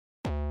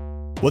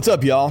What's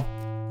up, y'all?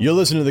 You're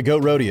listening to The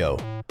Goat Rodeo,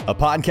 a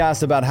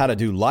podcast about how to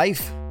do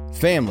life,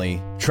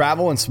 family,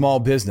 travel, and small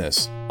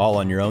business, all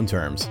on your own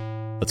terms.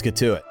 Let's get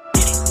to it.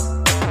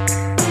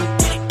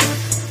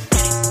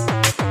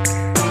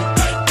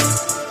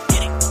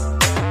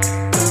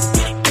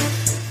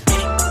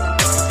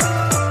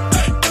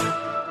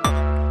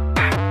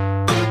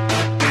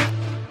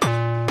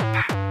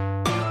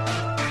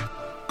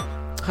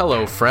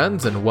 Hello,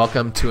 friends, and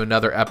welcome to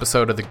another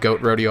episode of the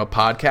Goat Rodeo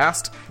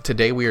podcast.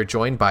 Today, we are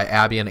joined by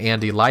Abby and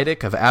Andy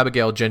Leidick of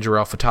Abigail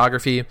Gingerale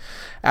Photography.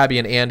 Abby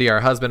and Andy are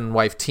a husband and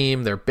wife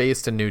team. They're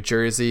based in New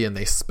Jersey, and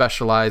they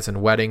specialize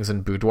in weddings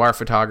and boudoir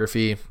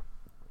photography.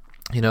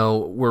 You know,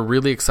 we're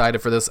really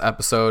excited for this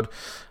episode.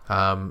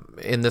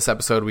 In this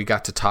episode, we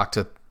got to talk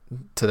to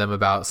them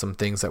about some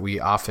things that we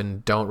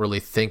often don't really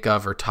think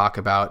of or talk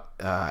about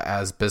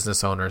as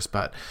business owners,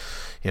 but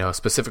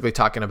specifically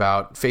talking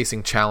about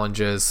facing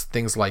challenges,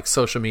 things like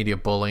social media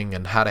bullying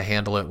and how to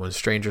handle it when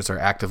strangers are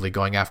actively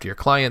going after your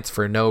clients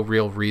for no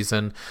real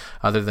reason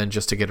other than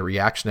just to get a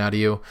reaction out of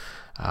you.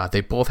 They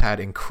both had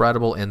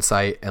incredible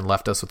insight and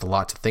left us with a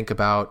lot to think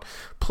about.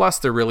 Plus,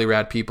 they're really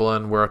rad people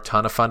and we're a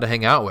ton of fun to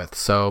hang out with.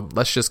 So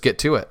let's just get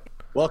to it.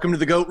 Welcome to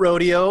the Goat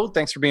Rodeo.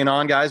 Thanks for being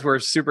on, guys. We're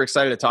super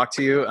excited to talk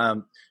to you.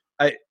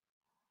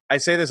 I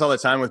say this all the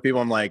time with people.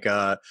 I'm like,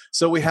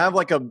 so we have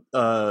like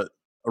a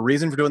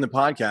reason for doing the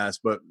podcast,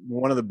 but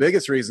one of the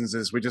biggest reasons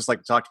is we just like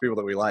to talk to people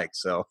that we like.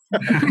 So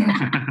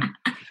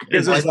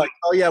it's just like,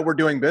 oh yeah, we're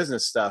doing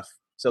business stuff,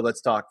 so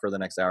let's talk for the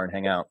next hour and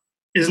hang out.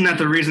 Isn't that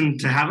the reason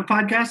to have a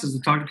podcast, is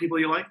to talk to people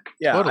you like?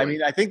 Yeah, totally. I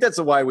mean, I think that's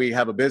why we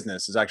have a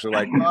business, is actually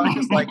like, well, I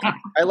just like,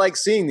 I like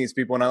seeing these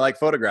people and I like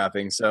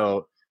photographing,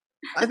 so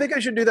I think I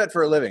should do that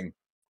for a living.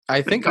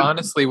 I think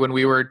honestly, when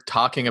we were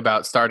talking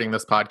about starting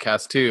this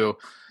podcast too,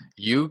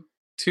 you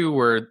two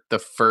were the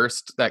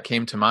first that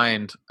came to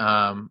mind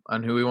on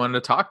who we wanted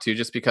to talk to,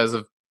 just because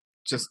of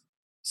just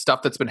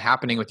stuff that's been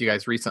happening with you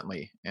guys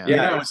recently.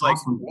 Yeah, it was like,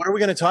 what are we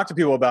going to talk to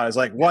people about? It's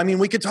like, well, I mean,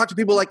 we could talk to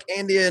people like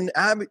Andy and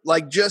Abby,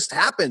 like just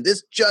happened.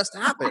 This just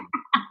happened.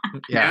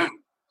 Yeah.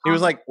 He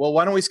was like, well,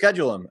 why don't we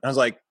schedule them? And I was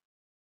like,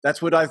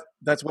 that's what I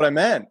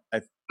meant.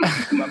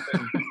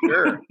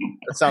 Sure.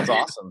 That sounds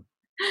awesome.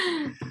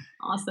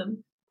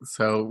 Awesome.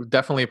 So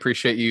definitely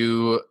appreciate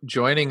you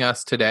joining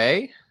us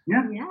today.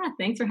 Yeah.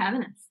 Thanks for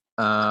having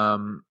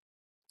us.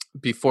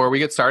 Before we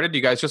get started, do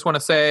you guys just want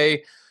to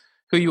say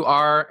who you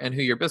are and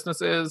who your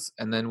business is,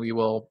 and then we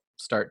will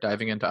start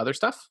diving into other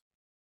stuff?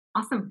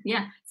 Awesome.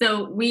 Yeah.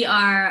 So we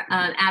are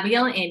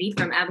Abigail and Andy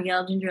from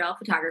Abigail Gingerale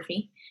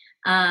Photography.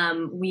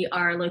 We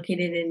are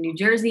located in New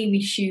Jersey.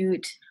 We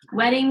shoot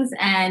weddings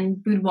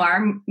and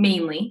boudoir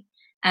mainly,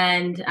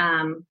 and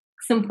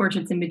some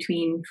portraits in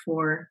between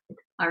for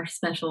our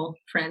special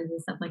friends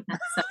and stuff like that.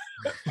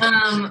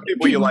 So,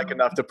 people you like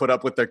enough to put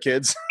up with their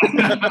kids.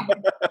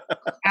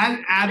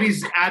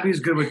 Abby's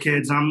good with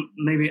kids. I'm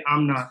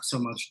not so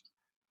much.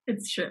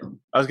 It's true.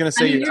 I was going to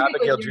say, you're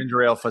Abigail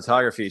Gingerale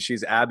Photography.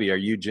 She's Abby. Are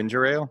you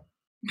Gingerale?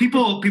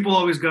 People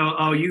always go,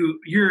 "Oh,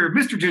 you're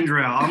Mr.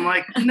 Gingerale." I'm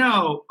like,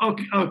 no,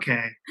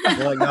 okay.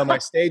 They're like, no, my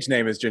stage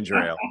name is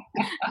Gingerale.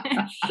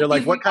 They're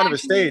like, what kind of a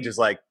stage? Is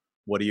like,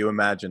 what do you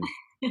imagine?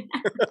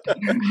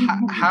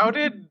 How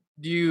did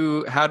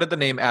the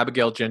name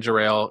Abigail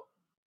Gingerale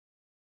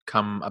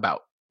come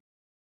about?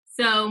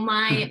 So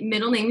my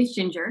middle name is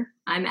Ginger.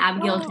 I'm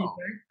Abigail Ginger,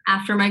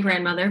 after my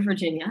grandmother,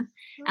 Virginia.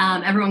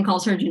 Everyone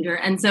calls her Ginger.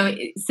 And so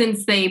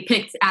since they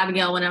picked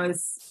Abigail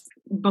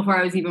before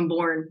I was even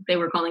born, they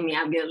were calling me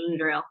Abigail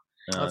Gingerale.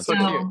 That's so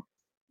cute.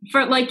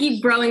 For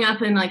growing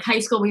up in high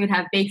school, we would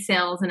have bake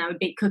sales and I would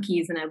bake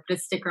cookies and I would put a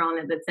sticker on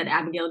it that said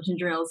Abigail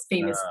Gingerale's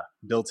famous.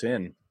 Built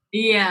in.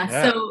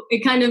 Yeah, so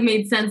it kind of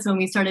made sense when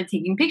we started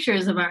taking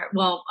pictures of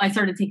I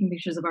started taking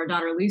pictures of our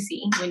daughter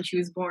Lucy when she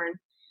was born.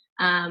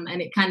 And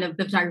the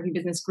photography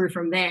business grew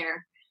from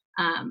there.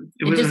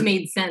 It just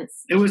made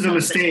sense. It was a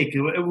mistake.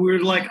 We were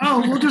like,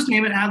 oh, we'll just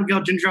name it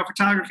Abigail Gingerale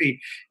Photography.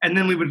 And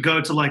then we would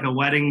go to a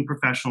wedding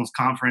professionals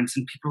conference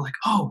and people were like,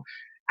 oh,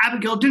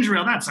 Abigail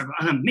Gingerale, that's an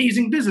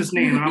amazing business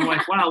name. And I'm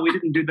like, wow, we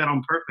didn't do that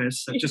on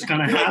purpose. It just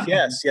kind of happened.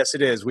 Yes,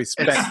 it is. We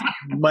spent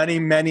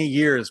many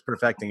years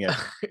perfecting it.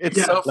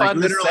 It's so fun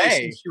to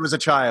say. Since she was a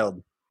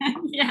child.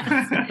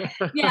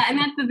 Yeah, and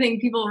that's the thing.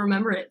 People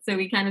remember it, so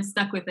we kind of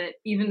stuck with it,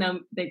 even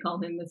though they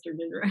called him Mr.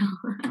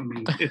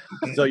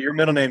 Gingerale. So your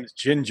middle name is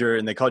Ginger,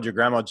 and they called your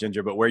grandma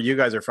Ginger, but where you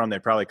guys are from, they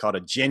probably called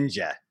it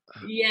Ginger.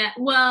 Yeah,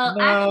 well,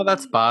 no, actually,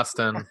 that's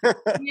Boston.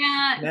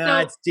 Yeah,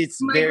 no, so it's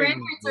my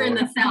grandparents are in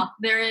the South.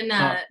 They're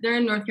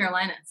in North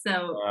Carolina.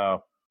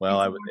 So,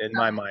 in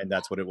my mind,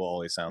 that's what it will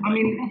always sound like. I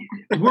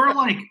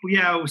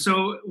mean,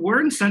 so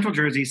we're in Central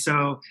Jersey,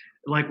 so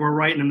we're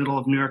right in the middle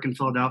of New York and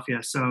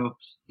Philadelphia. So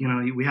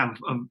we have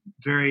a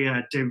very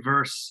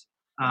diverse,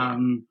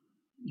 very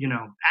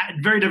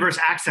diverse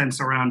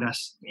accents around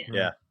us.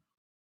 Yeah,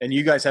 and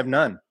you guys have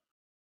none.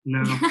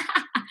 No.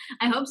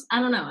 I hope so. I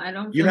don't know. I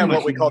don't. You have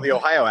what we call the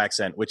Ohio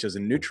accent, which is a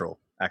neutral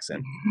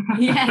accent.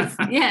 Yes,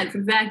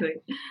 exactly.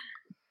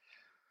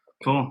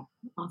 Cool.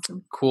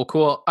 Awesome.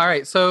 Cool. All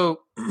right.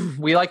 So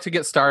we like to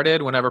get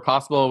started whenever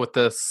possible with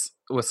this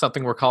with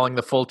something we're calling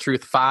the Full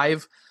Truth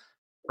 5,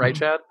 right,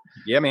 Chad?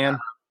 Yeah, man.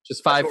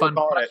 Just 5 fun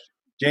questions.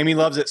 Jamie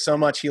loves it so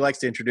much he likes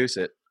to introduce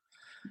it.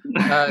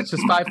 It's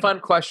just 5 fun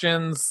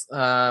questions.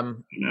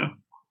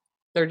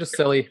 They're just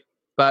silly,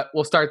 but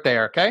we'll start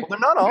there, okay? Well, they're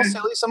not all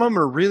silly. Some of them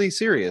are really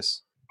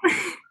serious.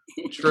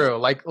 True.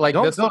 Like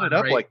don't this build it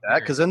up like that,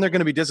 because then they're going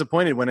to be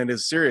disappointed when it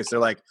is serious. They're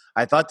like,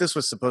 I thought this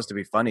was supposed to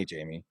be funny,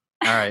 Jamie.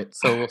 All right,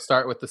 so we'll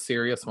start with the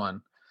serious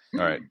one.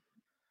 All right.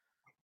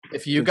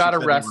 If you got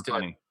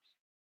arrested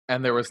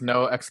and there was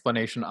no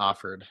explanation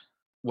offered,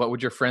 what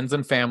would your friends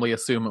and family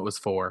assume it was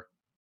for?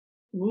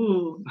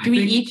 Ooh. Do we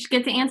each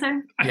get to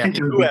answer? I think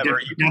it would whoever.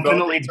 be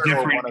definitely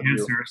different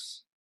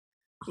answers.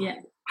 Yeah.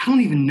 I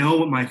don't even know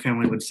what my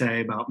family would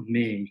say about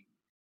me.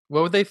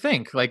 What would they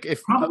think? Like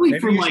if probably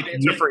for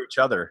answer for each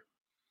other.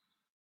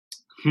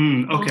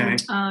 Okay.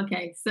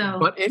 Okay. So.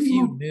 But if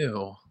you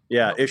knew.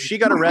 Yeah. If she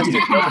got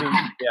arrested.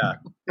 Yeah.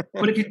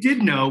 But if you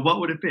did know, what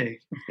would it be?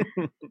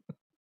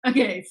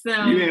 Okay.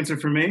 So. You answer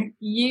for me.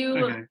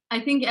 Okay. I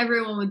think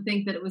everyone would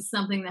think that it was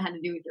something that had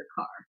to do with your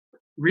car.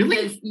 Really?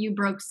 Because you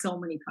broke so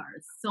many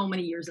cars, so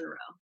many years in a row.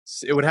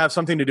 It would have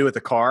something to do with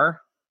the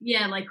car?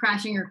 Yeah, like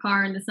crashing your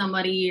car into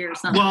somebody or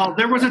something. Well,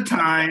 there was a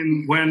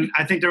time when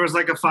I think there was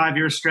like a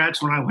 5-year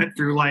stretch when I went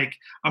through like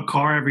a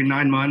car every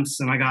 9 months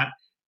and I got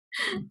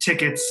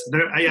tickets.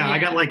 I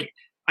got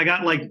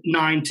like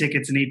 9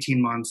 tickets in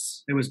 18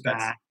 months. It was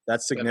bad.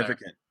 That's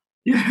significant.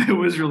 Yeah, it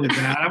was really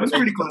bad. I was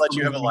pretty close. Let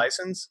you have a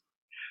license?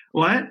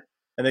 What?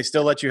 And they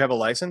still let you have a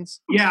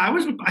license? Yeah,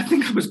 I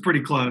think I was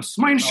pretty close.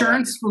 My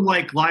insurance for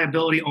like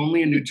liability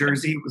only in New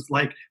Jersey was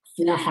like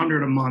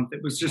 $400 a month.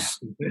 It was just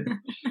stupid.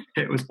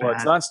 It was bad. Well,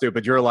 it's not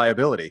stupid. You're a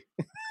liability.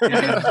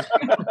 Yeah.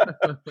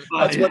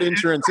 That's what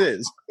insurance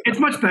is. It's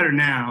much better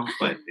now,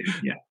 but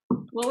yeah.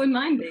 What would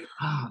mine be?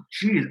 Oh,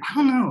 geez, I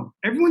don't know.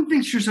 Everyone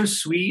thinks you're so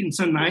sweet and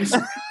so nice.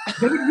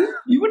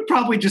 You would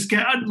probably just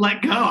get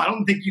let go. I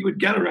don't think you would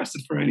get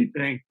arrested for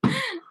anything.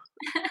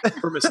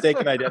 For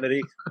mistaken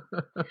identity.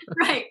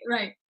 Right.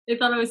 They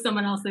thought it was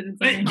someone else. They didn't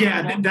say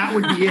that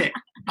would be it.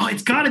 Oh,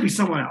 it's got to be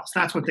someone else.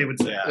 That's what they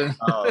would say. Yeah.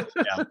 Oh,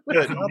 yeah.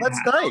 Good. Well, that's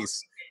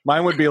nice.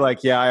 Mine would be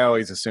like, yeah, I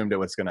always assumed it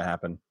was going to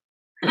happen.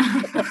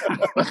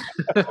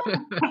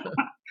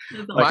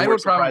 Mine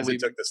would probably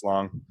took this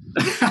long.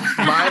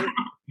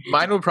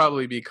 Mine would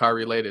probably be car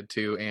related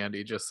too,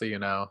 Andy. Just so you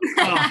know.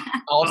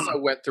 Also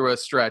went through a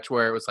stretch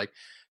where it was like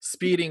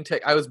speeding.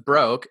 I was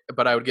broke,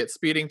 but I would get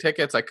speeding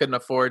tickets. I couldn't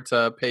afford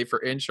to pay for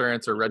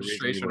insurance or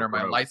registration or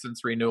my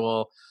license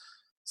renewal,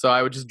 so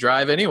I would just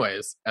drive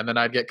anyways. And then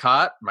I'd get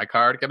caught. My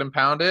car would get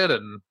impounded,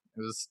 and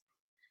it was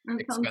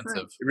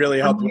expensive. It really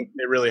helped. It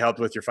really helped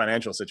with your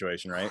financial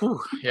situation, right?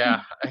 Whew,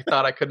 yeah, I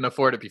thought I couldn't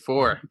afford it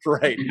before.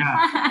 Right.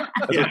 Yeah.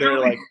 That's what they're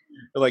like.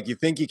 They're like, you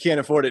think you can't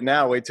afford it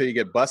now? Wait till you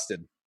get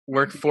busted.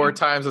 Worked 4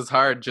 times as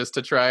hard just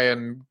to try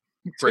and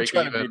break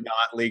even. To be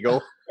not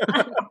legal.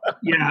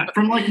 Yeah,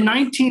 from like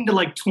 19 to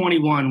like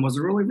 21 was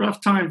a really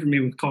rough time for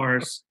me with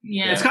cars.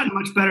 Yeah, it's gotten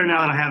much better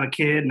now that I have a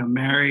kid and I'm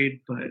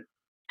married, but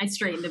I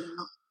straightened it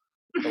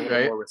out. A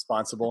little more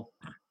responsible.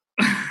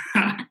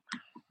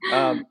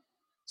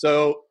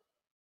 So,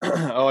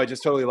 I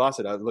just totally lost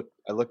it. I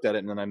looked at it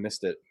and then I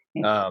missed it.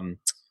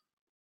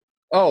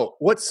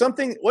 What's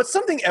something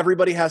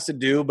everybody has to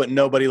do but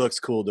nobody looks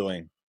cool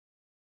doing?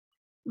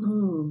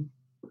 Ooh.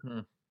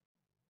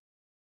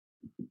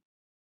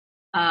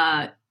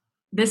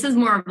 This is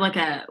more of like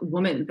a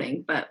woman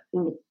thing, but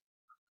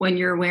when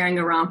you're wearing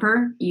a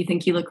romper, you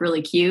think you look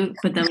really cute,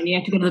 but then when you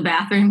have to go to the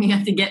bathroom, you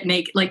have to get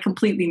naked, like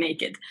completely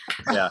naked.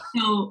 Yeah.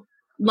 So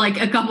like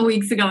a couple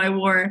weeks ago, I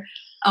wore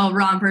a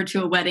romper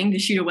to a wedding to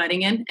shoot a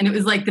wedding in, and it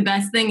was like the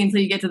best thing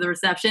until you get to the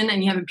reception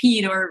and you haven't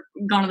peed or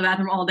gone to the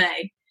bathroom all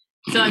day.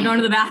 So I'm going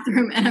to the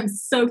bathroom and I'm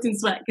soaked in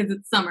sweat because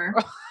it's summer.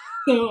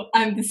 So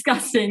I'm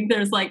disgusting.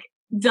 There's like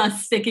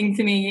dust sticking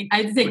to me. I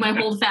had to take my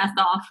hold fast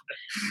off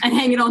and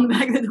hang it on the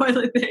back of the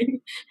toilet thing.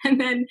 And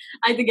then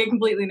I had to get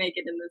completely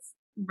naked in this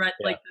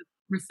like the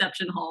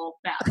reception hall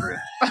bathroom.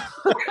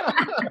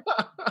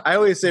 I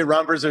always say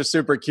rompers are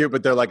super cute,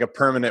 but they're like a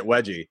permanent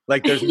wedgie.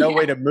 Like there's no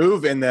way to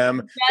move in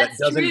them that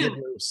doesn't give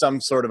you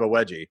some sort of a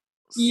wedgie.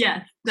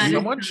 Yes.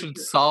 Someone should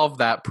solve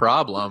that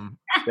problem.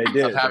 They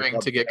did. Of having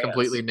to get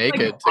completely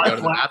naked to go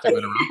to the bathroom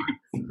in a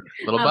romper.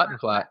 Little button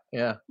flat.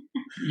 Yeah.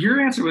 Your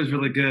answer was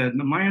really good.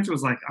 My answer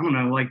was like, I don't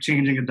know, like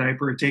changing a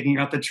diaper, taking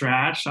out the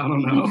trash. I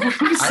don't know.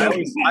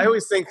 I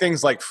always think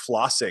things like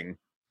flossing.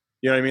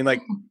 You know what I mean?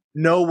 Like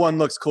no one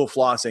looks cool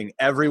flossing.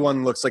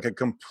 Everyone looks like a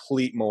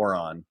complete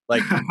moron.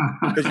 Like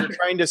because you're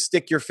trying to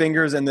stick your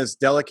fingers in this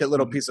delicate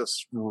little piece of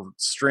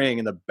string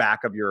in the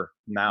back of your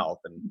mouth,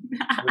 and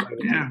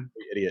you're an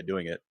idiot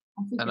doing it.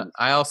 And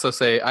I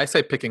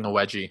say picking a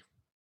wedgie.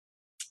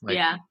 Like,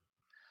 yeah.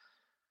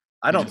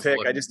 I don't pick.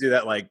 I just do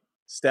that like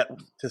step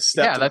to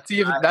step.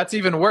 Yeah, that's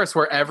even worse.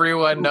 Where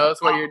everyone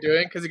knows what you're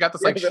doing because you got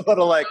this like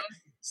little like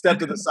step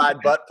to the side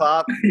butt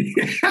pop.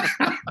 Yes.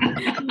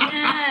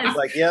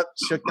 Like, yep,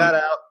 shook that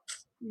out.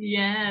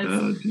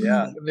 Yes.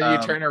 Yeah. And then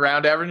you turn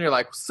around to everyone and you're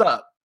like, what's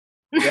up?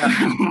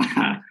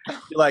 Yeah.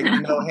 You're like,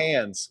 no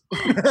hands.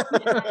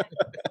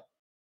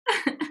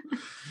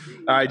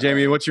 All right,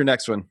 Jamie, what's your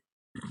next one?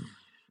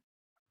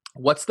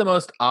 What's the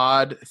most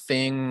odd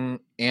thing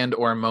and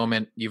or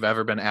moment you've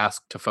ever been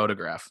asked to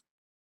photograph?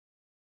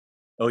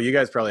 Oh, you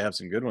guys probably have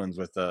some good ones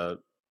with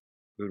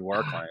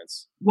boudoir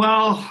clients.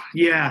 Well,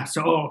 yeah.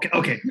 So,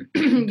 okay.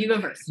 You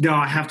go first. No,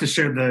 I have to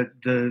share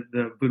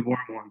the boudoir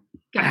one.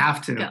 I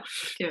have to. Go.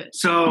 Do it.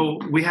 So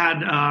we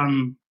had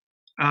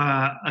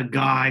a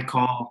guy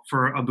call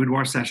for a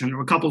boudoir session,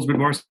 or a couple's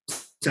boudoir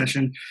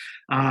session.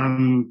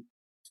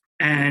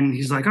 And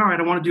he's like, all right,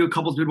 I want to do a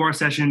couple's boudoir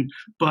session,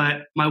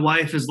 but my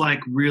wife is like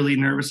really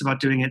nervous about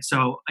doing it.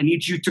 So I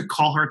need you to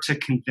call her to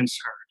convince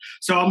her.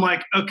 So I'm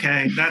like,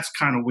 okay, that's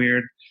kind of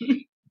weird.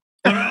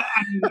 But, I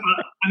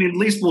mean, at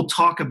least we'll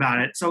talk about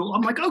it. So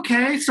I'm like,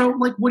 okay. So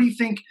like, what do you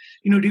think?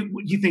 Do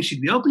you think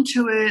she'd be open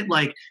to it?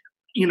 Like,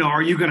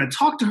 are you going to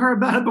talk to her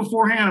about it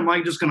beforehand? Am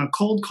I just going to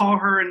cold call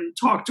her and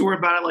talk to her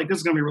about it? Like, this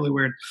is going to be really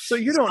weird. So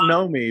you don't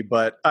know me,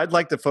 but I'd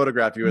like to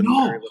photograph you.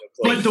 No,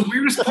 but the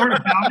weirdest part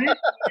about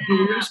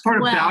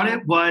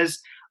it, was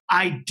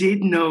I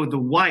did know the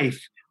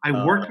wife.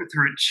 I worked with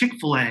her at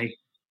Chick-fil-A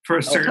for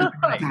a certain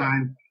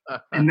time,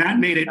 and that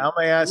made it a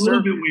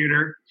little bit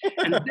weirder.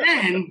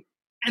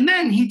 And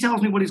then he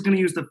tells me what he's going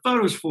to use the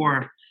photos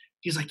for.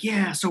 He's like,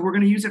 yeah, so we're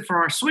going to use it for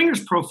our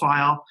swingers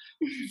profile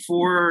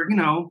for,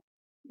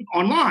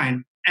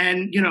 online.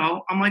 And,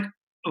 I'm like,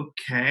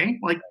 okay,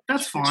 like,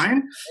 that's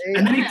fine.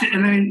 And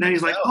then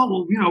he's like, oh,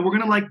 well, we're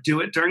going to like do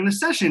it during the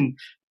session.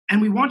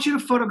 And we want you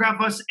to photograph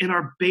us in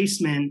our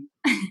basement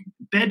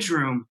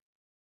bedroom.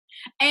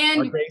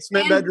 And our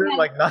basement bedroom,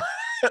 like not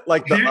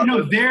like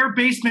their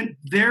basement.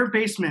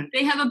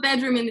 They have a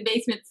bedroom in the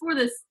basement for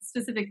this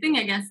specific thing,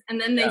 I guess.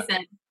 And then they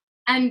said,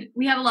 and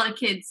we have a lot of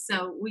kids,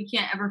 so we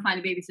can't ever find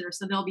a babysitter,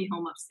 so they'll be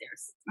home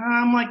upstairs.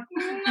 I'm like,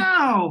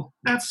 no,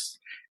 that's,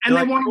 and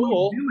they want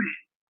to do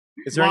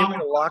it. Is there any way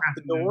to lock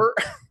the door?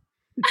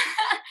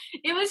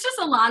 It was just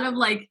a lot of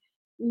like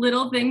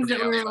little things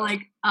that were like,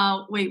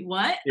 wait,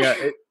 what? Yeah,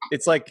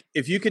 it's like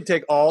if you could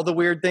take all the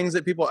weird things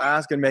that people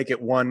ask and make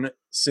it one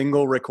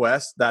single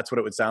request, that's what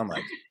it would sound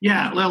like.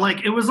 Yeah,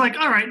 like it was like,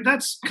 all right,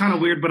 that's kind of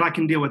weird, but I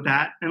can deal with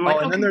that. And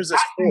like, and then there's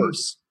this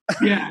course.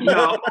 Yeah,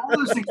 all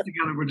those things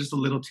together were just a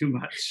little too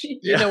much.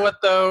 You know what,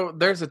 though?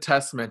 There's a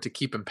testament to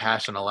keeping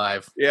passion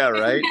alive. Yeah,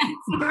 right?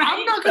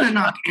 I'm not going to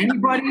knock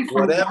anybody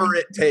for whatever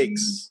it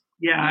takes.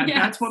 Yeah,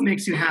 that's what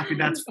makes you happy.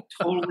 That's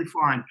totally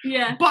fine.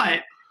 Yeah.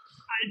 But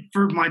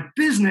for my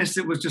business,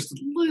 it was just a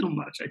little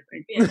much, I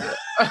think. Yeah.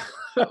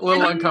 A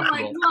little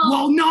uncomfortable. Like,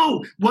 well,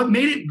 no. What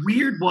made it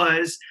weird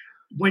was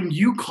when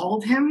you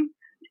called him,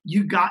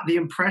 you got the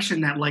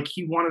impression that like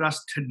he wanted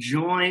us to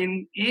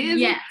join in.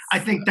 Yes. I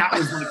think that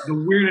was like the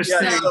weirdest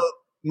thing. So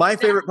my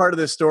favorite part of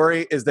this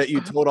story is that you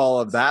told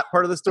all of that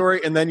part of the story,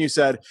 and then you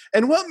said,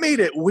 and what made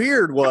it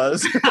weird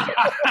was...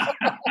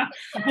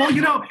 Well,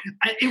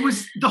 it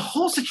was the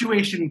whole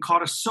situation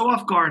caught us so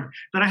off guard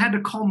that I had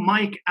to call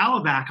Mike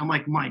Alabac. I'm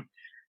like, Mike,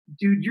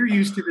 dude, you're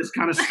used to this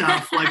kind of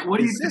stuff. Like, what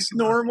do you think? Is this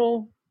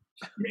normal?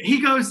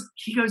 He goes,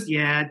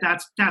 yeah,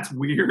 that's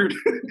weird.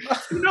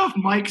 If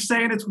Mike's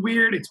saying it's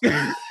weird, it's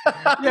weird.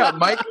 Yeah,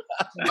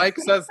 Mike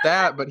says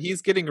that, but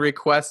he's getting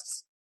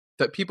requests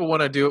that people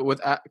want to do it with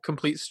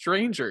complete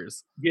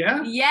strangers.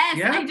 Yeah. Yes,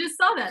 yeah. I just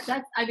saw that.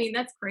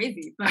 That's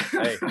crazy. But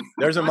Hey,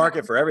 there's a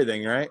market for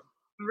everything, right?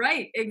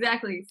 Right,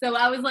 exactly. So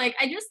I was like,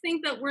 I just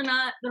think that we're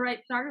not the right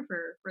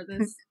photographer for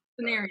this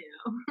scenario.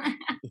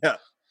 Yeah.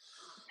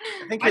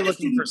 I think you're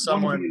looking for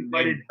someone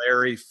named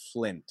Larry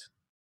Flint.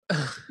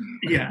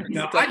 Yeah,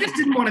 no, I just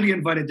didn't want to be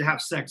invited to have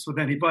sex with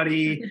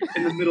anybody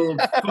in the middle of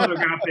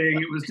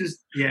photographing. It was just,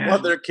 Well,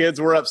 their kids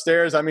were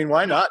upstairs. I mean,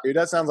 why not, dude?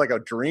 That sounds like a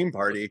dream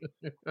party.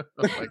 Oh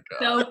my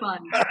God. So fun.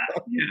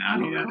 Yeah, I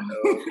don't know.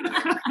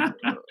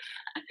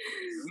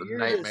 It's a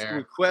nightmare.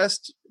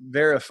 Request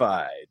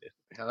verified.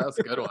 Yeah, that was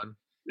a good one.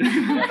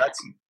 Yeah,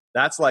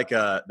 that's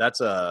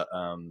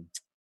a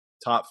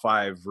top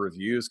 5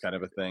 reviews kind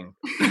of a thing.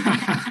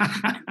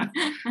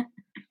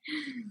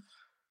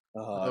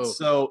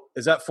 So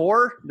is that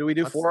 4? Do we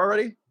do 4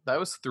 already? That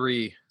was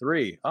 3.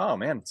 3. Oh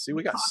man, see,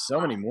 we got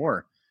so many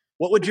more.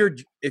 What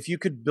would if you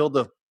could build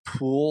a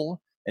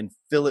pool and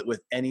fill it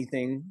with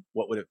anything,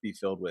 what would it be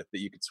filled with that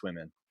you could swim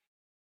in?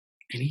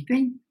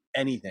 Anything.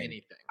 I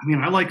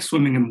mean, I like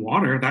swimming in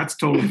water. That's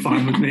totally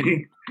fine with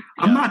me.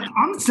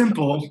 I'm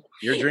simple.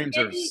 Your dreams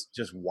are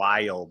just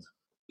wild.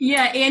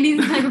 Yeah,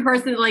 Andy's the type of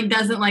person that like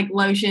doesn't like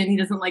lotion. He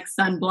doesn't like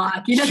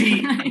sunblock.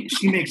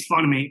 She makes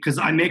fun of me because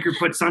I make her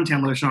put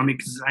suntan lotion on me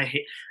because I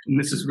hate. And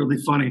this is really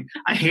funny.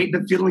 I hate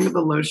the feeling of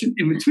the lotion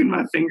in between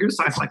my fingers.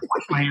 So I like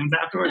wash my hands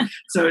afterward.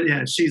 So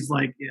yeah, she's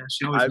like,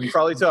 she always. I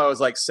probably till I was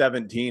like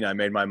 17. I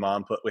made my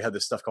mom we had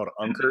this stuff called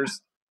unkers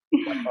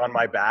on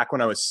my back when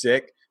I was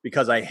sick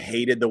because I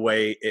hated the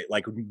way it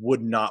like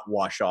would not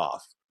wash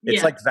off.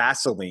 It's like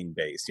Vaseline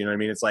based. You know what I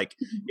mean? It's like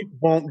it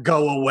won't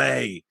go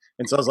away.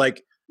 And so I was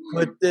like,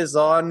 put this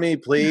on me,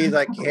 please.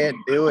 I can't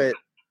do it.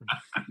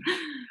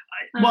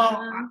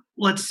 Well,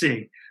 let's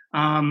see.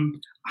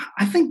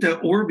 I think the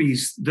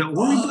Orbeez.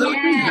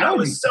 I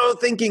was so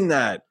thinking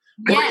that.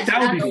 Yes,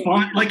 that would be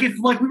fun. Like if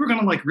we were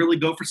gonna like really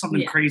go for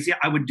something crazy,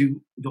 I would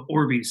do the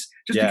Orbeez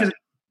just because it's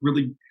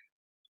really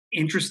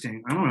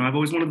interesting. I don't know. I've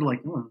always wanted to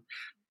like.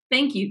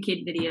 Thank you,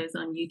 kid videos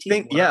on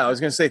YouTube. I was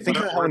going to say, think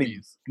of how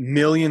many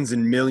millions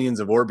and millions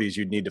of Orbeez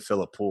you'd need to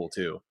fill a pool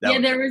too. There's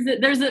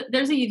a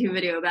YouTube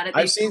video about it.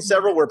 I've seen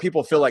several where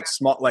people fill like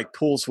small like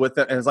pools with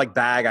it, and it's like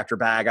bag after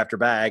bag after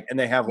bag, and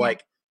they have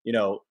like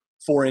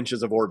 4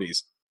 inches of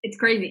Orbeez. It's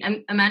crazy.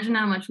 Imagine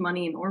how much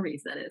money in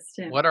Orbeez that is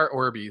too. What are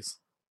Orbeez?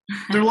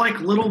 They're like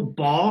little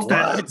balls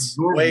that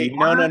absorb Wait,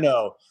 water.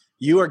 no.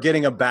 You are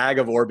getting a bag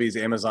of Orbeez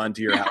Amazon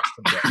to your house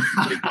today.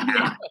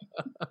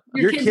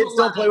 Your kids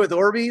don't play with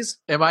Orbeez?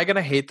 Am I going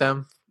to hate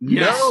them?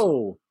 Yes.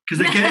 No.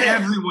 Because they get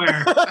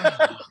everywhere.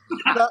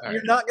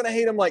 You're not going to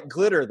hate them like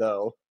glitter,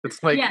 though.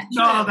 It's like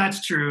no,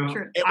 that's true.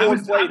 Or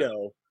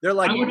Play-Doh. They're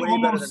like way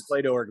better than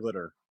Play-Doh or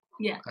glitter.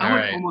 Yeah. I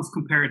would almost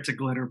compare it to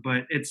glitter,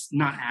 but it's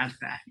not as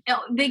bad.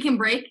 They can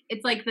break.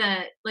 It's like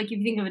if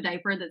you think of a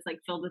diaper that's like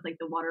filled with like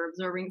the water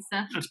absorbing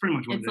stuff. That's pretty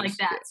much what it's like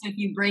that. So if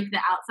you break the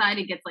outside,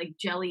 it gets like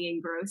jelly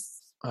and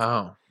gross.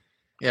 Oh.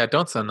 Yeah,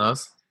 don't send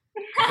those.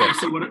 Okay,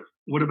 so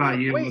what about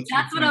you? Wait,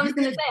 that's what I was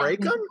going to say.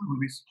 Break them?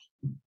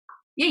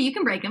 Yeah, you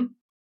can break them.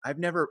 I've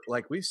never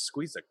we've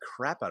squeezed the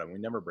crap out of them. We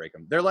never break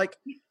them. They're like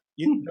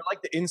they're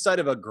like the inside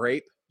of a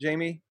grape,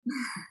 Jamie.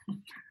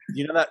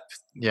 You know that?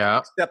 Yeah.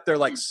 Except they're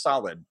like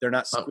solid. They're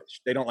not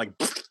squished. They don't like.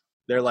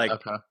 They're like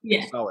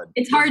solid.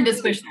 It's hard to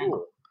squish them.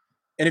 Cool.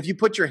 And if you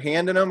put your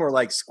hand in them or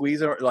like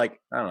squeeze them, like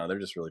I don't know, they're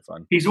just really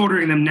fun. He's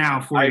ordering them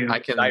now for you. I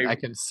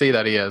can see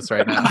that he is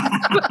right now.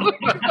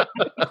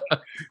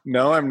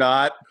 No, I'm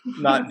not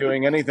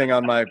doing anything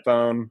on my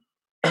phone.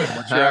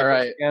 All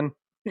right. Again?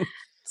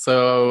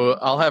 So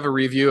I'll have a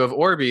review of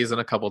Orbeez in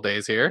a couple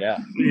days here. Yeah.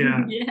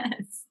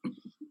 Yes.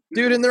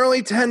 Dude, and they're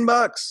only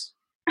 $10.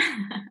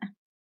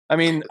 I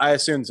mean, I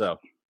assume so.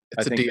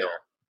 It's a deal.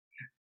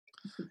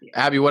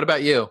 Abby, what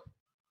about you?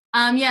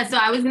 So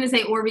I was going to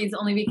say Orbeez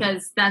only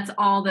because that's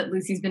all that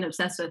Lucy's been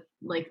obsessed with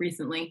like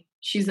recently.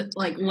 She's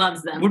like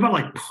loves them. What about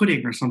like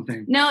pudding or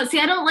something? No, see,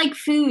 I don't like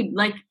food.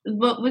 Like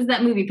what was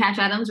that movie, Patch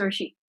Adams, or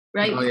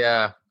right? Oh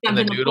yeah, and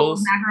the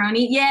noodles,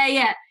 macaroni.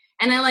 Yeah.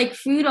 And I like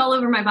food all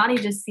over my body.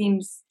 Just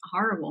seems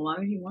horrible. Why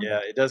would you want? Yeah,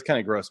 it does kind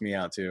of gross me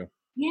out too.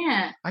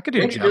 Yeah, I could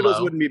do Jello.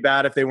 Noodles wouldn't be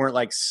bad if they weren't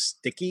like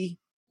sticky.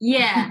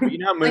 Yeah, you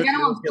know, like I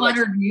don't want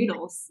buttered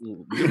noodles.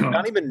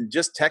 Not even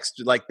just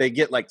texture. Like they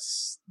get like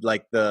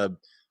the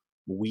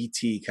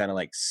wheaty kind of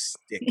like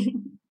stick.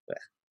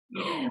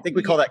 I think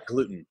we call that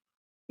gluten.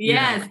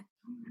 Yes.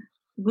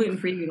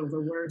 Gluten-free noodles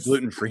are worse.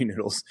 Gluten-free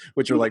noodles,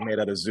 which are like made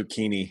out of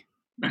zucchini.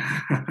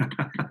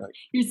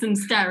 Here's some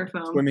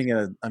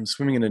styrofoam. I'm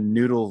swimming in a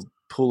noodle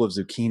pool of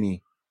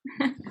zucchini.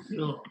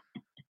 All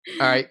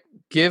right.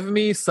 Give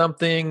me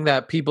something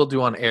that people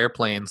do on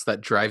airplanes that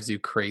drives you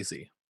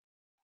crazy.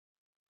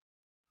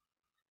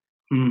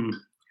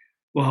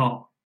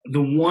 Well,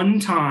 the one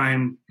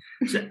time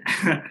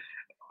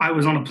I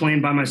was on a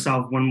plane by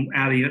myself when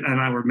Abby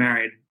and I were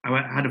married.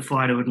 I had to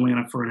fly to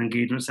Atlanta for an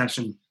engagement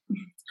session.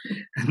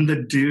 And the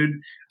dude,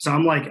 so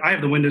I'm like, I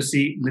have the window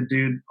seat, and the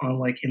dude on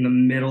like in the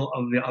middle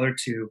of the other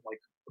two, like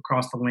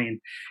across the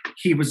lane,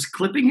 he was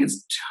clipping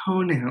his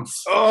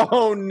toenails.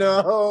 Oh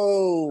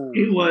no!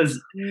 It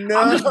was. No.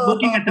 I'm just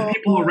looking at the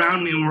people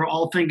around me, and we're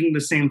all thinking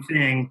the same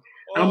thing.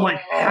 And I'm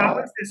like, how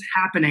is this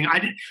happening?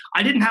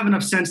 I didn't have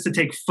enough sense to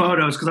take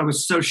photos because I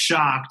was so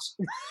shocked,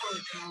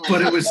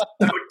 but it was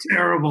so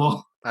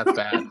terrible. That's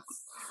bad.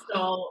 So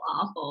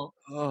awful.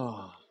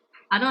 Oh.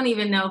 I don't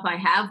even know if I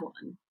have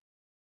one.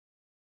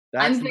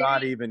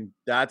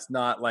 That's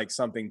not like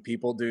something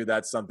people do.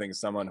 That's something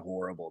someone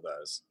horrible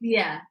does.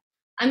 Yeah.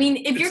 I mean,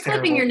 if you're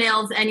clipping your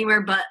nails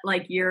anywhere but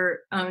like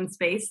your own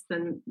space,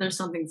 then there's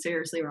something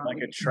seriously wrong.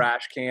 Like a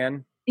trash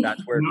can.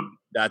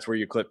 That's where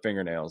you clip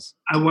fingernails.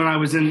 When I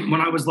was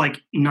like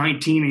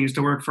 19, I used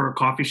to work for a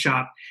coffee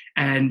shop,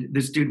 and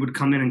this dude would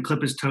come in and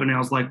clip his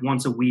toenails like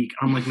once a week.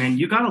 I'm like, man,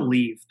 you gotta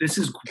leave. This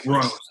is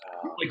gross.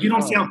 Like you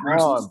don't see how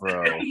gross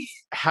bro.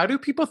 How do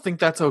people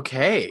think that's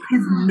okay? I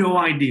have no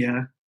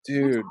idea.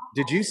 Dude,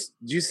 did you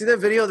see that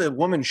video of the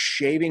woman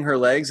shaving her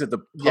legs at the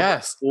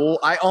pool?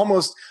 I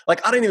almost I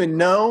didn't even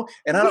know,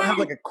 and I don't have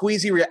like a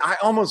queasy I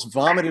almost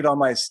vomited on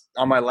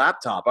my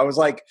laptop. I was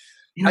like,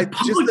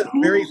 the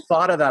very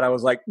thought of that, I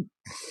was like,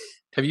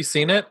 have you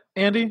seen it,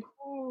 Andy?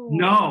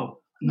 No.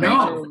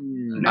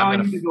 I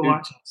need to go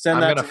watch it.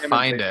 Send that to him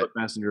on Facebook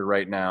Messenger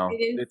right now.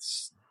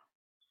 It's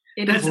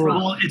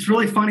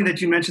really funny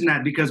that you mentioned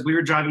that because we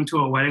were driving to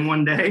a wedding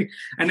one day,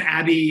 and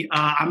Abby,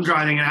 I'm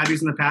driving, and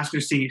Abby's in the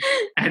passenger seat,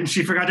 and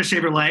she forgot to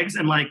shave her legs,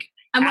 and like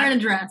I'm wearing a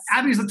dress.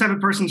 Abby's the type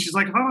of person, she's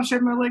like, if I want to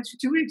shave my legs for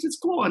 2 weeks, it's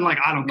cool, and like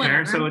I don't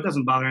care, so it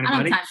doesn't bother anybody.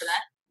 I don't have time for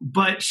that.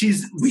 But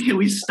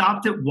we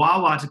stopped at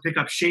Wawa to pick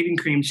up shaving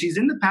cream. She's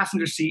in the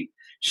passenger seat,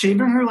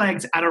 shaving her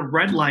legs at a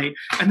red light,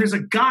 and there's a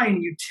guy in a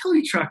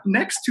utility truck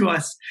next to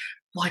us.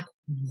 Like,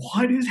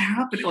 what is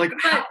happening? Like,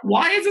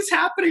 why is this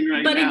happening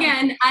right now? But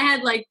again, I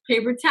had like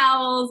paper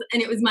towels,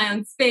 and it was my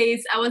own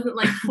space. I wasn't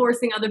like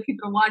forcing other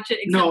people to watch it.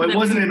 No, it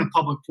wasn't in a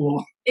public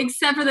pool.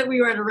 Except for that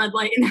we were at a red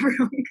light and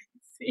everyone could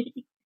see.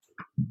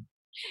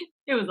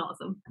 It was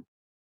awesome.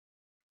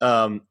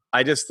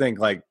 I just think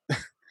like,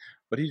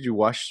 what'd you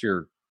wash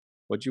your?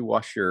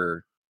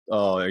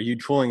 Oh, are you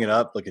tooling it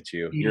up? Look at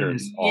you. You're an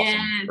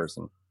awesome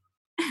person.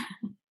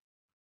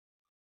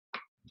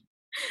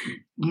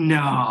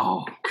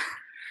 No.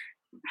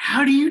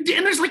 How do you?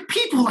 And there's like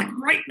people like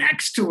right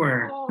next to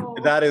her. Oh.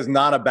 That is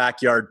not a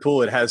backyard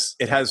pool. It has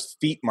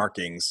feet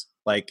markings.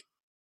 Like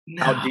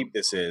No. how deep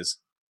this is.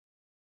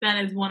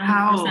 That is 100%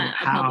 How?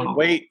 a public.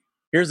 Wait,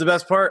 here's the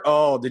best part.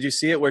 Oh, did you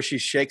see it where she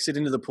shakes it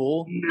into the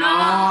pool?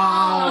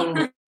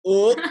 No.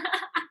 Oh.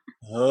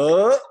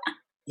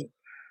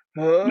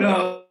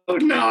 No, I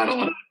don't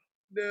want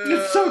to.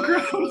 It's so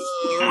gross.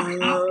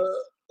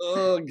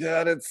 Oh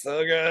God, it's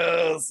so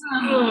gross.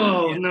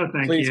 Oh, no,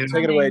 thank Please you.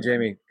 take it away,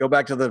 Jamie. Go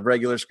back to the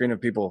regular screen of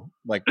people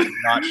like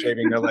not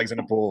shaving their legs in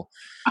a pool.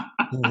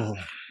 Oh,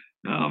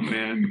 Oh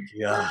man.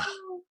 yeah.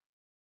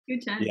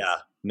 Good time. Yeah.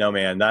 No,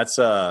 man, that's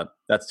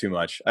too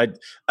much.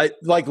 I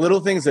like little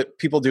things that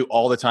people do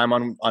all the time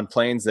on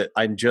planes that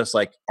I'm just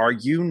like,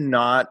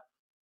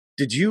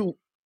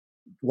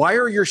 why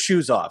are your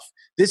shoes off?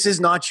 This is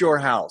not your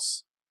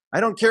house. I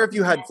don't care if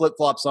you had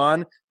flip-flops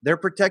on. They're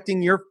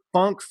protecting your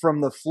funk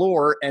from the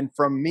floor and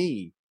from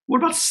me. What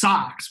about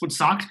socks? Would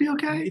socks be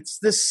okay? It's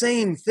the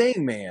same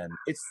thing, man.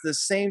 It's the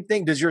same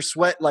thing. Does your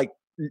sweat like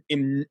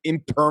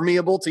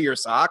impermeable to your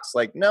socks?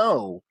 Like,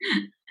 no.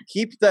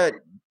 Keep that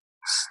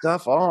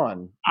stuff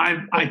on.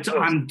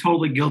 I'm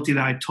totally guilty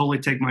that I totally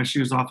take my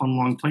shoes off on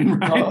long plane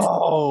rides.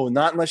 Oh,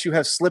 not unless you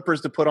have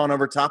slippers to put on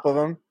over top of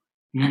them.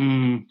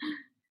 Mm.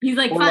 He's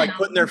like, Or fine. like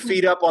putting their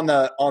feet up on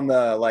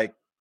the like,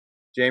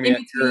 Jamie,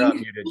 you're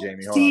unmuted,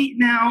 Jamie. Hold See,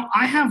 now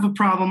I have a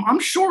problem. I'm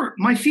short.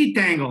 My feet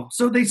dangle.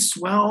 So they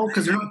swell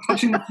because they're not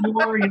touching the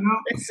floor, you know?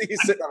 I see you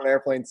sitting on an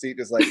airplane seat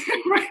just like.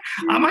 Right.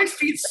 My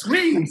feet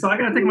swing, so I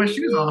got to take my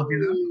shoes off, you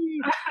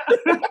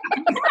know?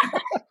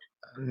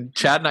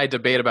 Chad and I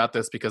debate about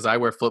this because I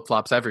wear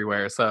flip-flops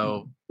everywhere.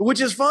 So,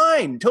 Which is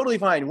fine. Totally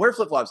fine. Wear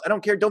flip-flops. I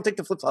don't care. Don't take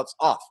the flip-flops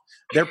off.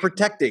 They're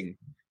protecting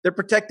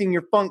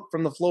your funk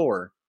from the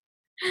floor.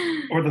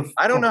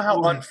 I don't know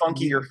how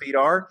unfunky your feet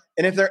are.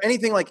 And if they're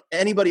anything like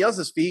anybody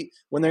else's feet,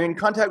 when they're in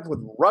contact with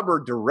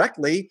rubber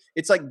directly,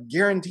 it's like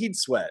guaranteed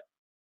sweat.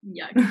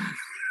 Yuck.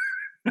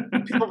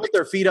 People put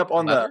their feet up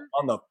on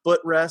the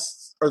foot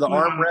rests or the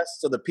arm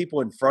rests of the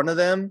people in front of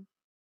them.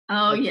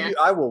 Oh, like, yeah.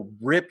 I will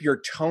rip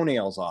your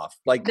toenails off.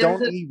 Like, There's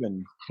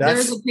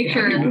That's a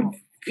picture.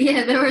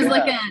 Yeah, there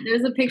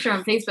was a picture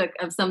on Facebook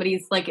of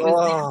somebody's like it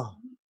was,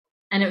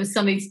 and it was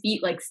somebody's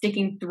feet like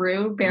sticking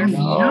through bare feet.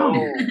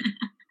 No.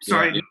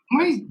 Sorry, can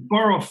I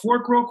borrow a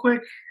fork real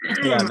quick?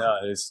 Yeah, No,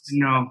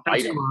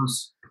 that's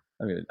gross.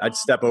 I mean, I'd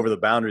step over the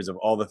boundaries of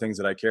all the things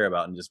that I care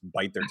about and just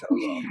bite their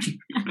toes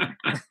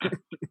off.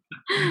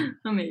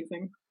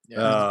 Amazing.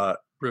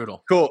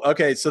 brutal. Cool.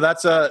 Okay, so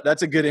that's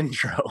a good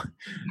intro.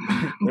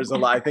 There's a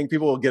lot. I think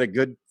people will get a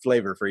good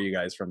flavor for you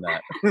guys from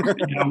that.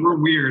 Yeah, we're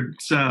weird,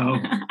 so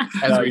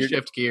As we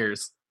shift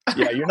gears.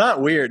 Yeah, you're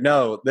not weird.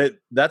 No,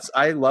 that's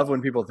I love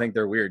when people think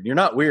they're weird. You're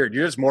not weird.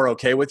 You're just more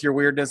okay with your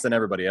weirdness than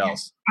everybody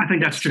else. I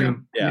think that's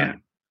true. Yeah.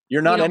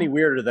 You're not any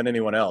weirder than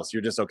anyone else.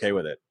 You're just okay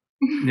with it.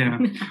 Yeah.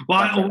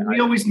 Well, we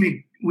always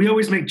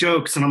make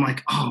jokes, and I'm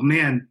like, oh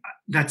man,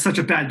 that's such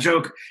a bad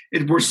joke.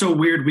 We're so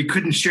weird. We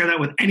couldn't share that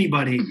with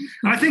anybody. And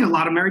I think a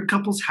lot of married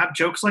couples have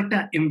jokes like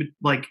that in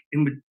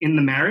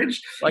the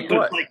marriage. Like but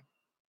what? Like,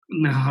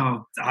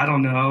 no, I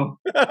don't know.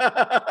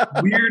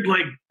 Weird,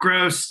 like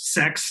gross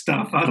sex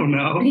stuff. I don't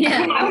know.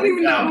 Yeah. I don't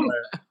even know.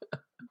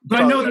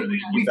 But I know that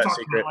we've that talked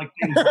secret. about like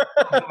things.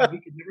 Like, we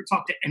could never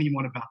talk to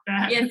anyone about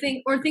that. Yeah,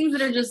 things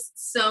that are just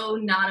so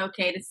not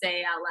okay to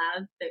say out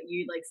loud that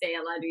you like say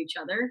out loud to each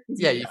other.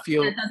 Yeah, you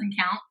feel that doesn't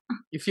count.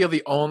 You feel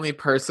the only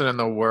person in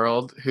the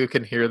world who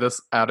can hear this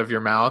out of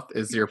your mouth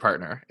is your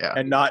partner. Yeah.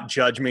 And not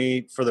judge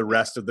me for the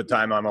rest of the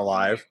time I'm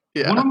alive.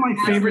 Yeah. One of my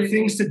favorite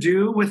things to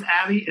do with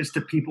Abby is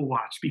to people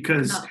watch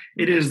because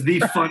it is the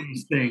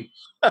funniest thing.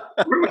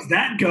 Where was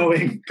that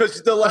going?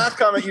 Because the last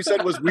comment you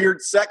said was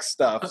weird sex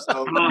stuff.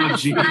 So Oh,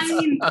 geez. I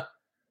mean,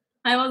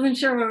 I wasn't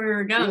sure where we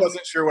were I going.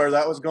 wasn't sure where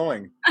that was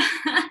going.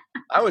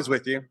 I was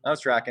with you. I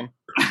was tracking.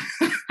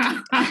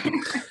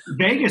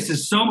 Vegas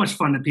is so much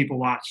fun to people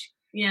watch.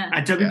 Yeah.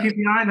 At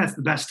WPPI, that's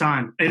the best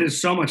time. It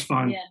is so much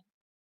fun. Yeah.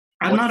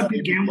 I'm What's not a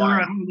big WPPI? gambler.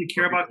 I don't really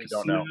care about People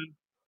who casino. don't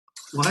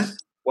know. What?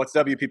 What's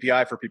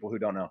WPPI for people who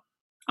don't know?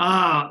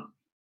 I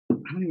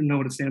don't even know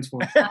what it stands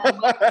for.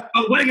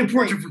 Oh, Wedding and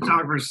Portrait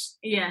Photographers.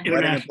 Yeah. Wedding and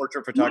International.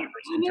 Portrait Photographers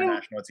Yeah.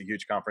 International. It's a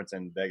huge conference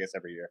in Vegas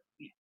every year.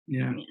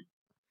 Yeah.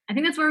 I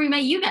think that's where we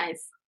met you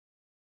guys.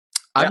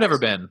 I've Yeah. never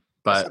been, I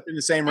but slept in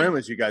the same room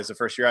as you guys the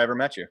first year I ever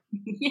met you.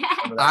 Yeah.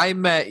 I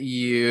met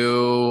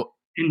you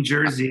In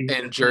Jersey.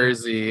 in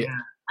Jersey Yeah.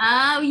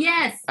 Oh,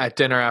 yes. at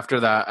dinner after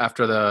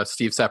the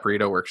Steve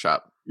Saporito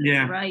workshop.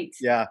 Yeah. Right.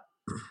 Yeah.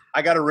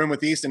 I got a room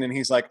with Easton and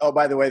he's like, oh,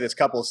 by the way, this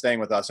couple is staying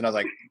with us. And I was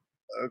like,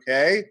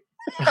 okay.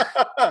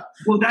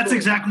 Well, that's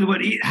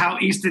exactly how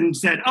Easton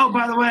said, oh,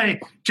 by the way,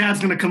 Chad's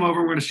going to come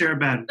over. We're going to share a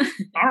bed.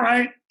 All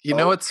right. You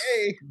know what's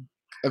Okay.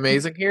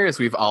 amazing here is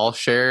we've all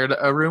shared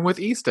a room with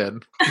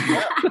Easton.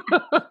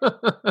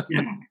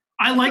 Yeah.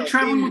 I like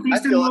traveling with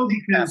Easton though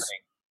because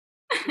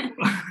happening.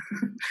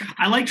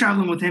 I like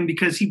traveling with him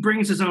because he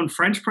brings his own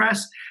French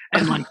press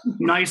and like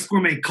nice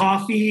gourmet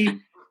coffee.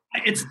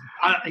 It's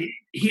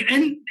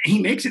he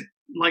makes it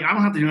like I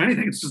don't have to do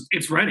anything.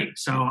 It's ready.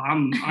 So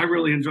I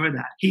really enjoy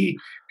that. He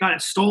got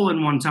it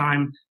stolen one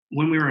time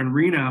when we were in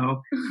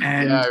Reno,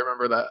 and Yeah, I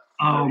remember that.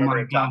 Oh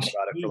my gosh, talking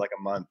about it for like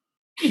a month.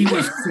 He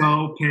was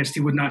so pissed. He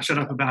would not shut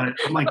up about it.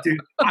 I'm like, dude,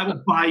 I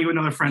will buy you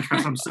another French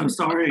press. I'm so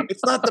sorry.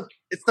 It's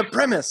the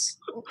premise.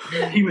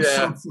 He was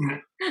so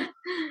upset.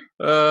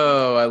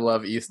 Oh, I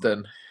love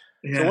Easton.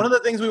 Yeah. So one of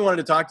the things we wanted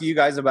to talk to you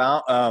guys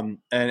about,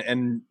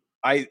 and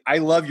I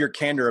love your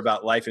candor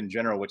about life in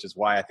general, which is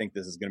why I think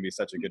this is going to be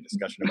such a good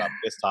discussion about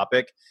this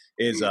topic.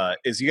 Is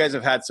you guys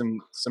have had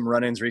some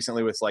run-ins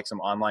recently with like some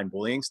online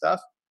bullying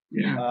stuff.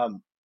 Yeah.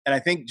 And I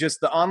think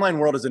just the online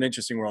world is an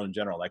interesting world in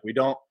general. Like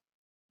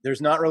there's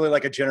not really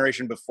like a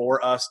generation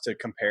before us to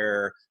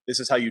compare. This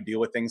is how you deal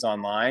with things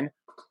online.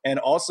 And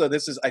also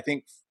this is, I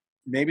think,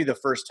 maybe the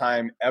first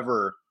time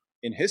ever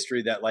in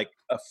history that like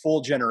a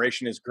full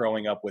generation is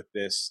growing up with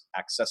this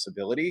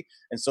accessibility.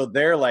 And so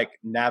they're like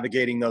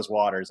navigating those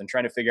waters and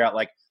trying to figure out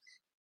like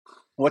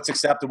what's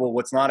acceptable,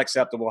 what's not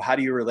acceptable. How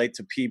do you relate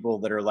to people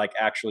that are like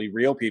actually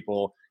real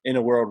people in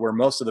a world where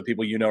most of the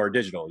people are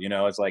digital?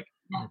 It's like,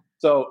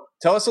 so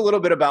tell us a little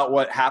bit about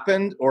what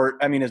happened, or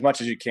I mean, as much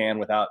as you can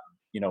without,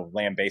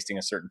 lambasting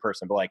a certain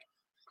person, but like,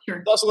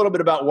 Sure. Tell us a little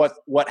bit about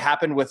what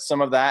happened with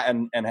some of that,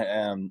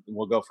 and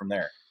we'll go from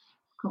there.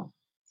 Cool.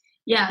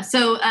 Yeah.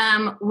 So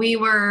I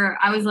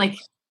was like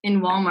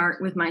in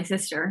Walmart with my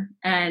sister,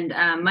 and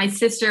my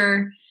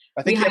sister.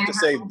 I think you have to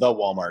say the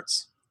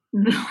Walmarts.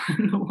 The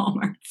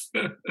Walmarts.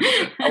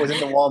 I was in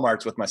the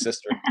Walmarts with my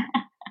sister.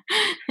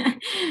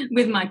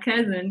 With my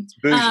cousin.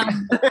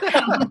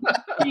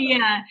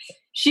 Yeah.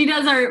 She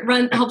does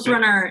helps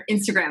run our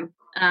Instagram.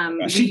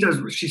 She does.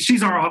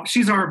 She's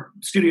our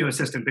studio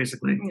assistant,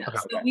 basically. Yeah,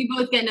 so we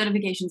both get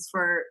notifications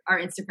for our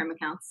Instagram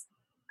accounts,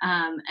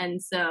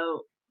 and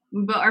so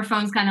our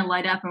phones kind of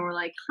light up, and we're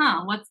like,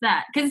 "Huh, what's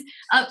that?" Because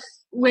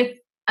we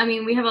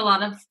have a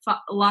lot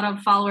of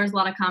followers, a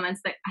lot of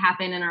comments that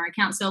happen in our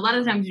account, so a lot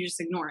of times you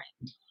just ignore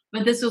it.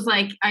 But this was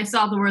like I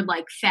saw the word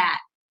like "fat"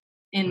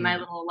 in my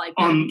little like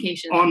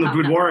notifications on the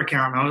boudoir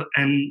account,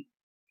 and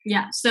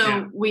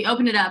we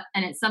opened it up,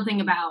 and it's something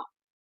about.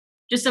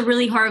 Just a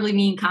really horribly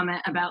mean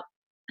comment about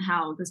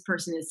how this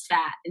person is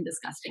fat and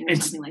disgusting or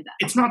something like that.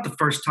 It's not the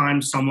first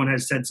time someone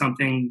has said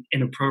something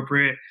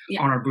inappropriate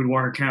on our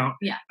boudoir account.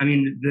 Yeah. I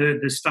mean,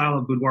 the style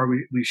of boudoir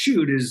we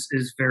shoot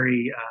is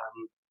very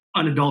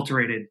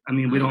unadulterated. I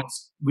mean,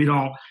 we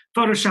don't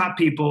Photoshop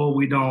people.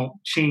 We don't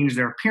change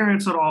their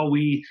appearance at all.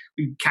 We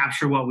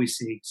capture what we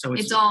see. So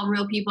it's all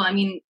real people. I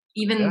mean,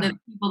 even the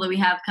people that we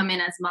have come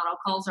in as model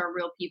calls are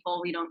real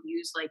people. We don't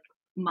use like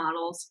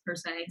models per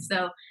se.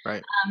 So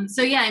right.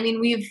 I mean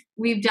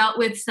we've dealt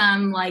with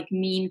some like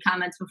mean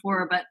comments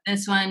before, but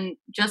this one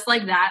just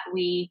like that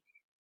we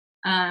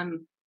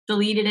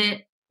deleted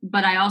it,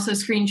 but I also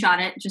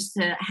screenshot it just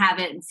to have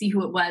it and see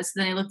who it was.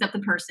 So then I looked up the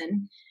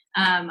person.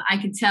 I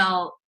could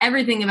tell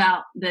everything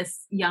about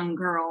this young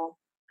girl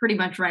pretty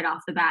much right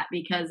off the bat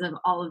because of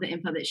all of the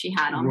info that she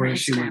had on where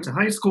she went to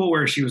high school,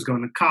 where she was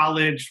going to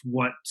college,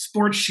 what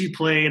sports she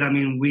played. I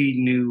mean, we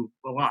knew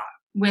a lot.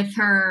 With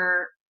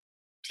her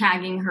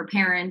tagging her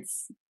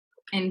parents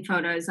in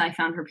photos. I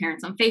found her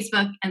parents on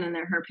Facebook, and then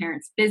they're her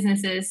parents'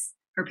 businesses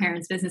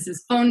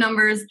phone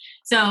numbers.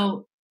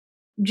 So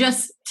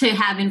just to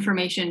have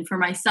information for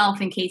myself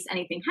in case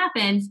anything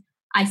happened,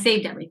 I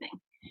saved everything.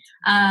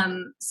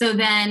 So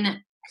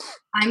then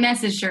I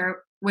messaged her,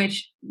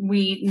 which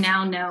we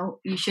now know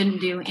you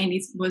shouldn't do.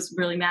 Andy was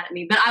really mad at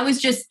me, but I was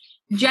just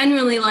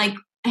genuinely like,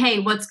 hey,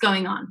 what's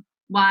going on?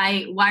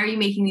 Why are you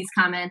making these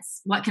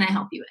comments? What can I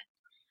help you with?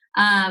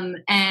 And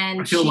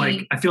I feel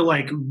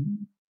like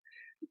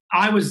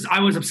I was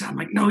upset. I'm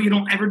like, no, you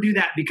don't ever do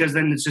that, because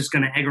then it's just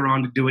going to egg her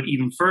on to do it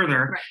even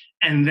further. Right.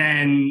 And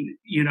then,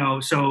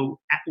 so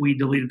we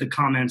deleted the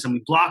comments and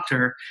we blocked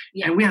her.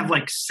 Yeah. And we have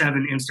like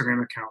 7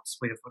 Instagram accounts.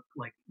 We have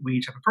we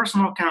each have a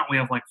personal account. We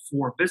have like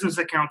 4 business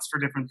accounts for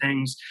different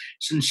things.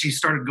 Since she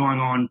started going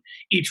on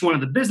each one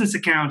of the business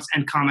accounts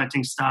and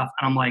commenting stuff.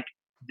 And I'm like,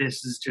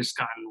 this has just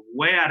gotten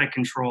way out of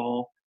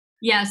control.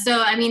 Yeah.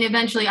 So, I mean,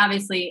 eventually,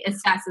 obviously,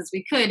 as fast as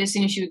we could, as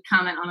soon as she would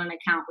comment on an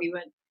account, we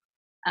would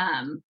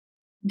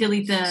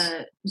delete.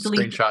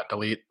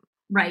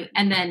 Right.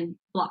 And then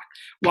block.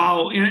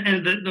 While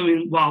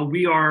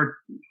we are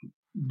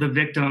the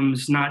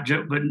victims,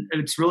 but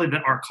it's really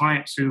our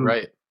clients who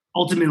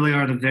ultimately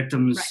are the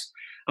victims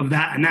of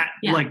that. And that,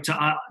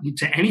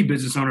 to any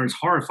business owner is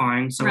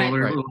horrifying. So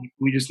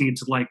we just need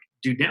to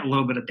do a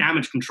little bit of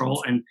damage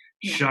control and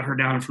shut her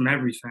down from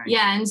everything.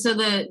 Yeah. And so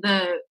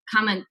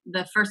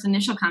the first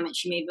initial comment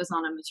she made was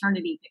on a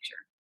maternity picture.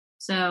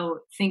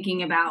 So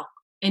thinking about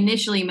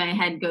initially my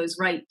head goes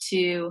right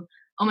to,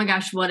 oh my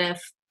gosh, what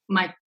if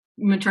my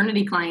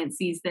maternity client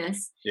sees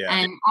this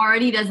and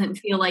already doesn't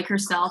feel like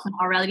herself and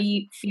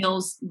already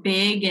feels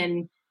big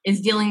and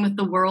is dealing with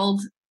the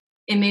world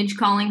image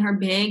calling her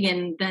big,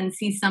 and then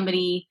sees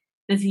somebody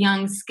this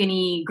young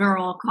skinny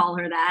girl call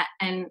her that,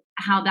 and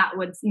how that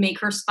would make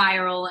her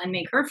spiral and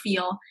make her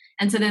feel.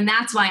 And so then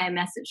that's why I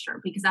messaged her,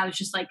 because I was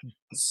just like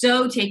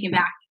so taken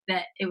back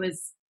that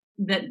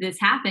this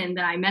happened,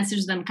 that I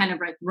messaged them kind of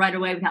like right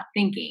away without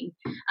thinking.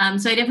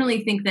 So I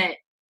definitely think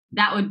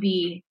that would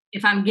be,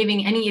 if I'm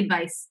giving any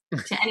advice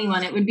to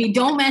anyone, it would be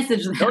don't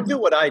message them. Don't do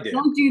what I did.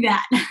 Don't do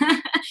that.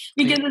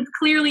 Because that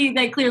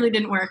clearly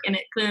didn't work, and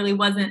it clearly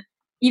wasn't,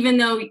 even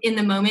though in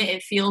the moment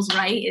it feels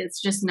right,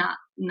 it's just not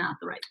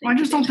the right thing. I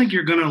just don't think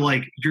you're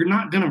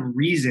not gonna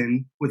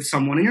reason with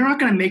someone, and you're not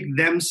gonna make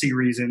them see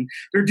reason.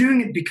 They're doing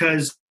it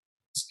because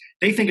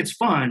they think it's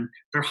fun.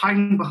 They're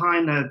hiding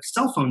behind a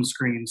cell phone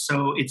screen,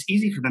 so it's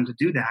easy for them to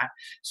do that.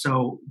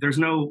 So there's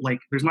not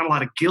a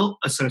lot of guilt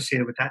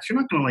associated with that. So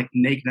you're not going to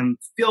make them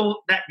feel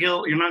that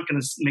guilt. You're not going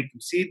to make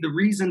them see the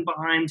reason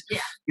behind,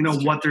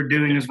 what they're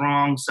doing is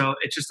wrong. So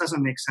it just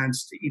doesn't make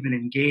sense to even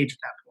engage at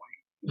that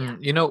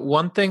point. You know,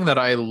 one thing that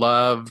I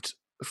loved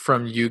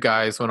from you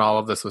guys when all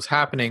of this was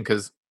happening,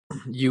 because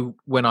you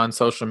went on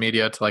social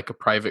media to like a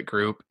private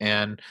group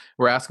and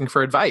were asking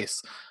for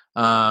advice.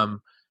 I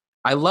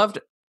loved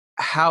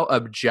how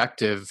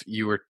objective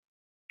you were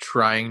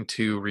trying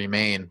to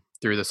remain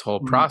through this whole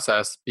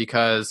process,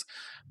 because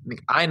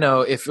I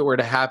know if it were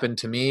to happen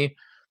to me,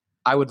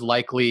 I would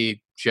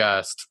likely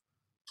just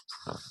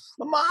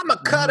Mama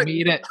cut it.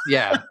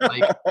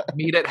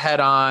 Meet it head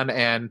on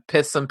and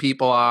piss some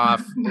people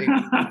off,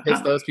 piss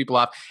those people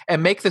off,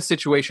 and make the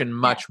situation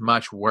much,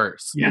 much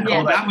worse. Yeah,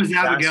 oh, that was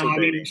Abigail. I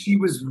mean, she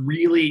was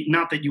really,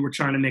 not that you were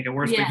trying to make it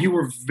worse, but you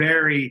were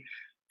very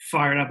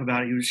fired up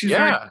about it. She's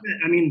very, I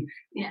mean,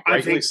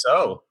 I think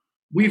so.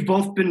 We've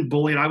both been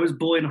bullied. I was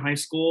bullied in high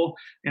school,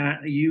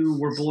 and you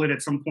were bullied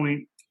at some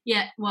point.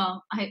 Yeah,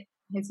 well, high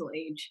school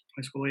age.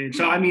 High school age.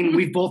 So, I mean,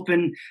 we've both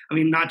been, I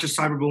mean, not just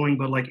cyberbullying,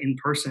 but like in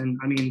person.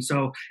 I mean,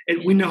 so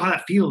we know how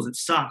that feels. It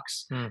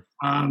sucks.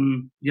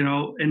 And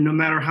no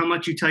matter how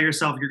much you tell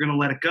yourself you're going to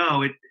let it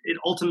go, it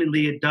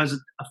ultimately, it does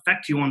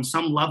affect you on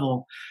some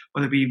level,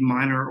 whether it be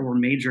minor or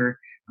major,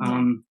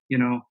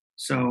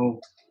 so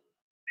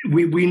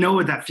we know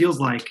what that feels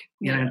like.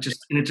 And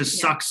it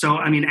just sucks. So,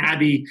 I mean,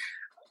 Abby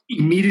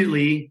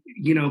immediately,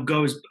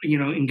 goes,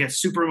 and gets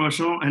super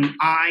emotional. And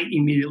I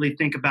immediately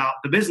think about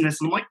the business,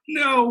 and I'm like,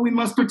 no, we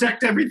must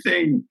protect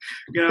everything,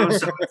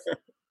 so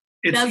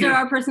those are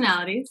our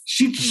personalities.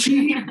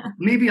 She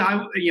maybe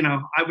I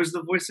was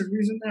the voice of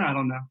reason there. I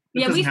don't know.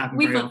 We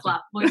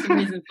flip-flop, voice of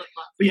reason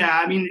flip-flop. But yeah,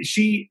 I mean,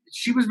 she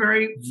was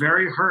very,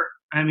 very hurt.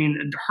 I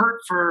mean, hurt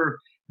for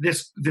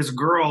this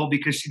girl,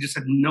 because she just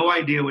had no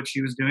idea what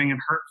she was doing, and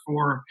hurt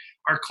for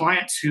our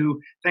clients, who,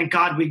 thank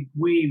God,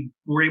 we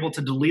were able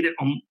to delete it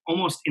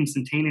almost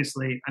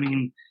instantaneously. I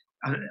mean,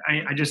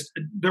 I just,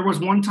 there was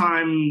one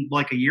time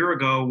like a year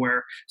ago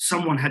where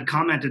someone had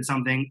commented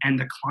something and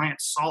the client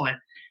saw it,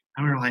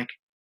 and we were like,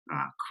 oh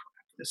crap,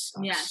 this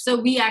sucks. Yeah, so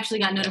we actually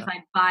got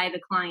notified by the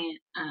client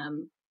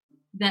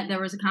that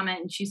there was a comment,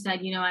 and she said,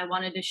 I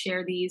wanted to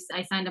share these.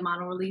 I signed a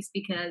model release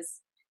because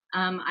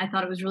I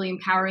thought it was really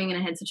empowering,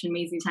 and I had such an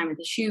amazing time at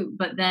the shoot.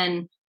 But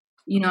then,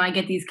 I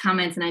get these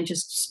comments, and I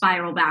just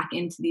spiral back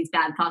into these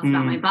bad thoughts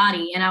about my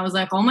body. And I was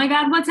like, oh my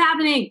God, what's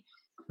happening?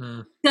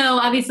 So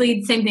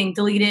obviously, same thing,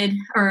 deleted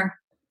or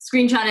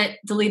screenshot it,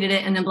 deleted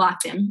it, and then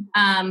blocked him.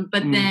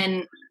 But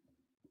then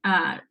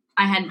I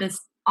had this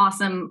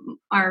awesome,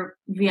 our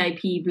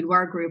VIP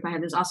boudoir group, I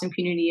had this awesome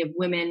community of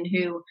women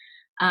who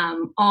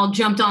all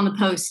jumped on the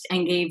post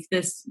and gave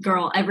this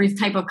girl every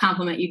type of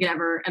compliment you could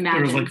ever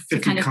imagine. There was like 50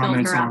 to kind of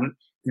comments on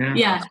it.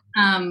 Yeah.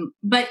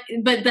 But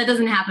that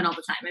doesn't happen all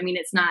the time. I mean,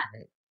 it's not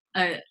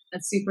a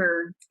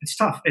super. It's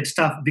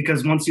tough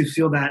because once you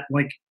feel that,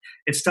 like,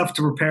 it's tough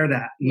to repair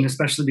that, and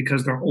especially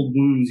because they're old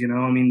wounds.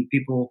 I mean,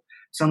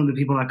 some of the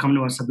people that come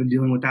to us have been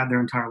dealing with that their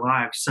entire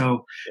lives.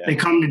 So they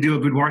come to do a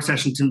boudoir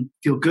session to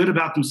feel good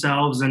about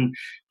themselves and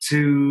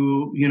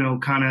to,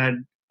 kind of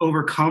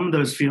overcome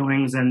those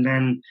feelings, and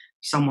then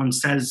someone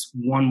says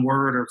one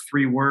word or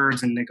three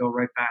words and they go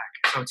right back.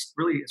 So it's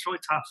really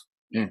tough.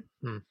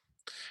 Mm-hmm.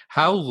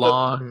 How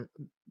long,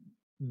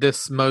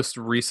 this most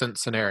recent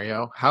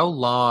scenario, how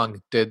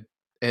long did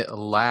it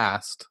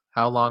last?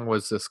 How long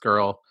was this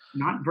girl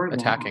not very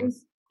attacking? Long.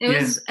 It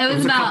was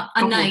about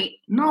a night.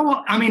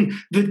 No, I mean,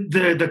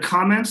 the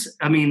comments,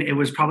 I mean, it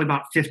was probably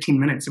about 15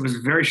 minutes. It was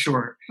very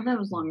short. Well, that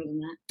was longer than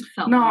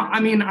that.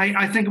 I mean,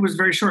 I think it was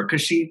very short,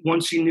 because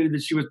once she knew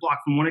that she was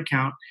blocked from one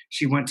account,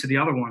 she went to the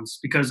other ones,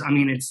 because, I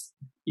mean,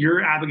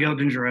 you're Abigail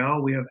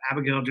Gingerale. We have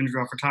Abigail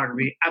Gingerale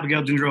Photography,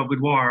 Abigail Gingerale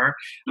Boudoir.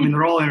 I mean,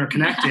 they're all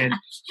interconnected,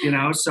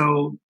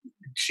 so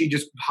she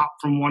just popped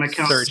from one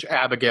account. Search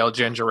Abigail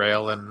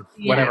Gingerale, and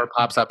whatever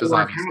pops up is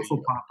on.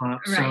 Will pop up.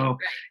 Right, so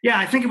yeah,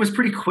 I think it was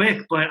pretty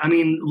quick. But I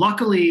mean,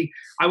 luckily,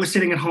 I was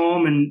sitting at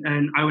home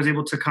and I was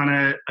able to kind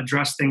of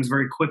address things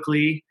very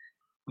quickly.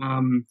 But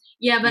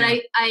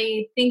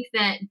I think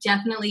that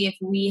definitely if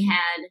we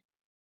had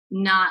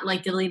not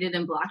like deleted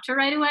and blocked her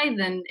right away,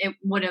 then it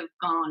would have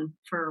gone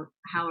for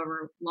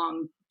however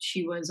long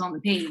she was on the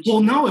page.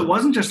 Well, no, it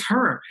wasn't just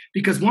her,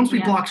 because once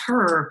we blocked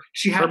her,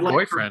 she had her like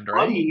boyfriend, her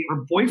buddy,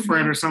 her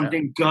boyfriend or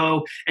something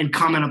go and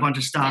comment a bunch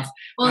of stuff.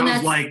 Well, and I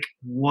was like,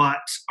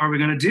 what are we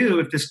going to do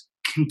if this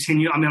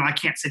continue? I mean, I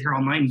can't sit here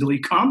all night and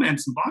delete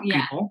comments and block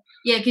people.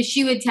 Yeah, because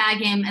she would tag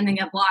him and then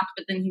get blocked,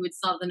 but then he would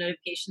still have the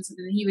notifications, so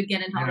then he would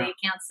get into all the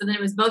accounts. So then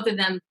it was both of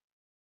them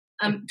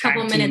a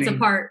couple minutes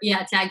apart.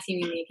 Yeah, tag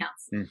teaming the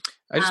accounts.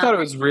 I just thought it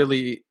was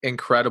really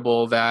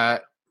incredible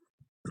that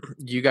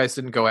you guys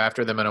didn't go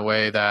after them in a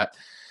way that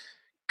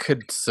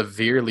could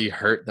severely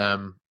hurt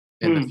them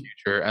in the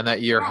future, and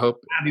that you're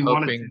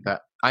hoping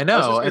that. I know. I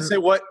was just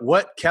gonna say,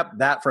 what kept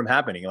that from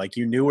happening? Like,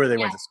 you knew where they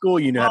went to school,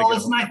 you knew how to go.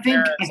 Listen, I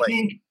think,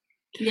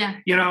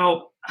 you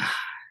know,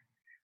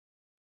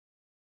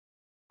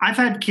 I've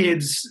had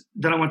kids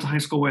that I went to high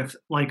school with,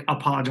 like,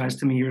 apologize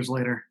to me years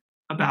later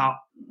about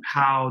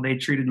how they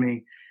treated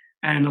me.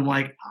 And I'm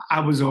like, I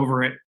was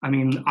over it. I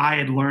mean, I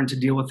had learned to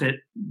deal with it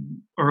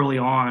early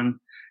on.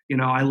 You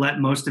know, I let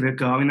most of it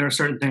go. I mean, there are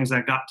certain things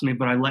that got to me,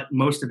 but I let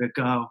most of it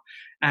go.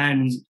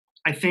 And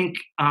I think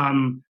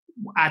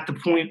at the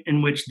point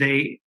in which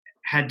they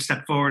had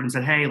stepped forward and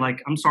said, hey,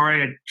 like, I'm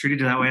sorry I treated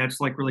you that way. It's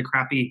like really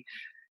crappy,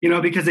 you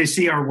know, because they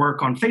see our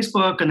work on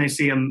Facebook and they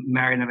see I'm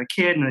married and have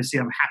a kid and they see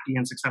I'm happy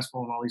and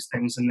successful and all these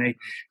things. And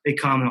they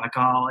come and like,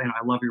 oh, you know,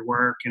 I love your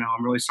work. You know,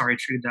 I'm really sorry I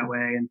treated that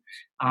way. And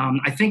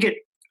I think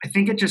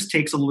it just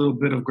takes a little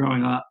bit of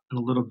growing up and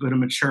a little bit of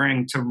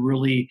maturing to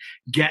really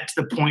get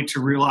to the point to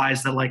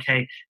realize that, like,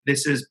 hey,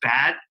 this is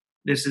bad.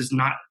 This is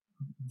not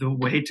the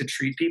way to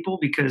treat people,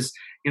 because,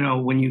 you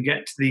know, when you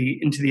get to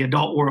into the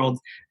adult world,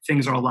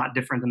 things are a lot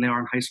different than they are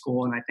in high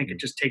school. And I think it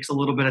just takes a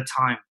little bit of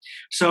time.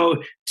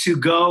 So to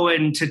go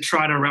and to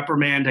try to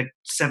reprimand a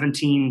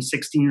 17,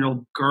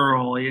 16-year-old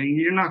girl,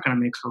 you're not going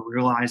to make her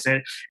realize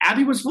it.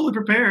 Abby was fully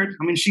prepared.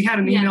 I mean, she had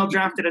an email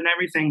drafted and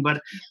everything,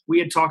 but we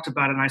had talked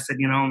about it. And I said,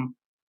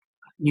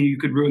 you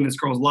could ruin this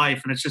girl's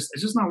life, and it's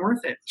just not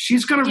worth it.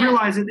 She's going to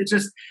realize it. It's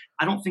just,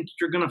 I don't think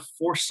you're going to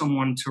force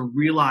someone to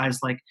realize,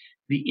 like,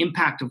 the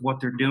impact of what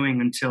they're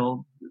doing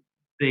until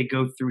they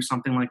go through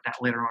something like that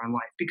later on in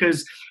life.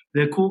 Because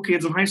the cool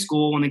kids in high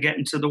school, when they get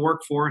into the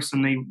workforce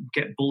and they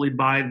get bullied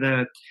by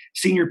the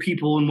senior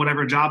people in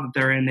whatever job that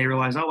they're in, they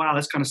realize, oh, wow,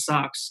 this kind of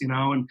sucks,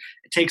 and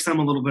it takes them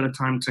a little bit of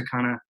time to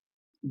kind of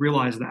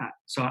realize that.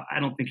 So I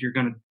don't think you're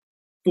going to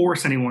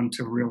force anyone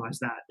to realize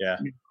that at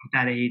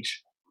that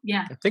age.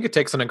 Yeah. I think it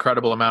takes an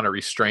incredible amount of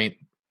restraint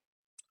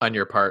on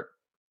your part,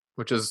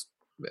 which is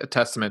a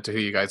testament to who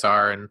you guys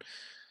are and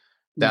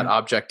that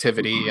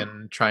objectivity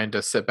and trying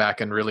to sit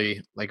back and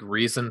really, like,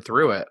 reason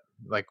through it.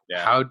 Like,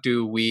 how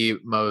do we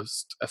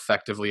most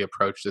effectively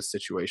approach this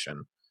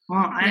situation?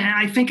 Well,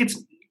 I think it's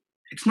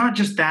not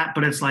just that,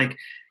 but it's like,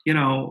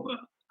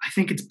 I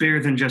think it's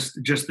bigger than just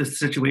the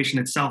situation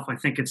itself. I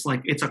think it's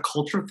like, it's a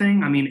culture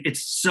thing. I mean,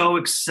 it's so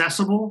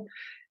accessible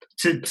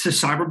to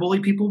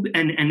cyberbully people,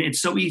 and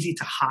it's so easy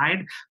to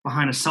hide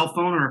behind a cell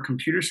phone or a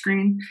computer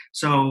screen.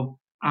 So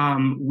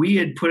we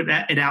had put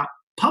it out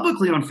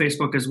publicly on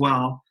Facebook as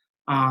well,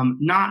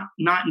 not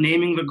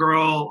naming the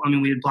girl. I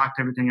mean, we had blocked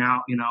everything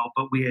out,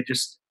 but we had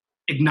just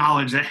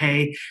acknowledged that,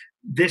 hey,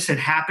 this had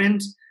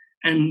happened.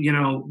 And,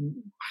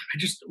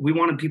 we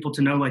wanted people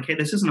to know, like, hey,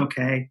 this isn't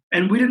okay.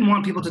 And we didn't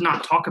want people to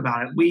not talk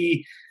about it.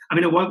 We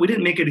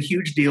didn't make it a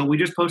huge deal. We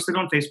just posted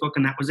on Facebook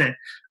and that was it.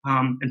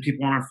 And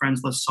people on our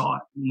friends list saw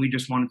it. And we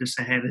just wanted to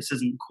say, hey, this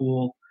isn't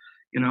cool.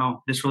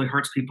 This really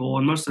hurts people.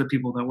 And most of the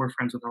people that we're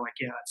friends with are like,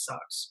 yeah, it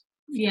sucks.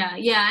 Yeah.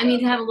 Yeah. I mean,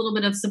 to have a little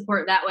bit of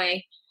support that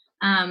way.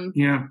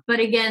 But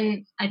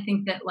again, I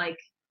think that, like,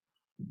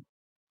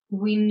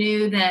 we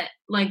knew that,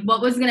 like,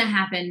 what was going to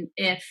happen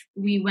if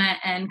we went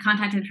and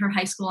contacted her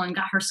high school and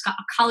got her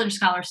college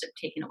scholarship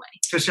taken away.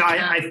 So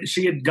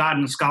she had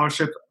gotten a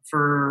scholarship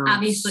for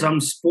some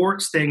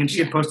sports thing, and she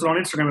had posted on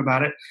Instagram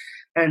about it.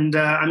 And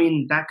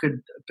that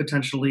could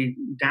potentially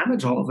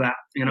damage all of that,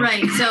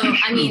 Right. So,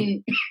 I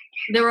mean,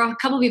 there were a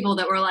couple people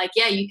that were like,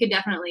 yeah, you could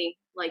definitely,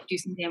 like, do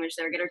some damage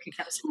there, get her kicked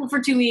out of school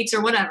for 2 weeks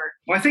or whatever.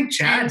 Well, I think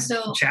Chad,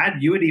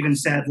 you had even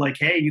said, like,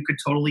 hey, you could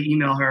totally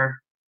email her.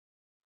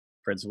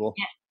 Principal.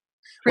 Yeah.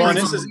 Well,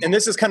 and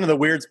this is kind of the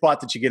weird spot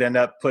that you could end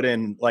up put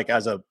in, like,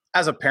 as a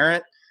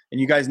parent,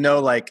 and you guys know,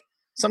 like,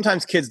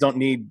 sometimes kids don't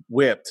need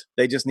whipped.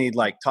 They just need,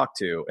 like, talked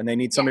to, and they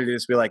need somebody to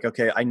just be like,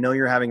 okay, I know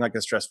you're having, like,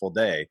 a stressful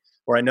day,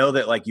 or I know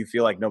that, like, you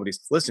feel like nobody's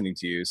listening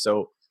to you.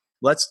 So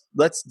let's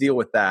deal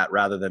with that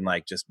rather than,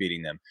 like, just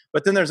beating them.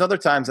 But then there's other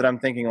times that I'm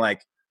thinking,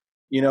 like,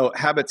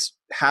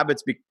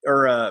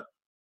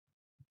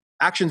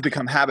 actions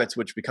become habits,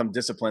 which become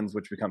disciplines,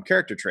 which become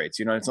character traits.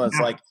 So it's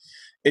like,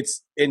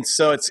 it's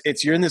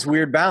you're in this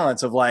weird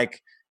balance of,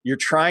 like, you're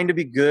trying to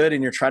be good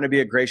and you're trying to be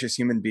a gracious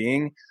human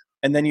being.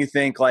 And then you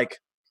think, like,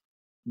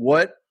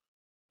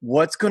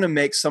 what's going to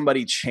make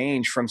somebody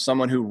change from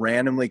someone who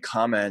randomly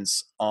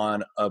comments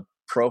on a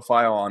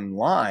profile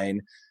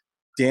online,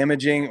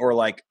 damaging or,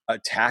 like,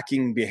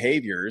 attacking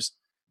behaviors?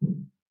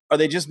 Are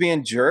they just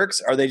being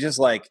jerks? Are they just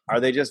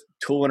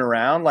tooling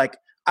around? Like,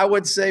 I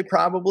would say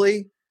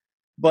probably,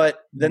 But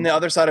then the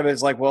other side of it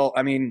is like, well,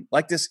 I mean,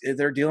 like this,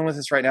 they're dealing with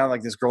this right now.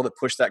 Like this girl that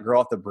pushed that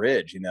girl off the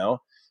bridge,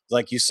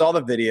 like you saw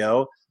the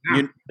video,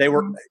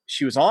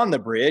 she was on the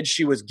bridge.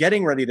 She was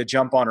getting ready to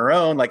jump on her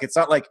own. Like, it's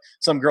not like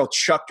some girl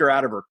chucked her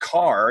out of her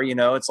car,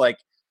 it's like,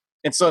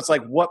 and so it's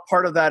like, what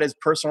part of that is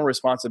personal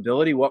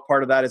responsibility? What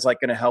part of that is like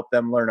going to help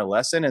them learn a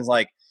lesson? And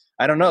like,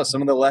 I don't know,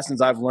 some of the lessons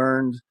I've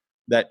learned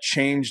that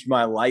changed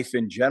my life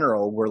in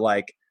general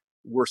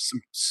were some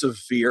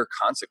severe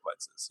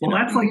consequences. Well,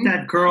 that's like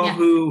that girl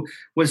who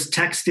was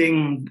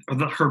texting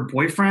her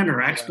boyfriend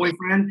or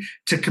ex-boyfriend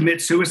to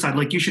commit suicide.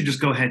 Like, you should just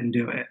go ahead and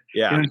do it.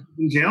 Yeah. She's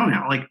in jail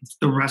now. Like,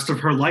 the rest of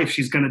her life,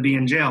 she's going to be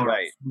in jail.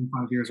 Right.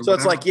 5 years or so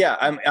whatever. It's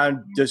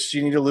like, does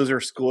she need to lose her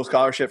school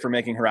scholarship for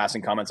making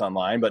harassing comments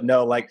online? But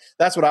no, like,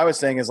 that's what I was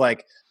saying is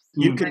like,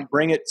 you can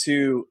bring it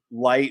to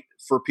light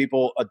for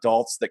people,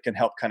 adults that can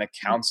help kind of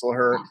counsel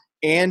her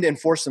and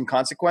enforce some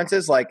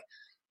consequences. Like,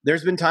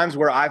 there's been times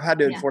where I've had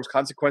to enforce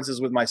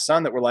consequences with my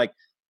son that were like,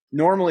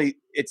 normally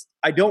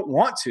I don't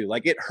want to,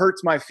 like, it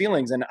hurts my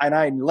feelings. And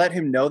I let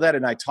him know that.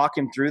 And I talk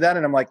him through that.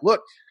 And I'm like,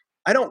 look,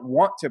 I don't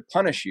want to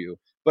punish you.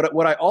 But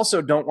what I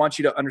also don't want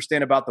you to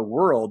understand about the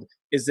world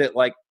is that,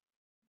 like,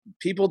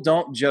 people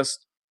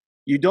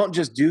you don't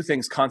just do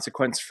things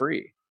consequence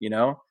free,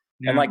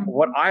 And like,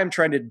 what I'm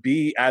trying to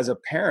be as a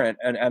parent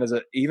and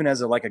even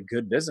as a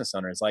good business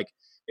owner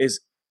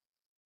is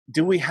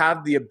do we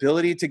have the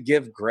ability to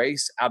give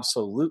grace?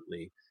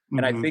 Absolutely.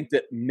 And I think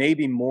that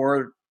maybe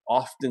more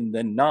often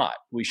than not,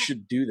 we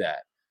should do that.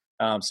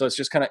 So it's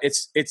just kind of,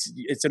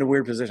 it's in a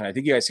weird position. I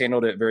think you guys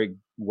handled it very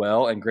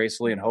well and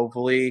gracefully, and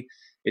hopefully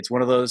it's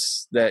one of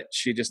those that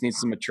she just needs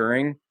some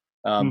maturing.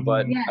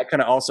 But I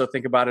kind of also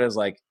think about it as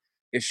like,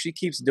 if she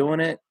keeps doing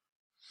it,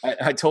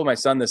 I told my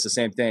son this the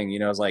same thing,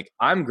 I was like,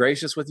 I'm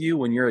gracious with you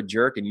when you're a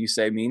jerk and you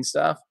say mean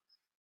stuff.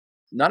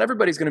 Not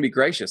everybody's going to be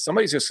gracious.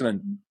 Somebody's just going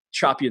to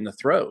chop you in the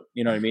throat.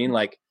 You know what I mean?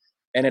 Like,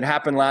 and it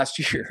happened last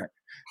year.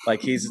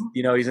 Like, he's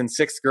in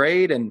 6th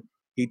grade and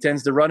he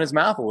tends to run his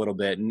mouth a little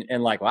bit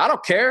and like, well, I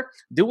don't care.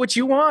 Do what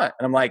you want.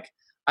 And I'm like,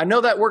 I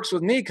know that works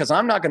with me because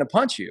I'm not going to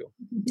punch you.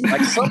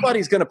 Like,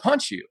 somebody's going to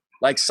punch you.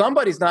 Like,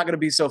 somebody's not going to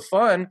be so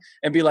fun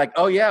and be like,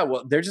 oh yeah,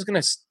 well, they're just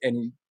going to,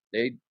 and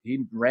he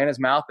ran his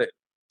mouth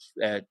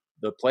at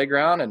the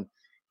playground and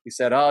he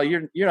said, oh,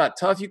 you're not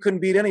tough. You couldn't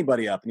beat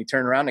anybody up. And he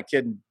turned around and the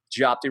kid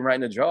chopped him right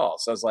in the jaw.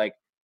 So I was like,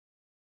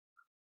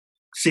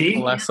 see,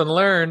 lesson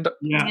learned.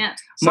 Yeah.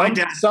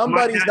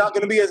 Somebody's not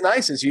going to be as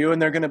nice as you,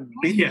 and they're going to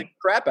beat the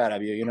crap out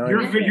of you.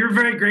 You're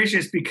very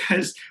gracious,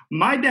 because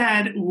my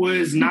dad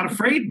was not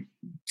afraid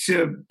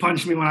to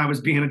punch me when I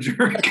was being a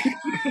jerk.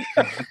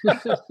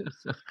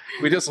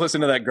 We just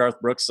listened to that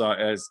Garth Brooks song,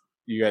 as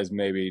you guys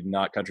maybe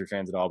not country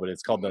fans at all, but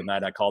it's called "The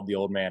Night I Called the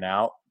Old Man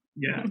Out."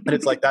 Yeah. And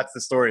it's like, that's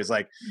the story. It's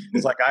like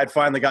I had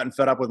finally gotten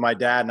fed up with my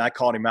dad and I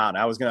called him out, and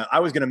I was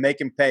gonna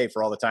make him pay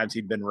for all the times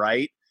he'd been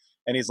right.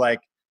 And he's like,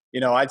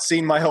 I'd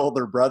seen my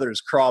older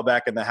brothers crawl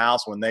back in the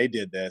house when they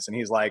did this. And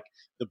he's like,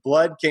 the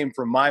blood came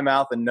from my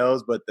mouth and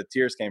nose, but the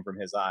tears came from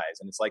his eyes.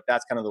 And it's like,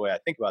 that's kind of the way I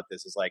think about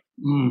this, is like,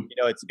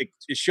 it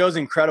shows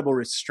incredible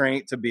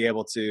restraint to be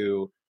able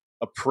to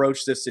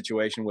approach this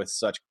situation with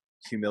such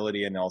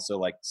humility and also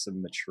like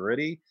some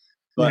maturity.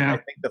 But I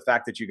think the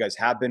fact that you guys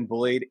have been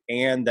bullied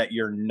and that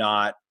you're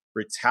not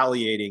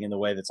retaliating in the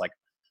way that's like,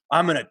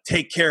 I'm going to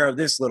take care of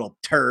this little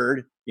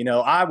turd.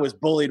 I was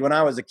bullied when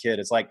I was a kid.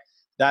 It's like,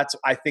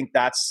 I think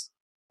that's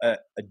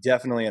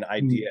definitely an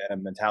idea and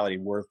a mentality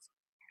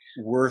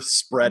worth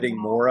spreading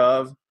more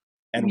of.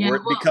 And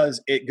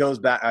because it goes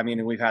back, I mean,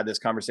 and we've had this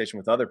conversation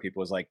with other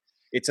people, is like,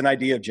 it's an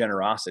idea of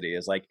generosity.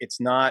 Is like, it's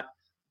not,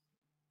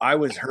 I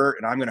was hurt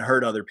and I'm going to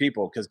hurt other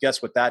people, because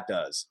guess what that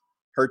does?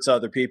 Hurts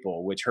other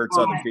people, which hurts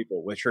other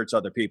people, which hurts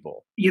other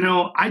people.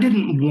 I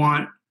didn't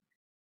want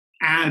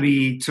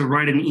Abby to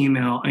write an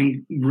email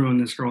and ruin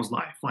this girl's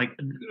life, like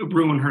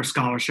ruin her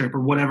scholarship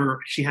or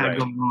whatever she had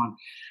going on.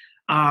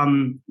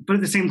 But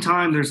at the same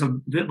time,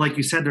 like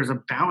you said, there's a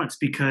balance,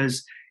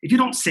 because if you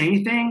don't say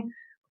anything,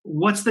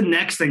 what's the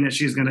next thing that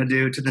she's going to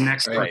do to the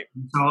next person?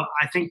 So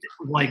I think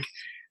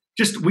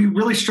we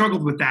really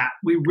struggled with that.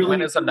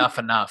 When is enough?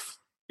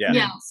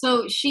 Yeah.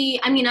 So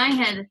I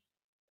had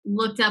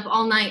looked up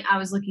all night. I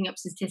was looking up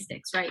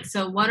statistics, right?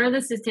 So what are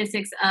the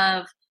statistics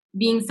of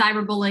being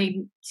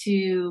cyberbullied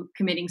to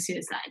committing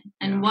suicide?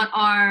 And what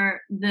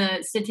are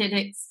the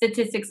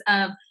statistics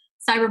of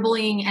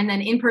cyberbullying and then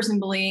in-person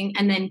bullying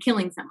and then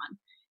killing someone?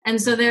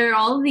 And so there are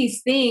all of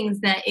these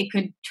things that it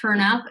could turn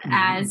up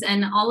as,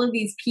 and all of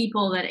these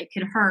people that it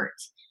could hurt.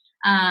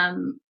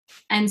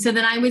 And so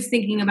then I was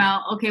thinking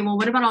about, okay, well,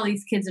 what about all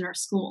these kids in our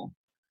school?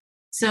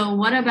 So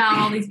what about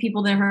all these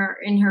people that are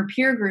in her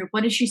peer group?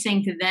 What is she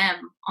saying to them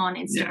on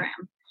Instagram?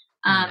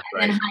 And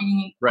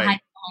hiding behind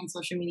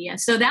social media.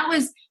 So that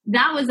was,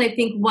 I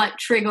think, what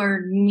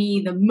triggered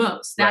me the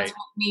most. That's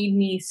what made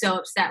me so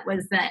upset,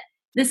 was that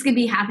this could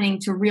be happening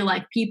to real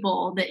life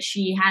people that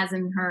she has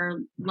in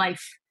her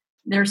life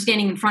that are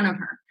standing in front of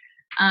her.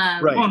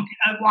 Right. Well,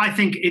 I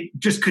think it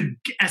just could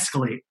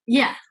escalate.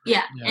 Yeah.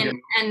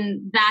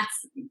 And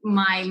that's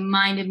my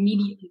mind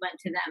immediately went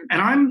to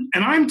them.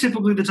 And I'm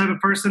typically the type of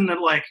person that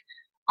like,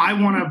 I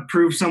want to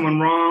prove someone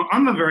wrong.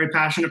 I'm a very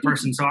passionate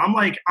person. So I'm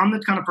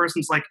the kind of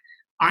person that's like,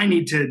 I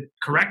need to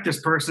correct this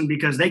person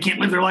because they can't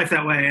live their life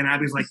that way. And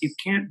Abby's like, you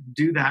can't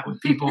do that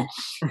with people.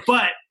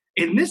 But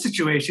in this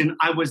situation,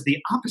 I was the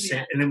opposite.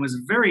 Yeah. And it was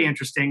very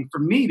interesting for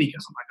me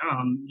because I'm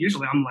like,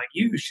 usually I'm like,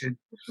 you should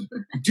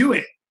do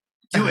it.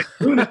 Do it.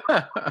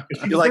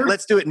 You're like,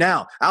 let's do it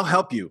now. I'll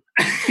help you.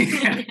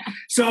 Yeah.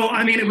 So,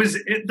 I mean,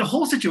 the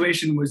whole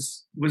situation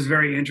was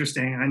very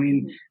interesting. I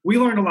mean, we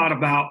learned a lot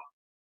about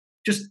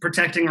just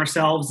protecting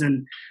ourselves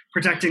and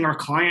protecting our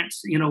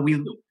clients. You know,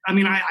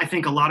 I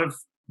think a lot of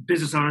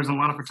business owners and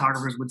a lot of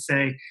photographers would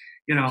say,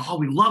 you know,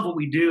 we love what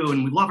we do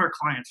and we love our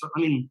clients. But,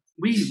 I mean,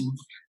 we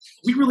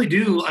really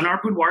do. And our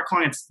boudoir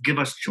clients give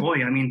us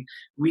joy. I mean,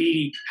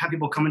 we have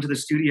people come into the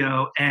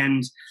studio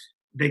and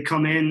they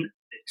come in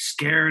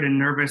scared and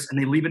nervous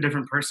and they leave a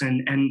different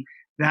person. And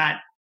that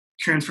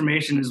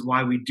transformation is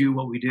why we do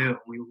what we do.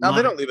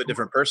 They don't leave a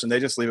different person. They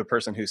just leave a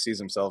person who sees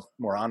himself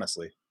more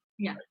honestly.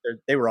 Yeah.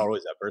 They were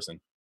always that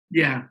person.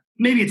 Yeah.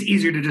 Maybe it's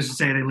easier to just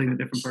say they leave a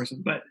different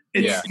person, but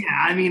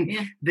I mean,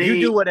 you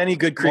do what any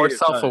good creative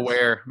more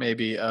self-aware does.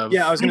 Maybe. I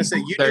was going to say,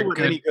 you do what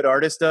any good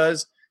artist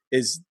does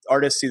is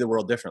artists see the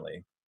world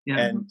differently. Yeah.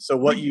 And so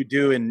what you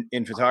do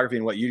in photography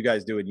and what you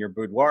guys do in your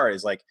boudoir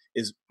is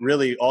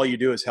really all you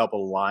do is help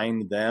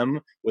align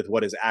them with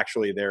what is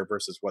actually there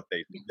versus what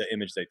the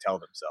image they tell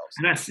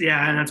themselves.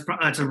 And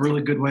that's a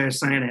really good way of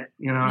saying it.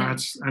 You know,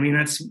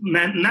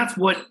 that's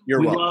what we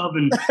love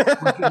and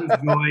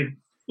enjoy.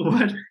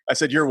 What? I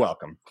said, you're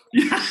welcome.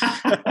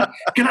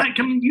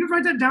 Can you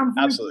write that down for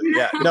Absolutely. Me?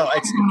 Yeah. No,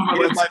 it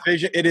is my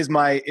vision. It is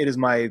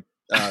my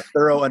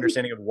thorough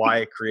understanding of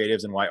why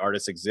creatives and why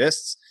artists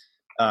exists.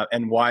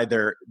 And why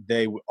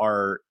they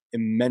are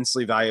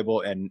immensely valuable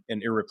and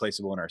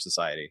irreplaceable in our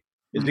society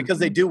is because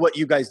they do what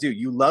you guys do.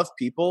 You love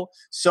people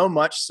so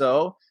much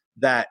so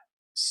that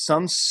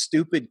some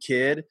stupid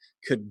kid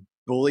could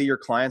bully your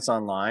clients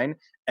online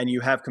and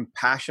you have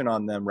compassion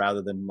on them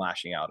rather than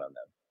lashing out on them.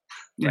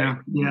 Right?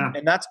 Yeah.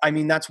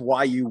 And that's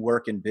why you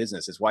work in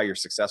business. It's why you're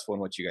successful in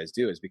what you guys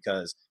do is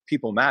because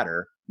people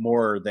matter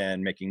more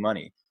than making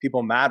money.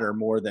 People matter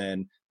more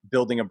than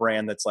building a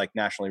brand that's like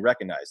nationally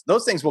recognized.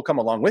 Those things will come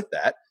along with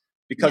that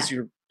because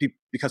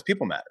because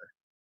people matter.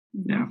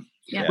 Yeah.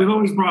 We've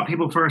always brought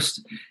people first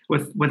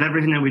with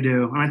everything that we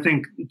do. And I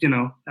think, you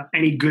know,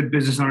 any good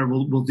business owner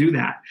will do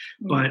that.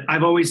 But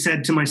I've always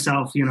said to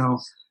myself, you know,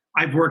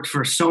 I've worked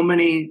for so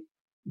many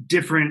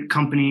different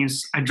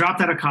companies. I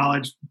dropped out of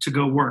college to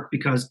go work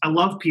because I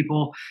love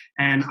people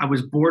and I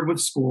was bored with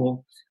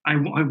school. I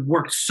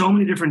worked so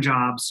many different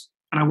jobs.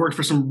 And I worked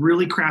for some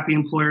really crappy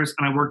employers,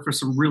 and I worked for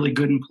some really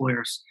good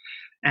employers.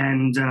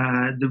 And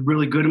the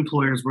really good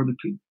employers were the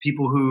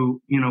people who,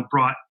 you know,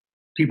 brought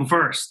people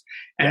first,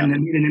 and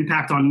it made an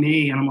impact on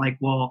me. And I'm like,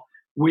 well,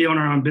 we own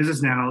our own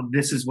business now.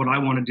 This is what I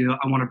want to do.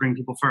 I want to bring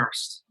people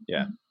first.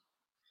 Yeah.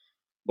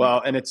 Well,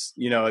 and it's,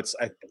 you know,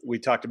 we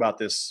talked about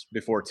this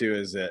before too,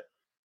 is that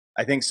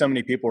I think so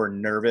many people are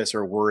nervous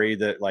or worried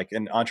that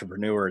and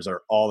entrepreneurs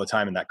are all the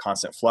time in that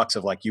constant flux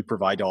of you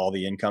provide all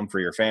the income for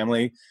your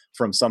family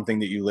from something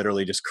that you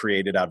literally just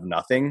created out of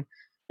nothing.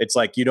 It's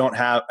you don't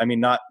have,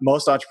 not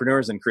most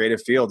entrepreneurs in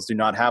creative fields do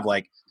not have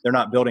they're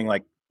not building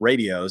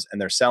radios and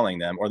they're selling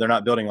them, or they're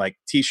not building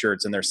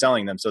t-shirts and they're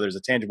selling them. So there's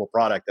a tangible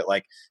product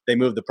that they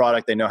move the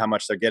product, they know how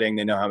much they're getting,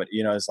 they know how much,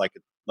 you know, it's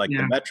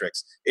the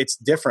metrics. It's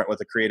different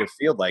with a creative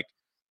field.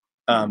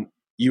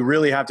 You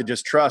really have to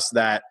just trust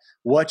that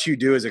what you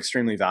do is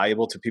extremely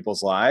valuable to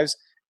people's lives,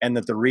 and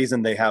that the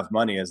reason they have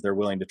money is they're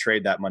willing to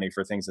trade that money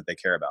for things that they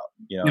care about.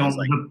 You know,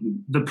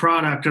 the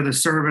product or the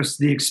service,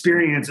 the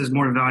experience is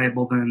more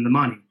valuable than the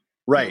money.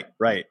 Right.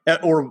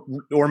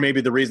 Or maybe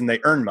the reason they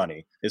earn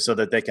money is so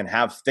that they can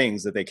have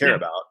things that they care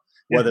about,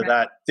 whether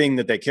that thing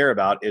that they care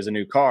about is a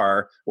new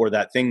car or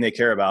that thing they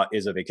care about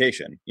is a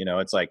vacation. You know,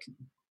 it's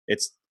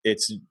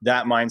it's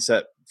that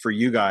mindset for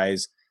you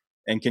guys.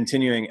 And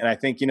continuing, and I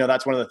think, you know,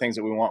 that's one of the things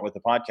that we want with the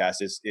podcast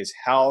is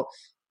how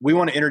we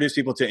want to introduce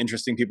people to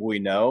interesting people we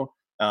know,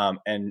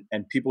 and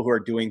people who are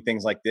doing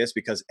things like this,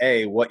 because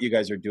what you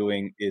guys are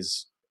doing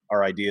is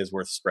our ideas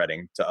worth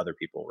spreading to other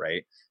people,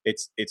 right?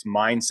 It's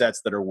mindsets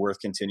that are worth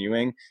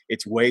continuing.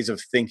 It's ways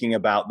of thinking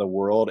about the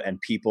world and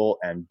people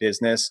and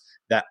business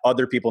that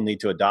other people need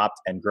to adopt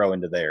and grow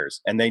into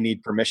theirs. And they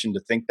need permission to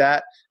think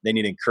that. They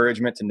need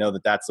encouragement to know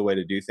that that's the way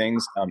to do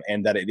things,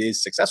 and that it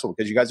is successful,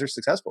 because you guys are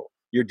successful.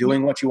 You're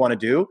doing what you want to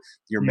do.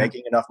 You're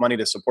making enough money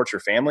to support your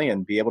family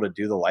and be able to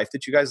do the life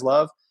that you guys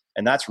love.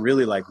 And that's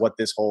really what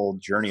this whole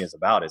journey is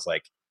about,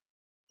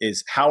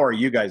 is how are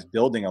you guys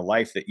building a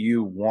life that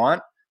you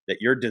want, that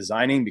you're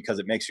designing because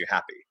it makes you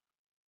happy.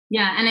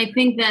 Yeah. And I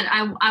think that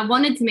I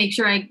wanted to make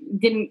sure I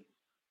didn't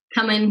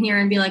come in here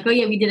and be like, oh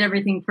yeah, we did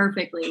everything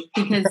perfectly,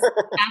 because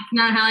that's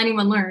not how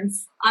anyone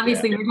learns.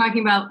 Obviously we're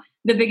talking about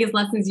the biggest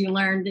lessons you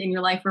learned in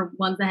your life were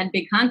ones that had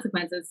big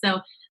consequences.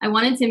 So I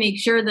wanted to make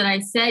sure that I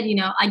said,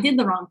 I did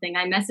the wrong thing.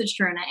 I messaged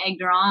her and I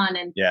egged her on,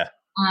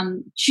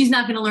 and she's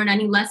not going to learn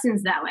any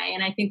lessons that way.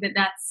 And I think that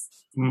that's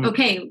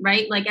okay,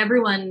 right? Like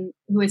everyone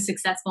who is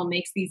successful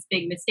makes these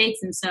big mistakes.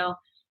 And so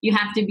you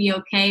have to be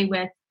okay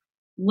with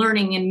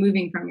learning and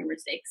moving from your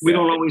mistakes. We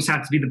don't always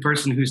have to be the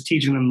person who's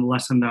teaching them the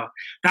lesson, though.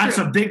 That's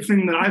a big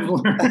thing that I've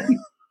learned.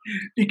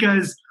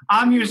 Because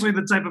I'm usually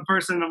the type of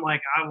person, I'm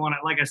like, I want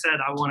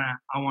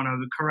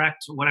to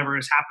correct whatever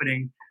is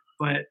happening.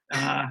 But,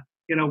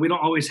 we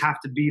don't always have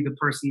to be the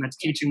person that's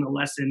teaching the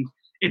lesson.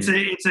 It's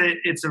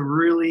a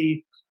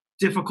really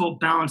difficult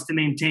balance to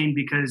maintain,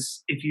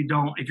 because if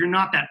you're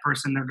not that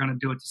person, they're going to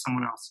do it to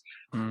someone else.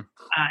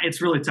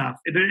 It's really tough.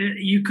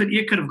 It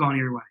could have gone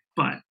either way,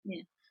 but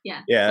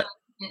yeah.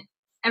 So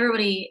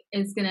everybody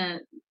is going to,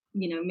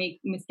 make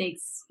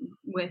mistakes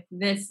with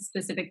this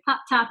specific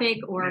topic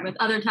or with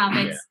other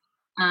topics.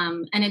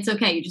 And it's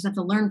okay. You just have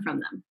to learn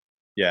from them.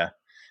 Yeah.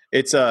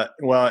 It's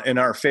in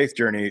our faith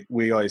journey,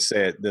 we always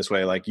say it this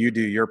way, like, you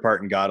do your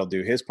part and God will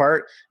do his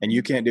part, and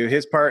you can't do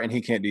his part and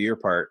he can't do your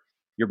part.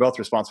 You're both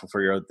responsible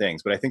for your own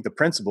things. But I think the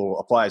principle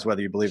applies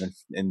whether you believe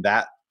in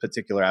that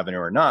particular avenue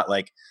or not,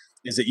 like,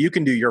 is that you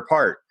can do your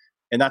part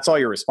and that's all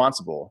you're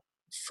responsible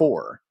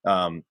for.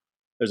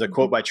 There's a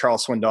quote by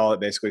Charles Swindoll that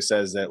basically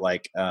says that,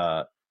 like,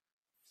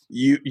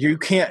 you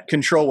can't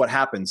control what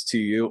happens to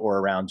you or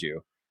around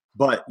you,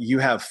 but you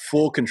have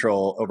full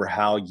control over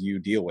how you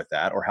deal with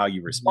that or how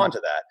you respond to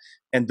that.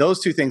 And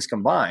those two things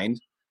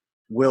combined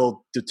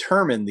will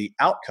determine the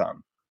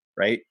outcome,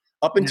 right?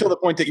 Up until the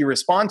point that you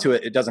respond to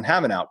it, it doesn't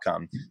have an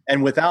outcome.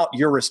 And without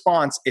your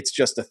response, it's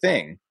just a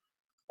thing.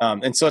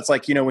 And so it's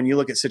like, when you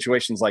look at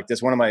situations like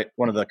this, one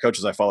of the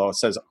coaches I follow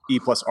says E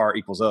plus R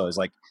equals O is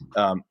like,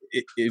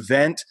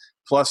 event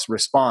plus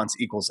response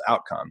equals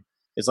outcome.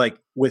 It's like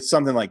with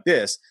something like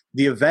this,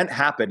 the event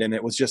happened and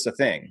it was just a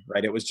thing,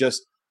 right? It was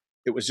just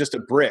a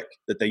brick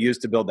that they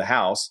used to build the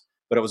house,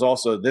 but it was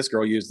also, this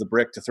girl used the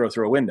brick to throw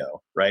through a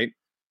window, right?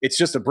 It's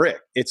just a brick.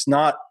 It's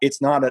not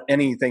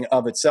anything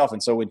of itself.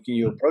 And so when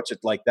you approach it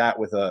like that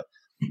with a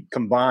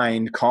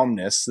combined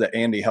calmness that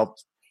Andy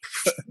helped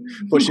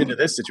push into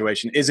this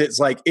situation, it's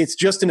like, it's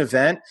just an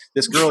event.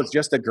 This girl is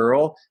just a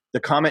girl.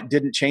 The comment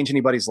didn't change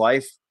anybody's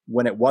life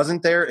when it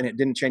wasn't there, and it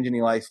didn't change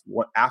any life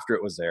after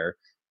it was there.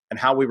 And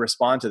how we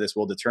respond to this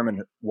will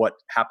determine what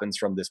happens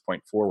from this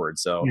point forward.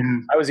 So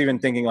I was even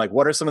thinking, like,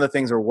 what are some of the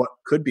things, or what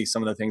could be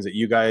some of the things that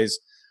you guys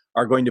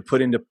are going to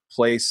put into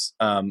place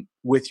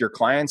with your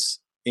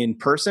clients in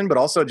person, but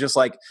also just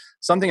like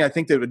something I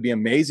think that would be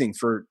amazing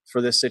for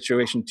this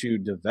situation to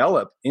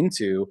develop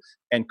into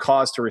and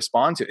cause to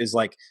respond to is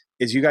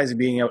you guys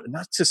being able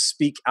not to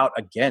speak out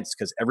against,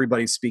 because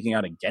everybody's speaking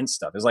out against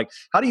stuff. Is like,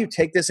 how do you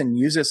take this and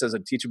use this as a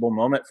teachable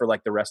moment for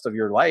like the rest of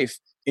your life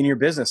in your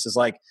business? Is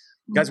like,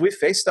 guys, we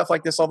face stuff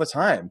like this all the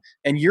time,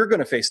 and you're going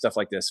to face stuff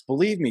like this.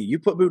 Believe me, you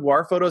put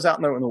boudoir photos out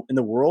in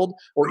the world,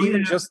 or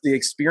even just the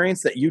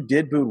experience that you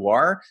did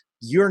boudoir,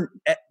 you're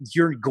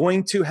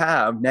going to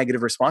have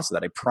negative response to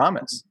that. I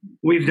promise.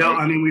 We've dealt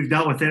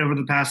with it over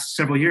the past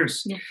several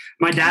years. Yeah.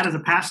 My dad is a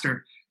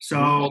pastor,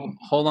 so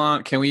hold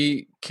on. Can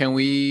we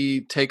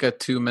take a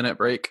 2-minute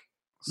break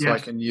so I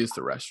can use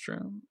the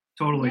restroom?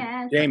 Totally.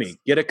 Yes. Jamie,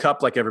 get a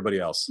cup like everybody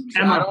else.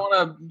 I don't want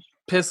to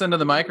piss into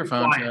the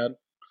microphone, Chad.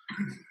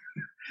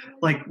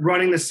 Like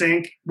running the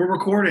sink. We're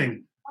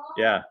recording.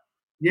 Yeah.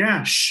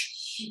 Yeah. Shh.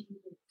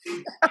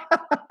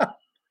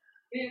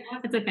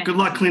 It's okay. Good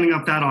luck cleaning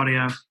up that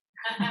audio.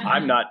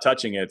 I'm not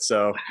touching it,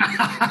 so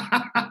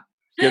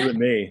good with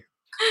me.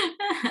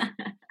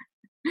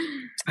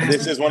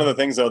 This is one of the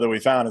things, though, that we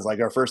found is like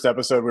our first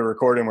episode we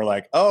recorded, and we're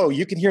like, oh,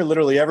 you can hear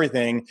literally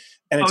everything,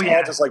 and it's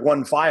all just like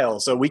one file,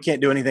 so we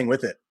can't do anything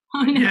with it.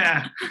 Oh, no.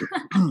 Yeah.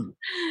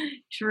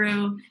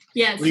 True.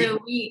 Yeah. So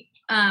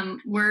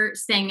we're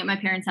staying at my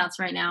parents' house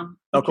right now.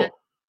 Oh, cool.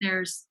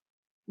 There's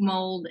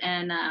mold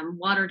and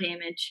water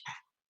damage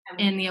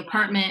in the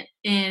apartment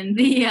in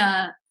the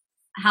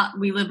house.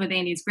 We live with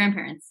Andy's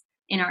grandparents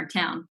in our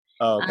town.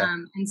 Oh, okay.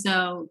 And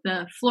so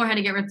the floor had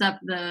to get ripped up.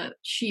 The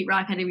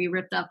sheetrock had to be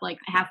ripped up like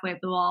halfway up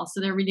the wall.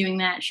 So they're redoing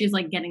that. She's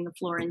like getting the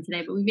floor in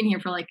today, but we've been here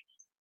for like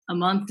a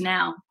month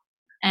now.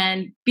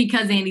 And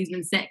because Andy's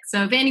been sick.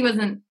 So if Andy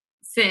wasn't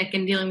sick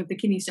and dealing with the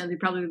kidney stones, he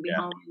probably would be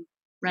home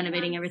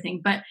renovating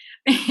everything. But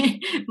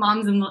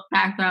Mom's in the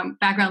background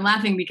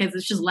laughing because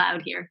it's just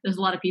loud here. There's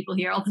a lot of people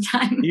here all the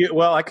time.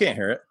 Well, I can't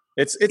hear it.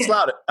 It's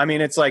loud. I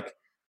mean, it's like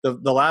the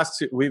last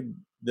two,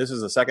 this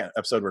is the second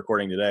episode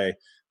recording today.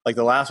 Like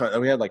the last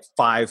one, we had like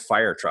 5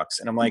 fire trucks,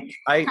 and I'm like,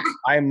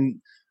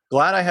 I'm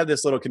glad I have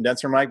this little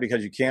condenser mic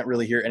because you can't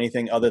really hear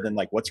anything other than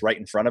like what's right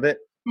in front of it.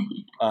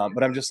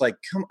 But I'm just like,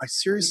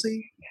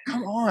 seriously,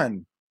 come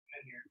on.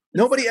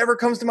 Nobody ever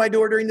comes to my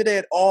door during the day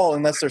at all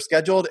unless they're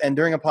scheduled. And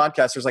during a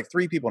podcast, there's like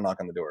 3 people knock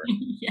on the door.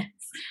 Yes.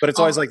 But it's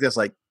always like this,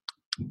 like,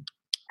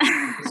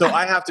 so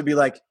I have to be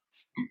like,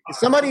 is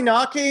somebody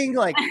knocking?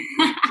 Like,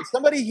 is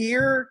somebody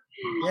here?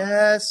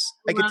 Yes.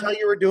 I could tell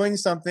you were doing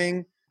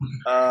something.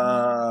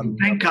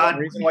 Thank God.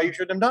 Reason why you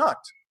shouldn't have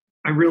knocked.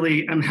 I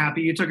really am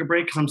happy you took a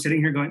break because I'm sitting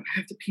here going, I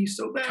have to pee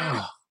so bad.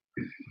 Oh.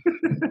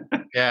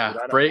 Yeah,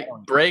 Dude,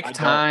 break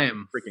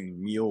time. Freaking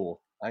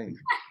mule. I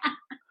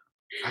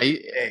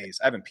I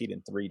haven't peed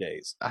in 3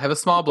 days. have a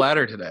small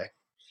bladder today.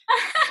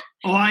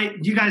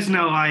 You guys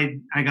know I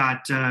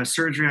got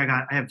surgery.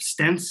 I have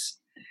stents.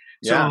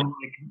 Yeah. So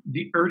like,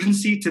 the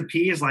urgency to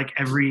pee is like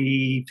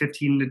every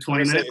 15 to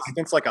 20 minutes.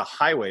 It's like a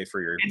highway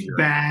for your. It's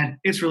bad.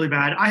 It's really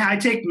bad. I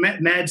take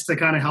meds to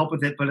kind of help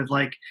with it, but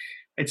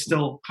it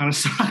still kind of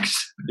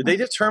sucks. Did they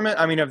determine?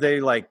 I mean, have they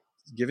like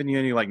given you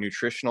any like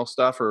nutritional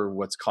stuff or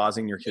what's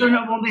causing your kid?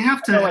 No, well, they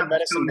have to. Like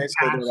medicine,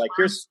 basically, they're like,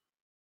 here's,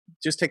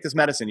 just take this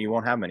medicine. You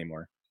won't have them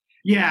anymore.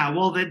 Yeah,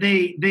 well,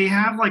 they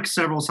have like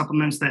several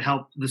supplements that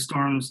help the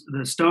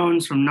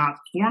stones from not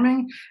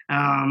forming,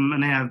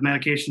 and they have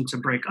medication to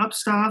break up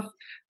stuff.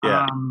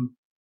 Yeah.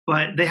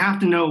 But they have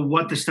to know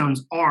what the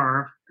stones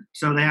are,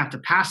 so they have to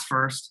pass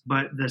first.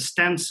 But the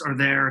stents are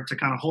there to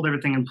kind of hold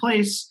everything in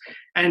place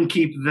and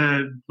keep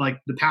the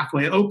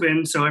pathway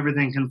open so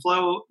everything can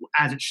flow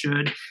as it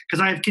should.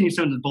 Because I have kidney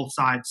stones on both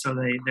sides, so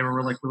they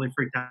were like really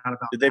freaked out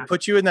about. Did they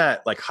put you in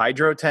that like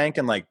hydro tank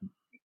and like?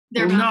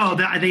 Well,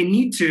 no, they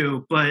need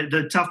to, but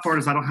the tough part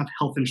is I don't have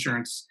health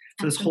insurance.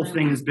 So this whole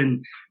thing has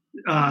been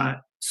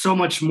so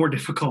much more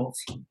difficult.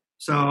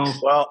 So,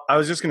 well, I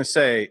was just going to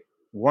say,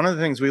 one of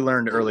the things we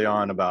learned early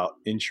on about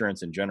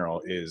insurance in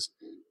general is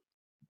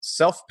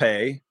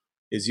self-pay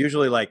is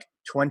usually like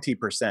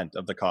 20%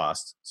 of the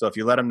cost. So if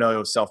you let them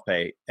know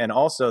self-pay, and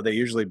also they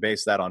usually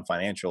base that on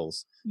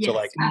financials. Yes, so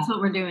like, that's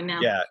what we're doing now.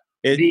 Yeah.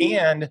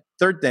 And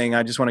third thing,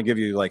 I just want to give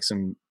you like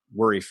some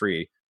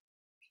worry-free.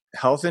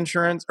 Health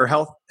insurance or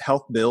health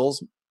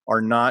bills are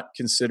not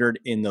considered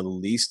in the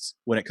least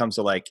when it comes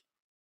to like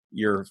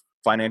your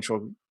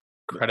financial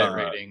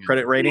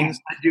Credit ratings.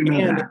 Yeah, I do know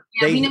and that.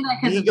 they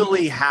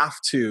legally have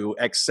to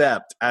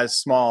accept as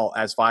small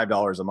as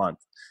 $5 a month,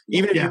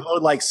 even if you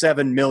owed like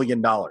 $7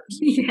 million.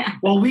 Yeah.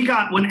 Well,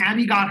 when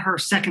Abby got her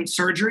second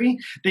surgery,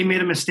 they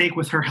made a mistake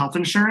with her health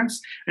insurance,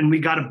 and we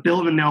got a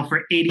bill in the mail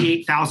for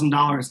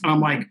 $88,000. And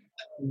I'm like,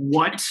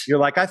 what? You're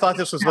like, I thought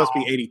this was supposed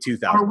to be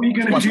 $82,000. Are we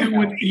going to do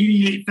with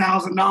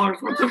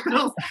 $88,000 worth of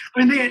bills?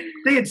 I mean,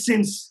 they had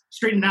since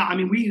straightened out. I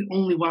mean, we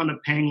only wound up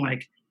paying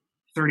like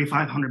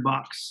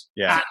 $3,500.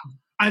 Yeah.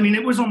 I mean,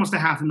 it was almost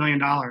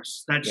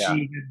 $500,000 that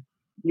she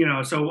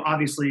had, so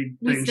obviously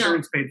the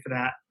insurance paid for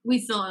that. We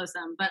still owe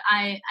some, but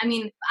I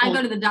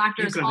go to the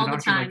doctors all the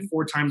time. Like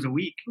 4 times a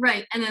week.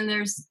 Right. And then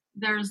there's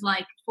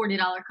like $40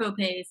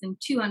 copays and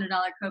 $200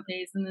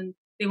 copays, and then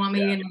they want me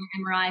to get an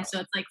MRI,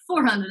 so it's like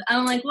 $400.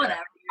 I'm like,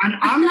 whatever. And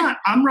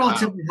I'm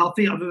relatively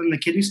healthy other than the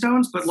kidney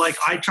stones, but like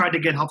I tried to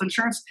get health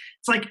insurance.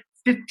 It's like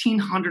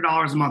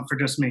 $1,500 a month for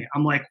just me.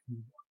 I'm like,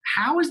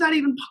 how is that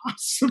even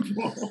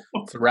possible?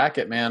 It's a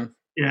racket, man.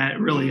 Yeah, it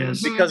really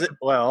is. Because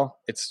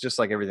it's just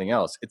like everything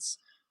else.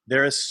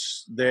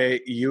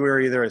 You are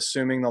either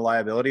assuming the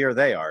liability or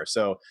they are.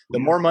 So the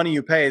more money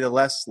you pay, the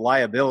less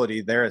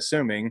liability they're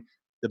assuming,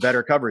 the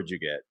better coverage you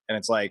get. And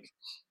it's like,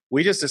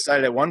 we just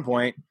decided at one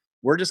point,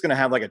 we're just going to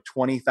have like a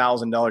 $20,000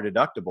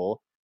 deductible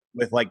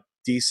with like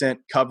decent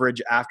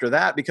coverage after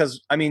that.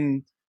 Because I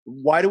mean,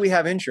 why do we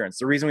have insurance?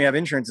 The reason we have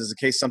insurance is in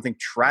case something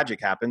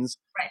tragic happens.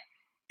 Right.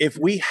 If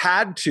we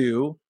had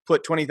to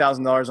put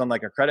 $20,000 on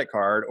like a credit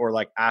card or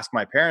like ask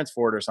my parents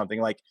for it or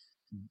something, like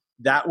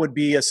that would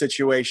be a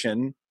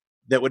situation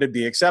that would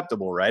be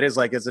acceptable, right? It's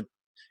like,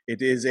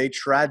 it is a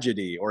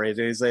tragedy or it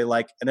is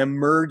an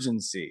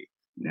emergency.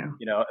 Yeah.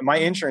 My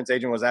insurance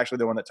agent was actually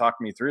the one that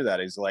talked me through that.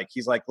 He's like,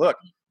 look,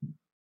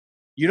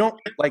 you don't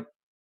like,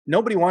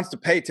 nobody wants to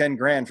pay 10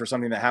 grand for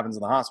something that happens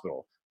in the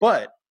hospital.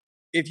 But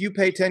if you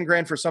pay 10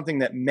 grand for something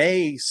that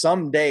may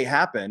someday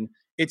happen,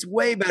 it's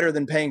way better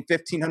than paying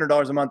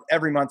 $1,500 a month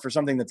every month for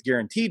something that's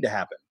guaranteed to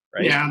happen,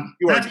 right? Yeah.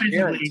 You are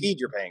guaranteed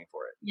you're paying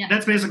for it. Yeah.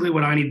 That's basically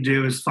what I need to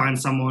do is find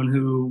someone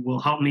who will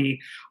help me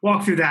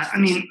walk through that. I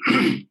mean,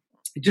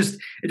 it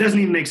doesn't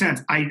even make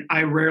sense.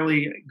 I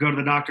rarely go to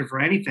the doctor for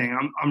anything.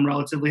 I'm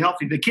relatively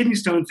healthy. The kidney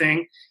stone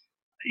thing,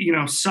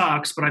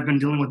 sucks, but I've been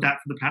dealing with that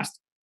for the past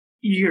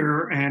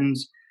year. And,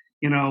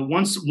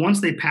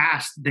 once they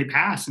pass.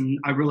 And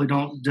I really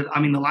don't,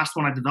 the last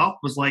one I developed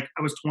was like,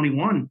 I was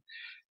 21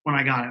 when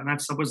I got it. And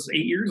that was 8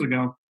 years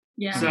ago.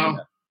 Yeah. So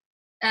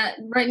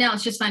right now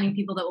it's just finding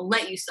people that will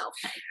let you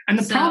self-pay. And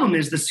the problem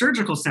is the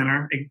surgical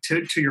center,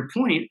 to your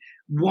point,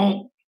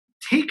 won't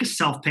take a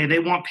self-pay. They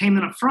want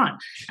payment up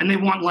front, and they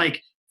want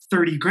like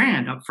 30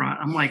 grand up front.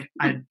 I'm like,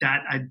 I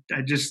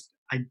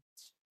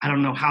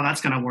don't know how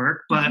that's going to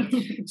work. But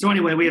so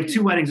anyway, we have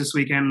 2 weddings this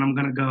weekend, and I'm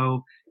going to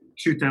go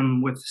shoot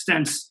them with 2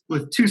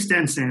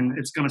 stents in.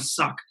 It's going to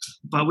suck,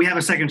 but we have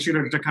a second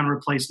shooter to kind of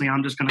replace me.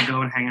 I'm just going to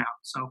go and hang out.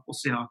 So we'll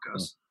see how it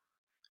goes.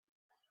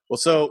 Well,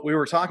 so we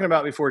were talking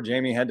about before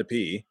Jamie had to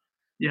pee.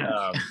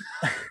 Yeah.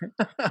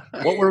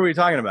 What were we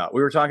talking about?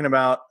 We were talking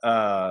about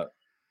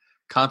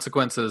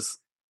consequences.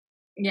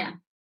 Yeah.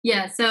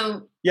 Yeah.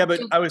 So. Yeah,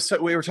 but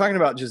we were talking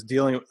about just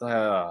dealing with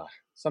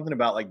something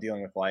about like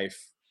dealing with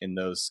life in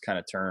those kind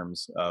of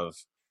terms of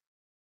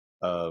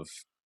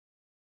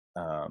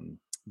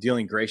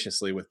dealing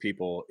graciously with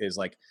people is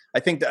like, I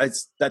think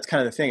that's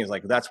kind of the thing is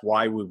like, that's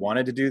why we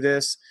wanted to do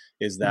this,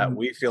 is that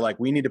we feel like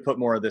we need to put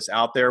more of this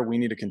out there. We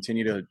need to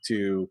continue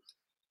to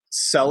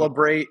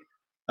celebrate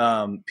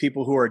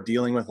people who are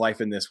dealing with life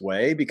in this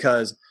way,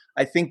 because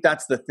I think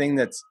that's the thing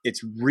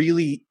it's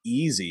really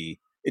easy.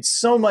 It's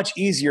so much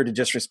easier to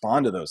just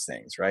respond to those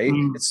things, right?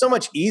 It's so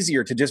much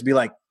easier to just be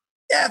like,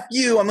 F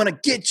you, I'm going to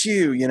get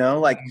you,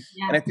 like,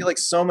 and I feel like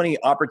so many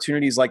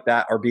opportunities like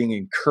that are being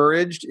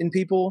encouraged in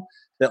people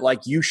that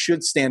like, you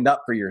should stand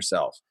up for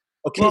yourself.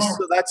 Okay.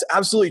 So that's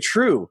absolutely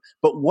true.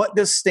 But what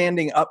does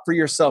standing up for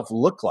yourself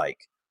look like?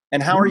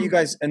 And how are you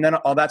guys? And then,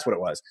 that's what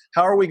it was.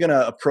 How are we going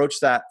to approach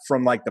that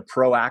from like the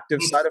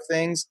proactive side of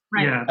things?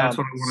 Right. Yeah. That's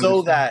what I wanted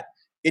so to say. that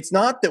it's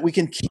not that we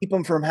can keep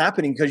them from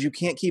happening, because you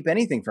can't keep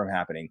anything from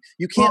happening.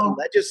 You can't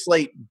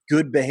legislate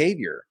good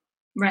behavior.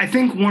 Right. I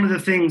think one of the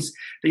things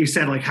that you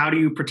said, like, how do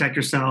you protect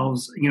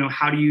yourselves?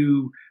 How do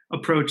you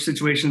approach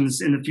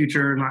situations in the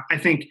future? And I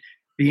think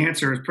the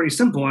answer is pretty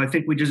simple. I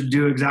think we just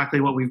do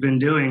exactly what we've been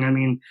doing. I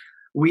mean,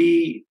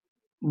 we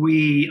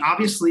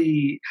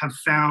obviously have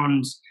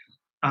found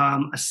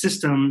a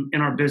system in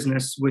our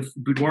business with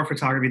boudoir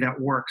photography that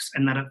works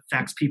and that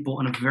affects people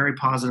in a very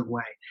positive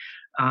way.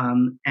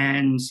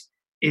 And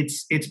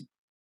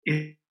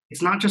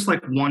it's not just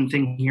like one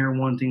thing here,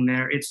 one thing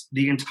there. It's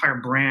the entire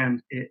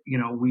brand.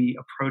 We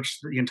approach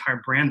the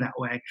entire brand that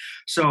way.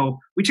 So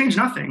we change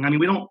nothing. I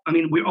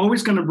mean, we're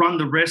always going to run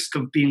the risk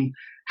of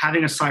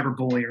having a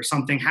cyberbully or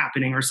something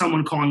happening, or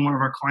someone calling one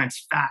of our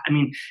clients fat. I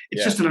mean,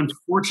 it's just an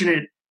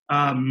unfortunate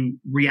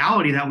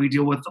reality that we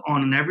deal with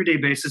on an everyday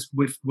basis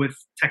with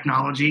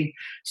technology.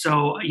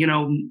 So,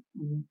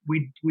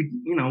 we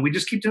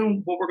just keep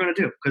doing what we're going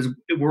to do, because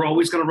we're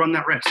always going to run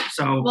that risk.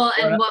 So, well,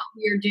 and what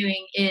we're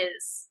doing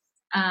is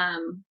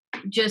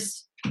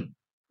just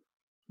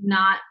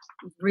not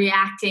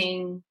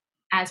reacting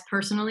as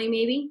personally,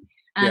 maybe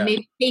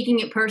taking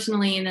it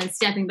personally and then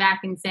stepping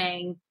back and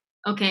saying,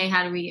 okay,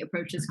 how do we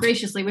approach this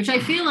graciously? Which I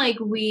feel like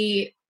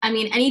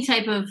any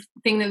type of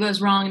thing that goes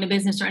wrong in a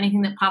business or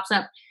anything that pops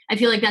up, I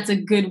feel like that's a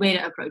good way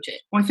to approach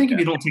it. Well, I think if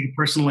you don't take it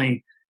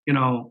personally,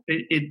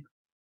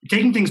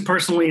 taking things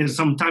personally is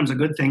sometimes a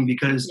good thing,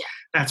 because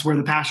that's where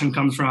the passion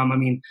comes from. I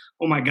mean,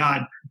 oh my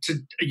God,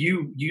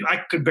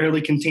 I could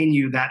barely contain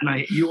you that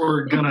night. You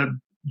were going to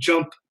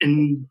jump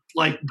and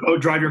like go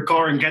drive your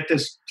car and get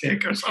this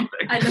chick or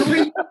something. I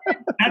know.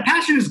 That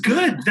passion is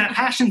good. That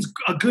passion's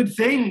a good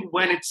thing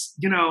when it's,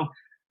 if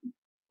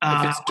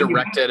it's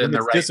directed in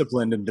the right,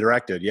 disciplined and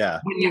directed. Yeah.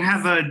 When you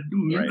have a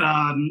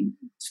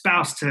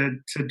spouse to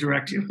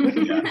direct you.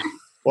 Yeah.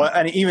 Well,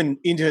 and even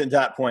into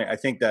that point, I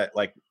think that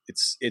like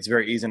it's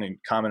very easy and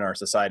common in our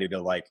society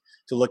to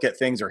look at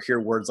things or hear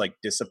words like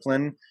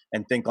discipline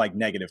and think like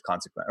negative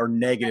consequence or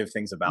negative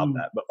things about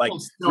that. But like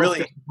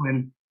really,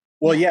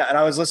 well, yeah. And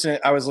I was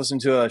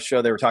listening to a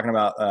show. They were talking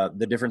about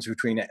the difference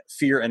between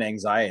fear and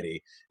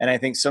anxiety. And I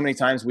think so many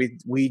times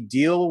we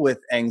deal with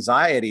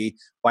anxiety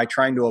by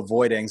trying to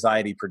avoid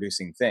anxiety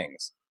producing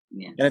things.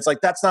 Yeah. And it's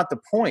like, that's not the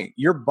point.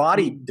 Your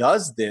body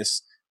does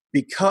this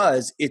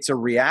because it's a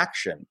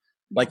reaction.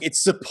 Like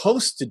it's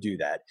supposed to do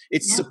that.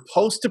 It's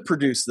supposed to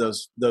produce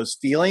those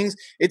feelings.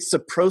 It's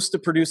supposed to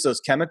produce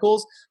those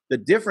chemicals. The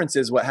difference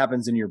is what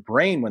happens in your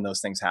brain when those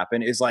things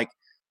happen is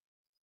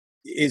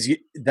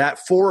that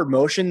forward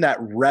motion, that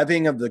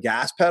revving of the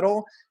gas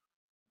pedal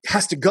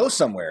has to go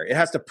somewhere. It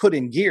has to put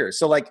in gear.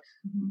 So like,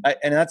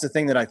 and that's the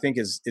thing that I think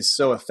is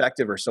so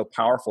effective or so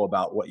powerful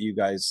about what you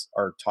guys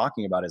are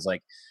talking about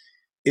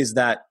is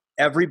that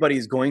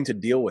everybody's going to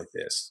deal with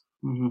this.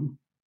 Mm-hmm.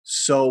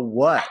 So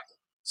what?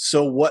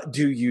 So what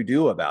do you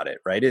do about it?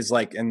 Right. Is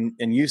like, and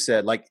you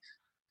said like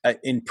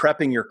in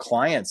prepping your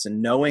clients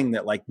and knowing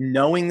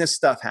this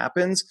stuff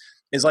happens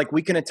is like,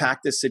 we can attack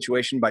this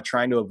situation by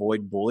trying to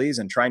avoid bullies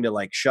and trying to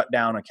like shut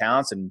down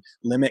accounts and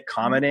limit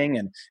commenting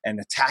and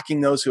attacking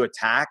those who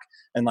attack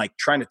and like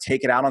trying to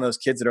take it out on those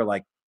kids that are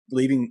like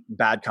leaving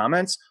bad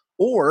comments.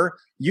 Or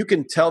you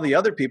can tell the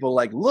other people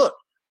like, look,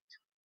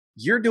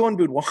 you're doing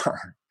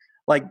boudoir.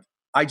 Like,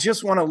 I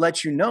just want to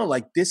let you know,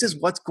 like, this is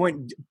what's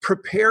going to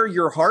prepare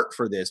your heart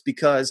for this,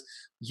 because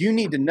you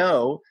need to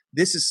know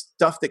this is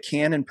stuff that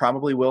can and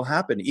probably will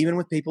happen, even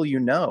with people you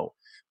know.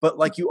 But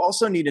like, you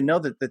also need to know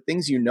that the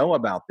things you know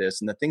about this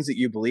and the things that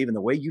you believe and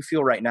the way you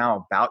feel right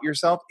now about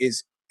yourself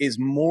is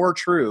more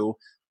true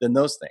than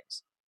those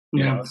things.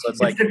 You know? So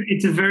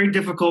it's a very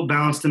difficult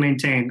balance to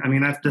maintain. I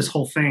mean, this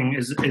whole thing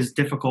is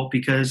difficult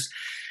because,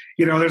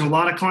 there's a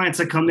lot of clients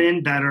that come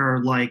in that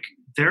are like,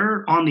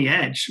 they're on the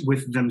edge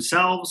with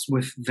themselves,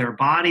 with their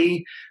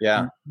body,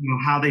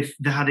 how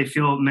they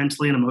feel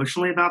mentally and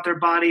emotionally about their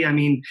body. I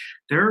mean,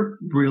 they're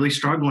really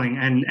struggling.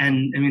 And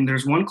I mean,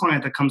 there's one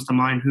client that comes to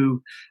mind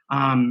who,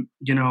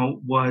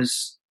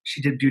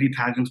 she did beauty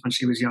pageants when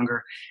she was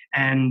younger,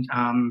 and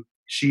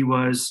she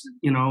was,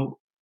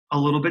 a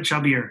little bit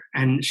chubbier,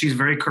 and she's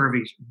very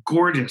curvy,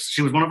 gorgeous.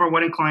 She was one of our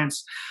wedding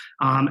clients.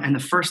 And the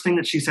first thing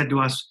that she said to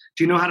us,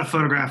 do you know how to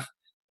photograph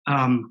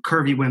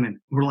curvy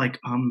women? We're like,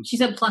 she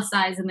said plus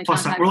size in the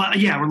plus size.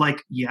 We're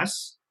like,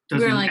 yes.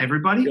 Doesn't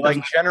everybody?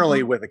 Like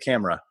generally with a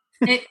camera.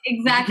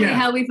 Exactly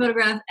how we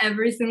photograph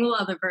every single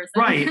other person.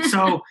 Right.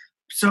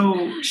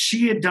 So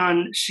she had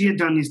done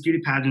these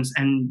beauty pageants,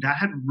 and that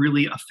had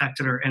really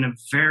affected her in a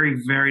very,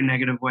 very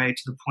negative way,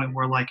 to the point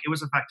where like it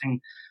was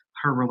affecting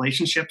her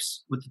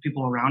relationships with the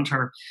people around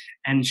her.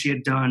 And she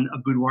had done a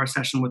boudoir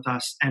session with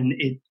us, and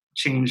it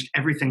changed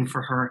everything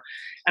for her.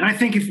 And I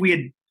think if we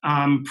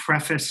had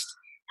prefaced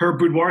her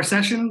boudoir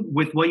session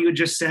with what you had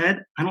just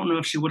said, I don't know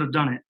if she would have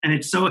done it. And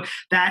it's so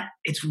that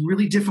it's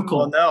really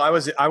difficult. Well, no,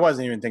 I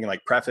wasn't even thinking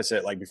like preface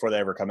it like before they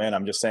ever come in.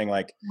 I'm just saying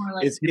like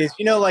is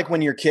you know, like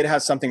when your kid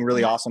has something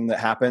really awesome that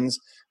happens,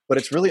 but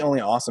it's really only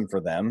awesome for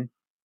them.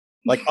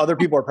 Like other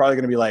people are probably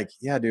going to be like,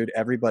 yeah, dude,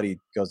 everybody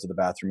goes to the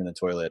bathroom and the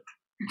toilet.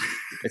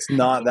 It's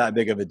not that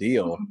big of a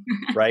deal,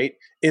 right?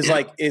 Is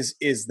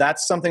that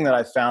something that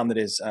I found that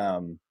is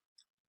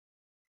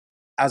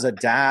as a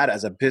dad,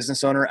 as a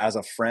business owner, as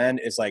a friend,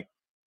 is like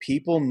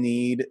people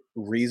need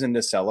reason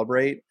to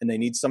celebrate, and they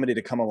need somebody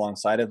to come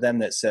alongside of them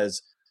that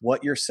says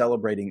what you're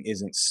celebrating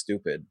isn't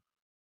stupid.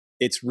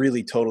 It's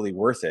really totally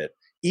worth it.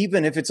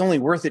 Even if it's only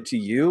worth it to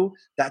you,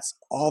 that's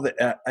all that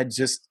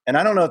and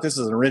I don't know if this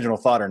is an original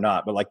thought or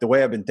not, but like the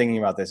way I've been thinking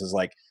about this is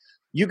like,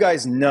 you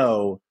guys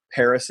know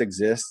Paris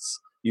exists.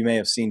 You may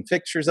have seen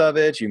pictures of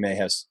it. You may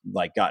have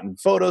like gotten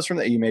photos from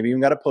it. You maybe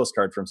even got a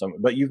postcard from someone,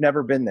 but you've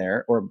never been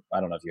there. Or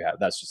I don't know if you have.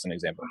 That's just an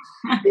example.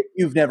 If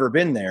you've never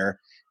been there,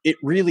 it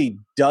really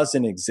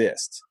doesn't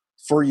exist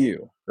for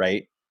you,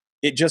 right?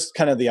 It just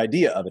kind of the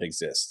idea of it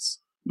exists.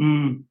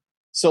 Mm.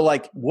 So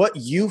like what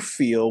you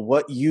feel,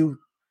 what you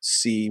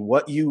see,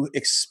 what you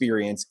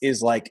experience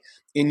is like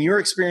in your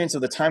experience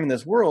of the time in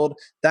this world,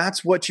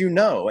 that's what you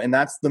know. And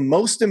that's the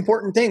most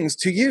important things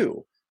to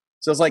you.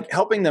 So it's like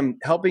helping them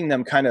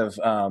kind of,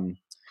 I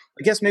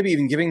guess maybe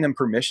even giving them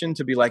permission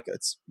to be like,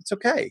 it's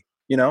okay.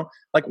 You know,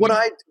 like what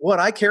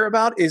I care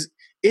about is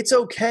it's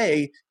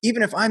okay.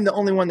 Even if I'm the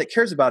only one that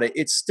cares about it,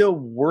 it's still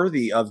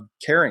worthy of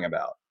caring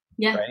about.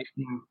 Yeah. Right.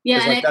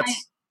 Yeah. Like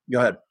go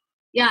ahead.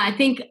 Yeah. I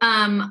think,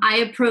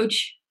 I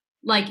approach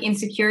like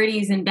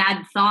insecurities and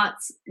bad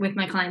thoughts with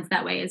my clients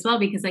that way as well,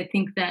 because I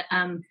think that,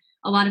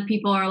 a lot of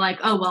people are like,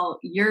 oh, well,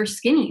 you're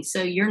skinny,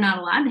 so you're not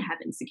allowed to have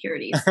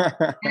insecurities. And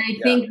I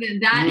think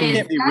that you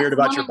can't be weird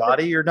about your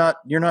body. You're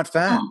not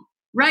fat.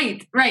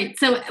 Right.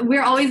 So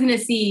we're always going to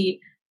see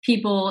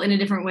people in a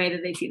different way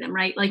that they see them,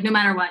 right? Like no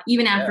matter what,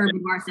 even after a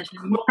boudoir session,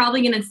 we're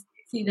probably going to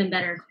see them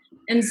better.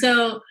 And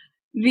so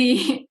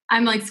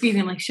I'm like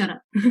squeezing, I'm like, shut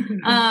up.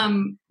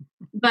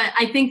 But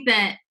I think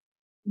that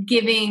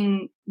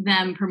giving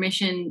them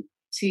permission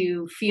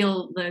to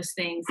feel those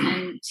things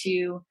and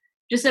to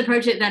just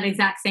approach it that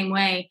exact same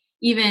way,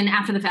 even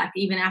after the fact,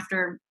 even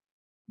after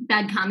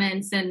bad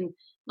comments. And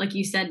like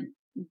you said,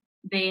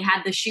 they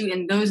had the shoot,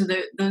 and those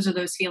are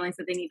those feelings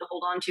that they need to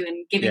hold on to,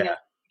 and giving them.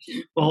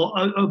 Well,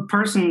 a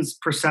person's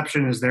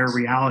perception is their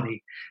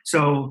reality.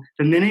 So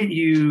the minute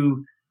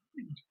you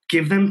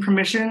give them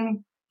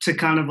permission to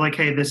kind of like,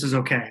 hey, this is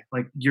okay.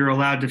 Like you're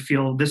allowed to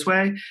feel this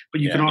way,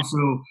 but you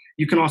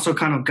can also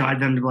kind of guide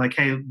them to be like,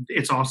 hey,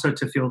 it's also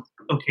to feel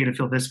okay to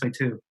feel this way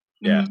too.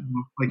 Yeah.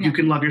 Like you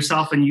can love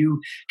yourself, and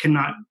you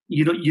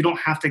don't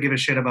have to give a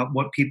shit about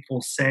what people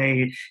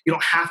say. You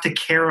don't have to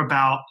care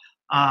about,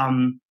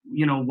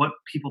 what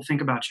people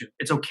think about you.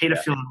 It's okay to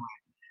feel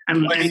that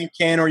way. And you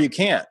can or you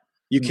can't.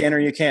 You can or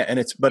you can't. And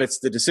it's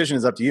the decision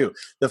is up to you.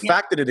 The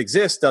fact that it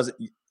exists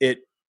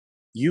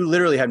you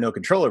literally have no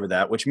control over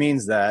that, which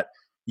means that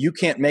you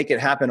can't make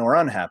it happen or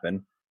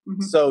unhappen.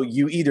 Mm-hmm. So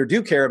you either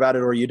do care about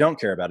it or you don't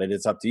care about it.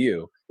 It's up to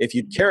you. If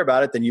you care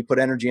about it, then you put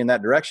energy in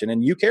that direction,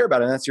 and you care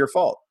about it, and that's your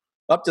fault.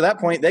 Up to that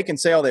point, they can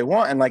say all they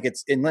want, and like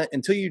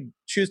until you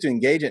choose to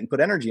engage it and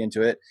put energy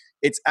into it,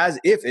 it's as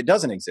if it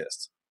doesn't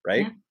exist,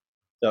 right?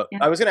 So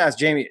I was going to ask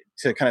Jamie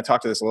to kind of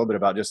talk to this a little bit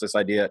about just this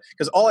idea,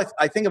 because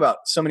I think about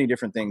so many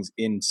different things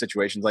in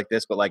situations like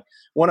this, but like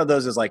one of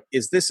those is like,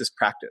 this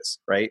practice,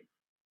 right?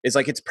 It's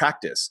like it's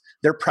practice.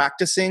 They're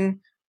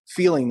practicing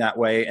feeling that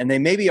way, and they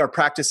maybe are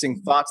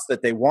practicing thoughts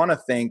that they want to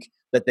think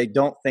that they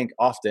don't think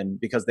often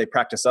because they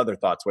practice other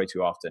thoughts way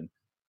too often.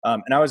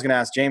 And I was going to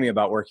ask Jamie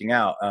about working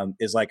out.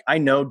 Is like, I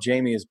know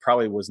Jamie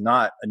was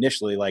not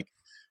initially like,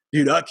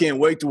 dude, I can't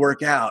wait to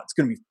work out. It's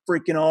going to be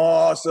freaking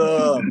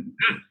awesome.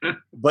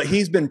 But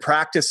he's been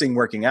practicing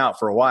working out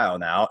for a while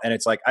now. And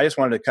it's like, I just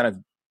wanted to kind of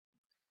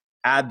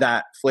add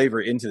that flavor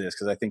into this,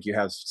 because I think you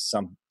have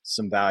some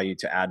value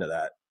to add to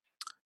that.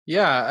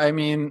 Yeah. I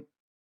mean,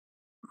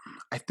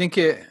 I think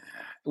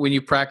when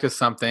you practice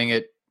something,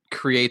 it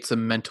creates a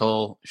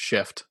mental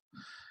shift.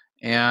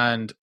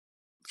 And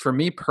for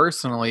me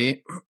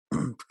personally,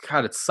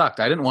 God, it sucked.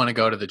 I didn't want to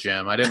go to the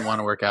gym. I didn't want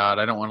to work out.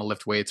 I don't want to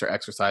lift weights or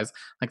exercise.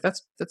 Like that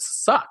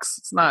sucks.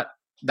 It's not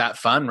that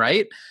fun,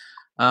 right?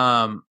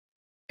 And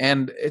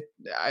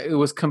it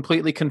was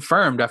completely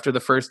confirmed after the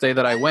first day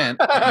that I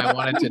went. And I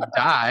wanted to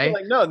die.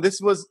 Like, no,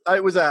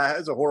 it was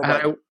a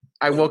horrible.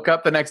 I woke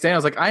up the next day and I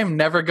was like, I am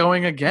never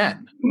going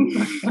again.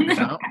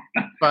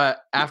 But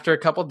after a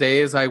couple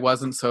days, I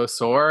wasn't so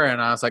sore,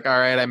 and I was like, all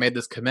right, I made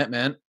this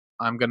commitment.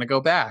 I'm going to go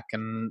back.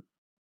 And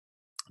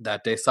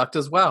that day sucked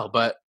as well.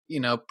 But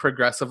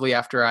progressively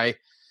after I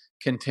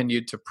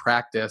continued to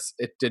practice,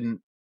 it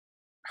didn't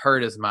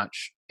hurt as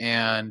much.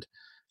 And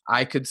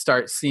I could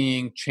start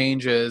seeing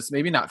changes,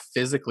 maybe not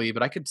physically,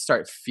 but I could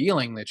start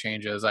feeling the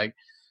changes. I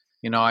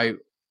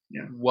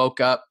woke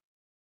up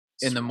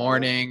in the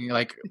morning,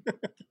 like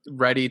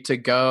ready to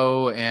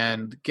go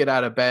and get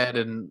out of bed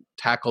and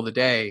tackle the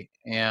day.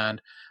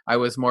 And I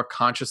was more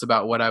conscious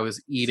about what I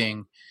was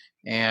eating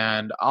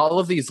and all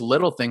of these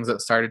little things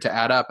that started to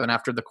add up. And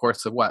after the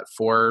course of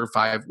 4 or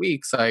 5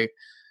 weeks, I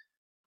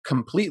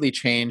completely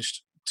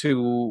changed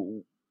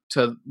to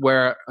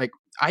where, like,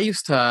 I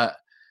used to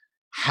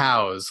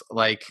house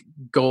like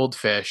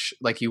goldfish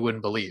like you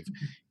wouldn't believe,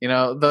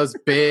 those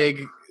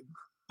big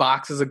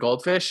boxes of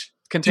goldfish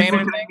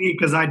containers.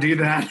 Because I do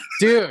that,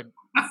 dude.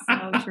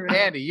 So true.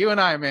 Andy, you and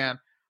I, man,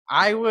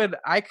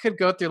 I could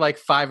go through like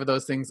 5 of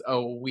those things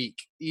a week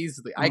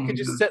easily. I could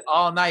just sit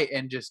all night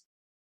and just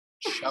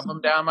shove them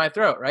down my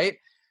throat, right?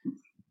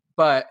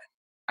 But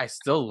I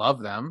still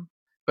love them.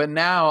 But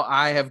now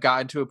I have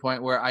gotten to a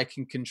point where I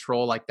can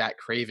control like that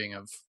craving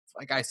of,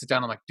 like, I sit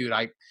down, I'm like, dude,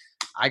 I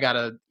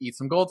gotta eat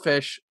some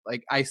goldfish.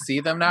 Like, I see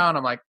them now and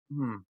I'm like,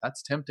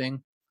 that's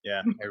tempting.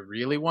 Yeah. I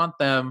really want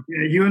them.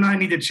 Yeah, you and I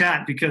need to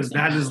chat, because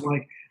that is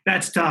like,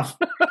 that's tough.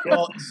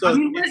 Well, so I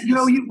mean,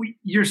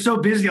 you're so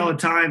busy all the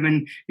time,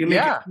 and you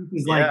make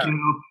excuses like,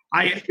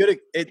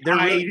 they're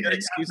really good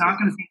excuses. I'm not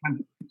going to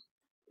say.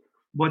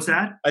 What's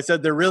that? I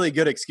said they're really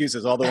good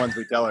excuses. All the ones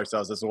we tell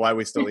ourselves. This is why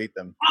we still eat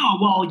them. Oh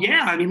well,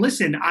 yeah. I mean,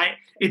 listen.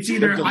 It's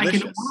either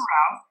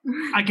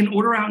I can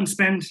order out and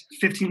spend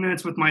 15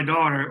 minutes with my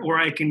daughter, or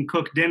I can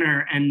cook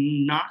dinner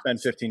and not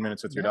spend 15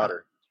 minutes with your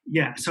daughter.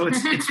 Yeah, so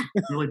it's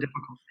really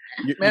difficult.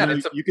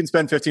 You can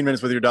spend 15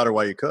 minutes with your daughter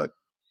while you cook.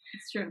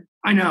 It's true.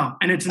 I know,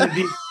 and it's the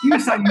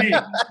excuse I make.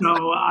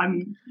 So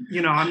I'm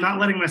not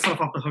letting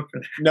myself off the hook for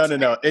that.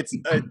 No. It's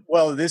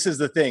well, this is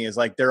the thing. Is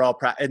like they're all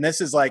and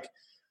this is like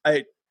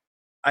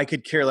I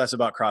could care less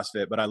about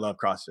CrossFit, but I love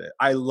CrossFit.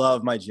 I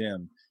love my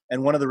gym,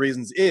 and one of the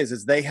reasons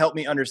is they help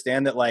me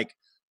understand that, like,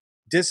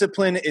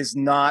 disciplining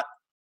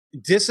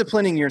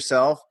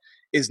yourself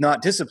is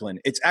not discipline.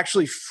 It's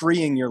actually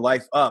freeing your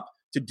life up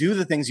to do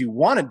the things you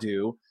want to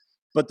do.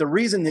 But the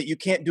reason that you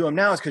can't do them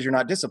now is because you're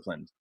not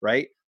disciplined,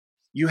 right?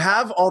 You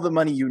have all the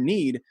money you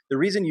need. The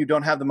reason you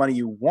don't have the money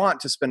you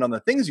want to spend on the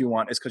things you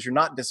want is because you're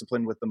not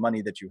disciplined with the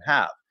money that you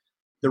have.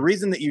 The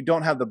reason that you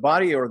don't have the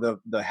body or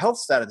the health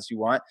status you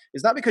want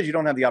is not because you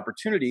don't have the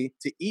opportunity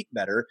to eat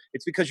better.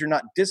 It's because you're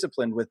not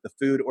disciplined with the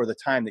food or the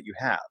time that you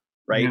have,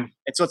 right? Yeah.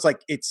 And so it's like,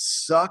 it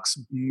sucks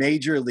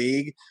major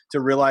league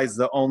to realize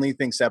the only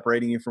thing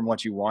separating you from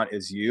what you want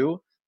is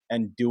you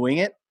and doing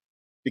it,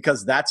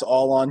 because that's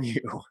all on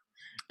you.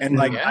 And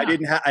like, I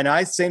didn't have,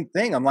 and same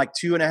thing. I'm like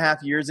 2.5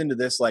 years into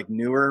this like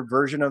newer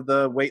version of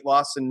the weight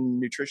loss and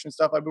nutrition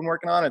stuff I've been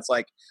working on. It's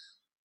like,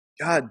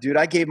 God, dude,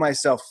 I gave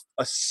myself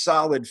a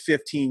solid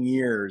 15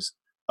 years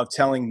of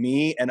telling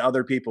me and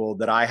other people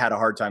that I had a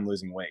hard time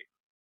losing weight.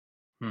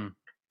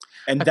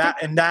 And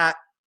that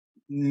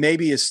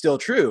maybe is still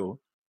true,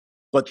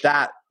 but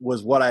that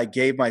was what I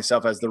gave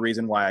myself as the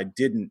reason why I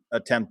didn't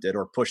attempt it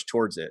or push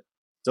towards it.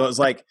 So it was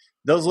like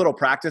those little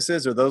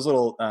practices or those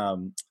little,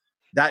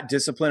 that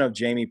discipline of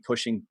Jamie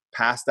pushing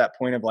past that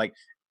point of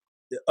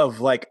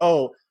like,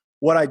 oh,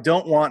 what I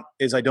don't want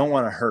is I don't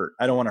want to hurt.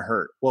 I don't want to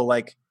hurt. Well,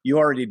 like, you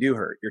already do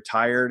hurt. You're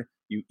tired.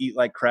 You eat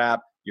like crap.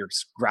 You're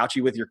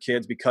grouchy with your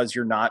kids because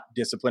you're not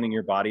disciplining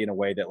your body in a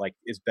way that like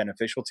is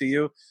beneficial to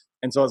you.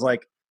 And so I was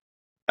like,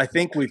 I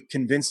think we've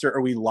convinced her,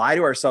 or we lie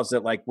to ourselves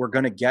that like we're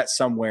going to get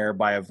somewhere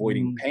by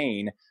avoiding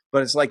pain.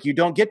 But it's like, you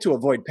don't get to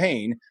avoid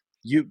pain.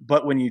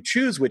 But when you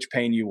choose which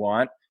pain you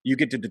want, you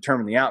get to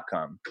determine the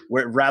outcome,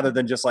 rather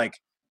than just like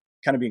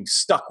kind of being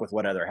stuck with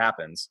whatever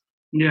happens.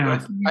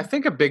 Yeah. I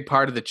think a big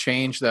part of the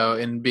change though,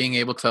 in being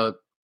able to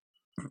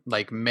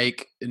like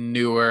make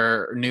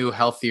new,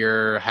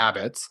 healthier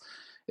habits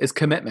is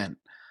commitment.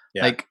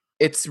 Yeah. Like,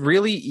 it's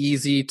really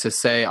easy to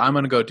say, I'm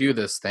going to go do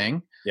this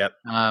thing. Yep.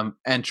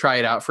 And try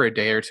it out for a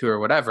day or two or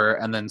whatever,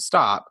 and then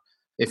stop.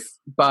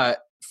 But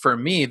for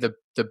me, the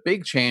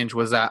big change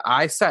was that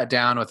I sat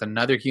down with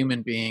another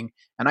human being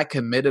and I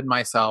committed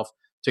myself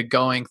to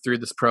going through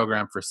this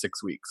program for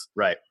 6 weeks.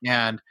 Right.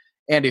 And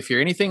if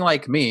you're anything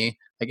like me,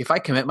 like, if I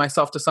commit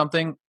myself to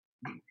something,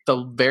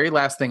 the very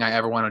last thing I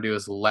ever want to do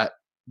is let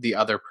the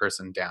other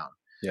person down.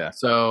 Yeah.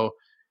 So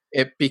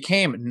it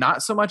became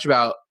not so much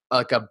about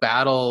like a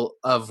battle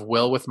of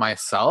will with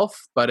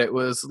myself, but it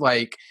was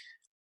like,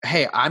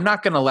 hey, I'm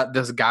not going to let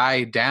this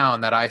guy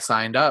down that I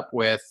signed up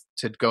with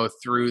to go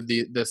through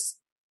this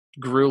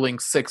grueling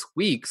 6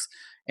 weeks.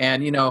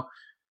 And,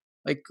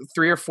 like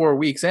 3 or 4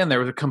 weeks in, there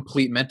was a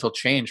complete mental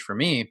change for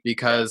me,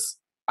 because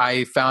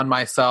I found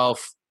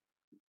myself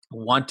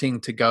wanting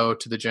to go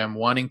to the gym,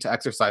 wanting to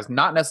exercise,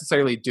 not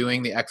necessarily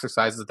doing the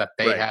exercises that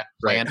they had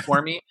planned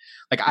for me.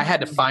 Like, I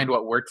had to find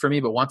what worked for me.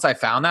 But once I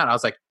found that, I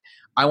was like,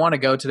 I want to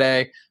go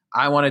today.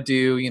 I want to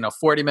do,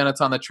 40 minutes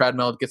on the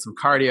treadmill, get some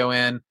cardio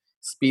in,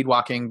 speed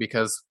walking,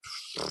 because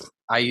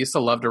I used to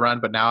love to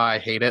run, but now I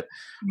hate it.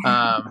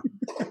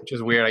 Which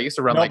is weird. I used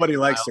to run. Nobody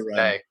likes to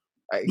run.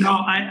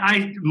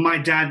 My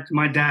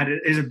dad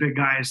is a big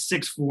guy, is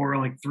 6'4",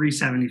 like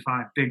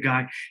 375, big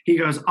guy. He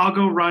goes, I'll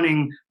go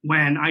running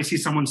when I see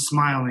someone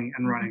smiling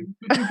and running.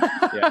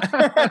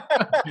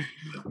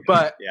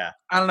 But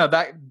I don't know,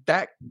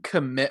 that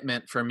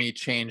commitment for me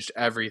changed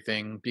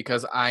everything,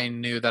 because I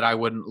knew that I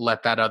wouldn't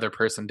let that other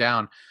person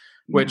down,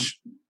 which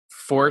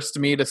forced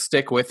me to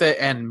stick with it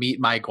and meet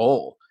my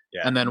goal.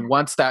 Yeah. And then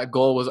once that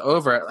goal was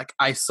over, like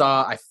I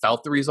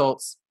felt the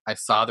results, I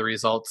saw the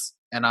results,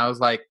 and I was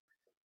like,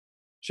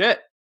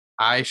 shit,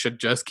 I should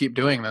just keep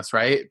doing this,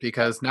 right?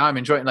 Because now I'm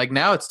enjoying, like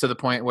now it's to the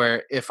point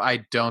where if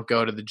I don't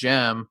go to the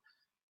gym,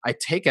 I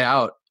take it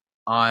out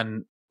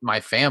on my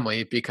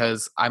family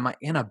because I'm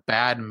in a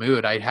bad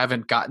mood. I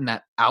haven't gotten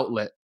that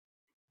outlet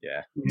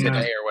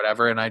today or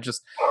whatever. And I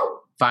just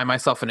find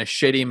myself in a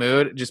shitty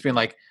mood, just being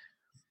like,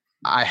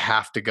 I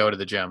have to go to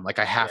the gym. Like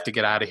I have to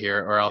get out of here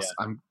or else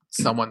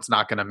someone's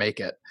not going to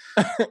make it.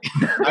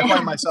 I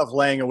find myself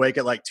laying awake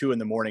at like 2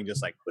 a.m,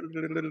 just like,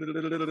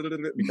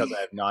 because I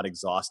have not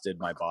exhausted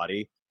my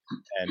body.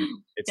 And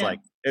it's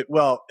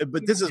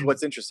but this is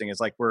what's interesting. It's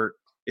like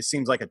it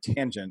seems like a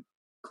tangent,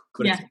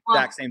 but it's the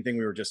exact same thing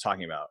we were just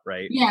talking about,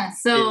 right? Yeah.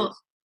 So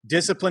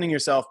disciplining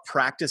yourself,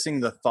 practicing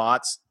the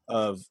thoughts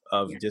of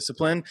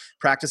discipline,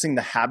 practicing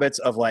the habits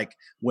of like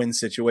when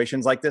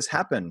situations like this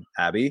happen,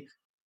 Abby,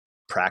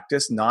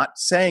 practice not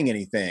saying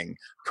anything,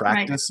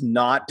 practice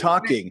not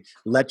talking,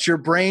 let your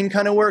brain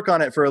kind of work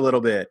on it for a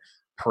little bit,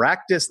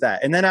 practice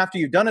that. And then after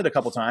you've done it a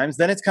couple times,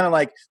 then it's kind of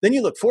like, then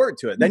you look forward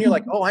to it. Then you're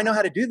like, oh, I know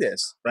how to do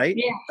this, right?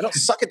 Yeah. I don't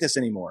suck at this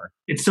anymore.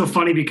 It's so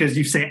funny because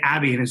you say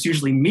Abby and it's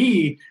usually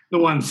me, the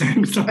one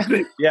saying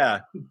something. Yeah.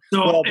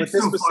 But this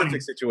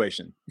specific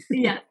situation.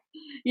 Yeah.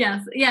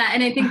 Yes. Yeah.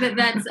 And I think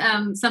that's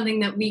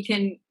something that we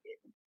can,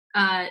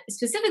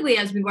 specifically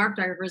as we work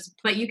photographers,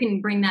 but you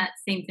can bring that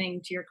same thing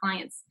to your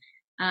clients.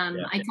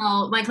 I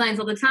tell my clients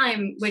all the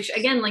time, which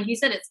again, like you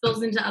said, it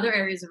spills into other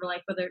areas of their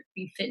life, whether it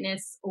be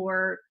fitness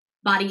or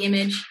body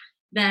image,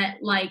 that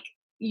like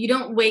you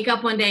don't wake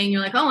up one day and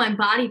you're like, oh, I'm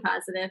body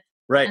positive.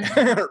 Right.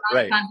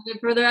 Body positive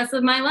for the rest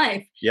of my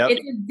life. Yep.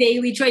 It's a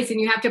daily choice and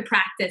you have to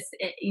practice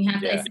it. You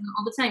have to, I say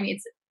all the time.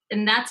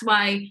 And that's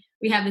why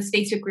we have this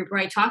Facebook group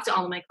where I talk to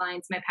all of my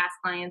clients, my past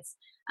clients,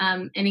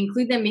 and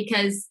include them,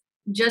 because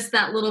just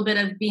that little bit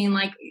of being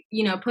like,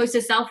 post a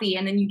selfie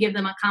and then you give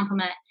them a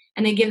compliment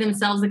and they give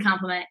themselves a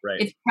compliment.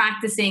 Right. It's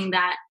practicing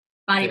that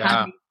body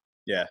positivity.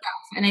 Yeah.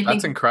 And I think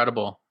that's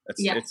incredible.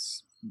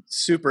 It's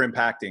super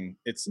impacting.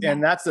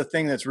 And that's the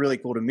thing that's really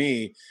cool to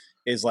me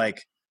is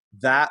like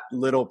that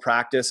little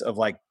practice of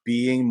like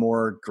being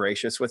more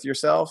gracious with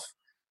yourself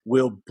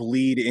will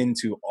bleed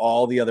into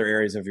all the other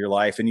areas of your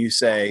life. And you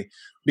say,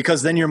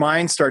 because then your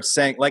mind starts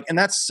saying like, and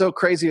that's so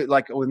crazy.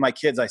 Like with my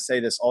kids, I say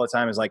this all the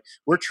time is like,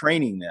 we're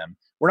training them.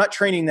 We're not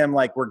training them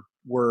like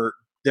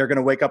they're going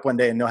to wake up one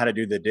day and know how to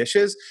do the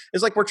dishes.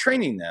 It's like we're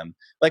training them.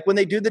 Like when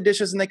they do the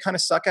dishes and they kind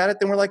of suck at it,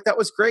 then we're like, that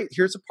was great.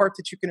 Here's a part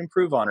that you can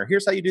improve on, or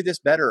here's how you do this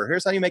better, or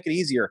here's how you make it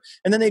easier.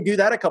 And then they do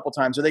that a couple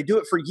times, or they do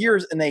it for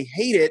years and they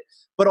hate it,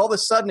 but all of a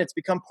sudden it's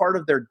become part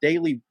of their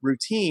daily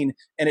routine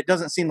and it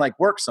doesn't seem like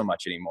work so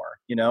much anymore.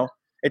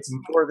 It's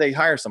or they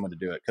hire someone to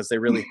do it because they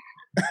really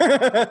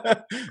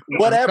whatever.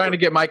 I'm trying to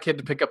get my kid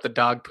to pick up the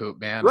dog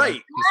poop, man.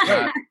 Right.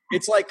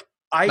 It's like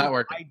I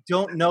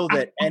don't know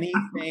that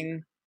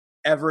anything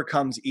ever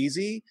comes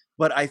easy,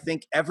 but I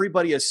think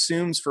everybody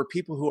assumes for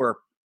people who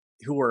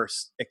are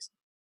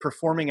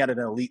performing at an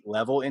elite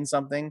level in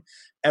something,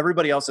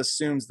 everybody else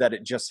assumes that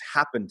it just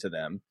happened to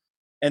them.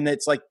 And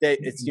it's like that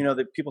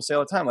people say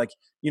all the time, like,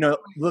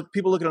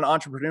 people look at an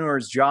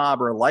entrepreneur's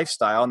job or a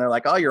lifestyle and they're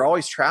like, oh, you're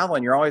always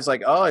traveling. You're always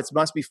like, oh, it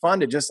must be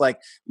fun to just like,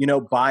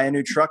 buy a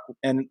new truck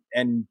and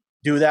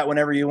do that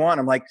whenever you want.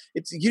 I'm like,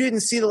 you didn't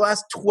see the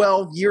last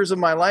 12 years of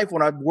my life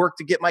when I've worked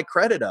to get my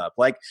credit up.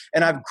 Like,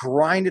 and I've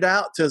grinded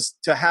out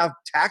to have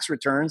tax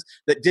returns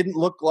that didn't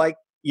look like,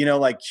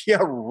 yeah,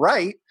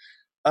 right.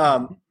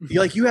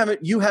 You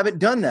haven't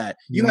done that.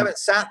 You haven't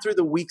sat through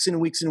the weeks and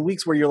weeks and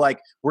weeks where you're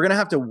like, we're going to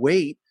have to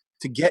wait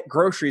to get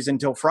groceries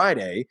until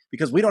Friday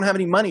because we don't have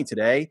any money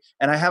today.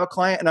 And I have a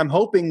client and I'm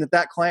hoping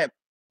that client,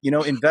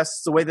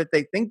 invests the way that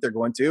they think they're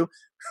going to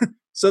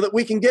so that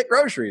we can get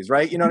groceries,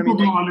 right? You know what I mean?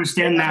 People don't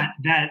understand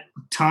that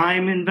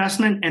time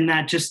investment and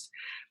that just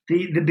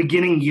the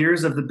beginning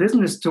years of the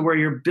business to where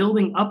you're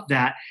building up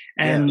that.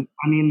 And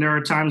I mean, there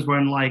are times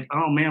when like,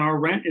 oh man, our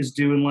rent is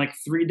due in like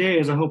 3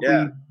 days. I hope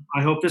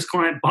this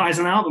client buys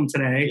an album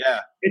today.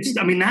 Yeah.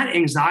 That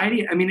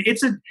anxiety,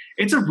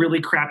 it's a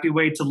really crappy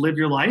way to live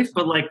your life,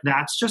 but like,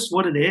 that's just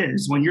what it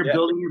is. When you're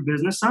building your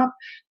business up,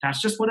 that's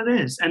just what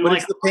it is. And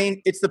but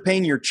it's the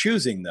pain you're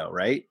choosing though,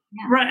 right?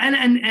 Yeah. Right.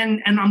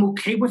 And I'm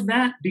okay with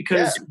that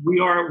because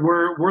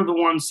we're the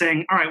ones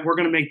saying, all right, we're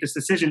going to make this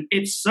decision.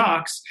 It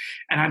sucks.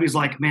 And Abby's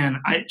like,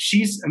 man,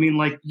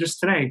 just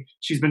today,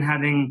 she's been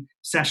having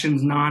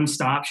sessions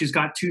nonstop. She's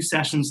got 2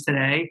 sessions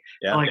today,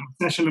 like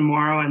a session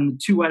tomorrow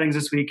and 2 weddings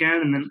this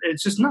weekend. And then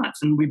it's just nuts.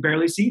 And we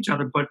barely see each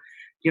other. But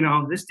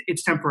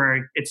it's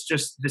temporary.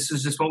 This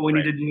is just what we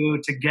need to do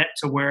to get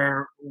to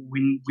where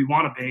we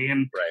want to be.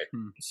 And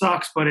it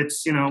sucks, but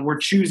it's, we're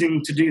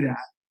choosing to do that.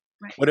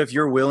 Right. What if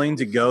you're willing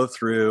to go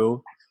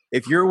through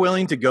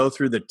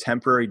the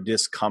temporary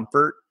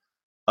discomfort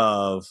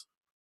of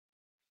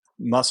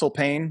muscle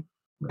pain,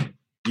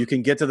 you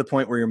can get to the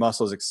point where your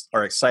muscles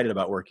are excited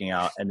about working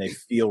out and they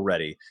feel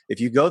ready.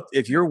 If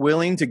you're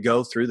willing to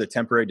go through the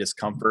temporary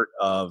discomfort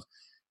of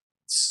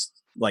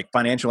like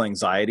financial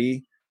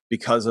anxiety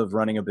because of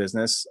running a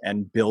business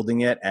and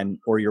building it,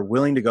 or you're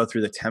willing to go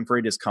through the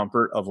temporary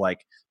discomfort of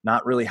like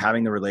not really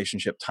having the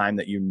relationship time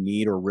that you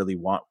need or really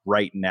want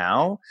right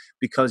now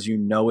because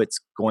it's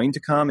going to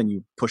come and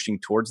you pushing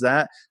towards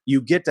that,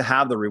 you get to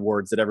have the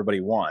rewards that everybody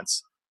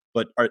wants,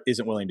 but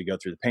isn't willing to go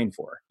through the pain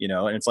for,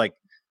 and it's like,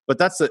 but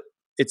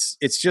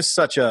it's just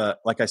such a,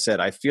 like I said,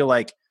 I feel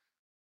like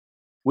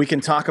we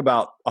can talk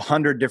about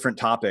 100 different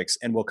topics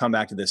and we'll come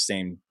back to this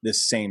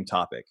same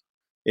topic.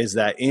 Is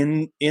that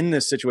in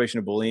this situation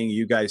of bullying,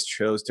 you guys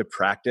chose to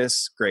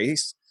practice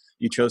grace.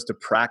 You chose to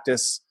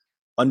practice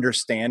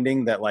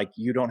understanding that like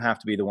you don't have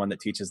to be the one that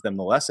teaches them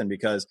the lesson,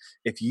 because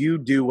if you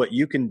do what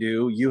you can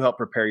do, you help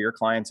prepare your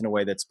clients in a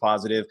way that's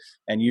positive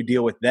and you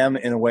deal with them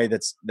in a way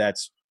that's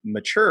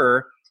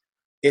mature.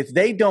 If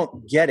they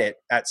don't get it,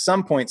 at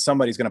some point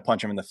somebody's going to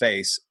punch them in the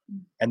face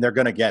and they're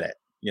going to get it,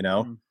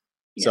 Mm-hmm.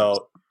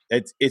 So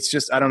it's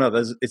just, I don't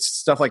know. It's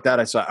stuff like that.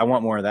 I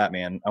want more of that,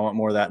 man. I want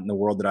more of that in the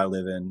world that I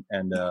live in.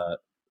 And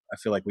I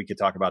feel like we could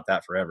talk about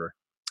that forever.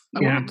 I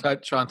want to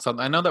touch on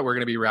something. I know that we're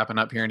going to be wrapping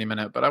up here any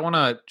minute, but I want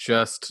to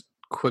just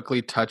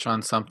quickly touch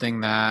on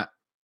something that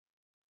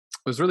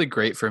was really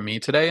great for me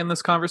today in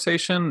this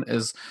conversation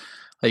is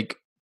like,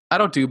 I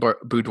don't do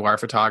boudoir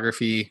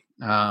photography.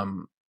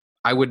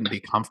 I wouldn't be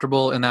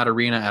comfortable in that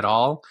arena at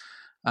all.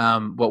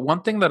 But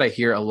one thing that I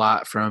hear a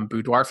lot from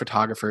boudoir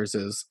photographers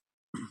is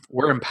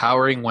we're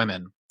empowering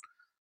women.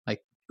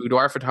 Like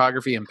boudoir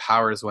photography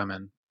empowers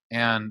women.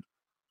 And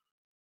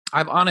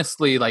I've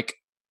honestly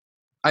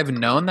I've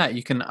known that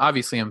you can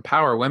obviously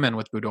empower women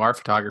with boudoir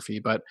photography,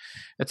 but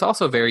it's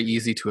also very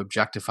easy to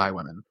objectify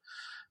women.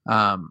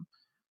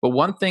 But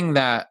one thing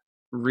that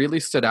really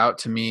stood out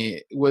to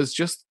me was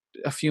just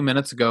a few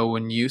minutes ago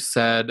when you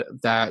said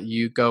that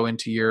you go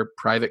into your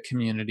private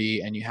community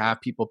and you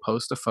have people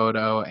post a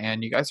photo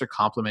and you guys are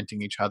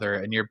complimenting each other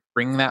and you're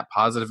bringing that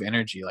positive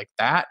energy. Like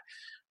that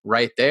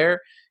right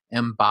there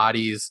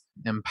embodies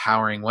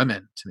empowering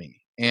women to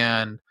me.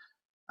 And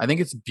I think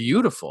it's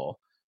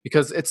beautiful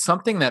because it's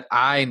something that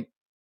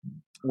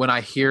when I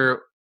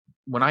hear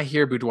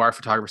boudoir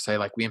photographers say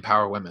like we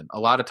empower women, a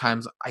lot of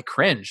times I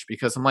cringe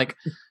because I'm like,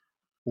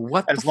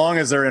 what? As long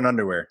as they're in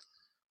underwear.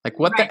 Like,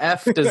 what the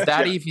F does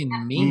that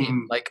even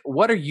mean? Like,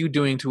 what are you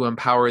doing to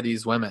empower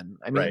these women?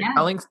 I mean,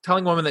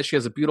 telling a woman that she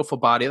has a beautiful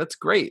body, that's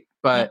great.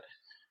 But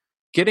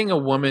getting a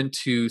woman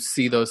to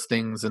see those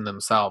things in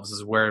themselves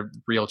is where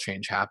real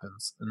change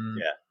happens. And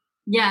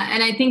yeah.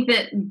 And I think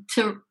that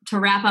to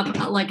wrap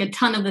up like a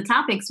ton of the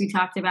topics we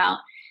talked about,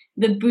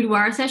 the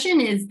boudoir session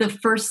is the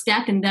first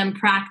step in them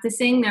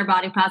practicing their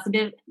body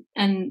positive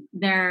and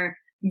their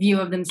view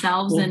of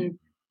themselves. Well, and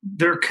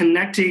they're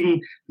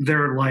connecting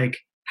their like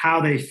how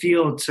they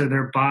feel to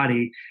their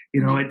body.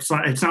 It's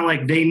not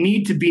like they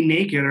need to be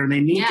naked or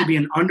they need to be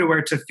in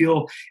underwear to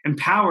feel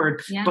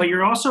empowered. But you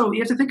have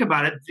to think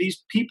about it.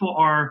 These people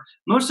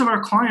most of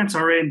our clients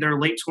are in their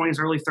late 20s,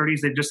 early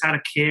 30s. They've just had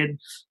a kid.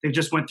 They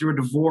just went through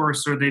a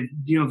divorce, or they've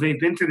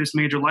been through this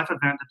major life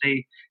event that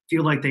they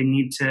feel like they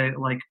need to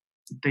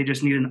they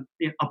just need an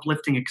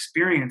uplifting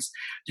experience.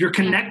 You're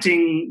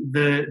connecting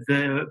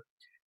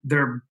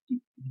their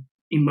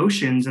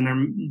emotions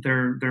and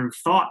their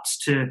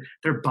thoughts to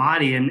their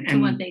body and to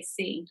what they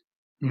see.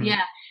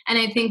 Yeah. And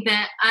I think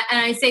that, and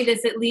I say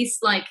this at least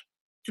like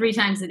 3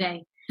 times a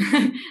day.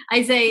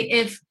 I say,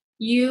 if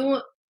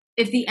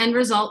the end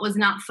result was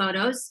not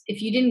photos,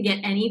 if you didn't get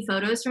any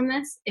photos from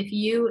this, if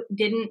you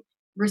didn't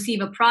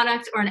receive a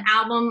product or an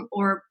album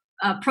or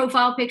a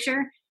profile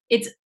picture,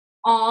 it's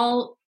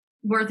all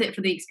worth it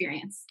for the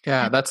experience.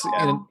 Yeah. That's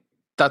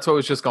what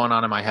was just going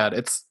on in my head.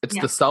 It's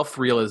the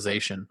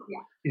self-realization.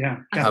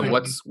 Of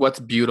what's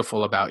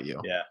beautiful about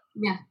you.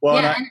 Well,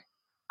 and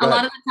a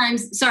lot of the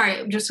times,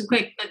 sorry, just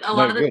quick, but a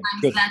lot of the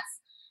times that's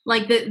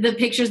like the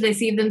pictures they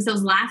see of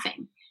themselves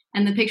laughing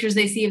and the pictures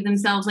they see of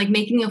themselves like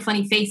making a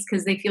funny face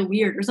because they feel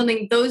weird or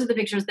something. Those are the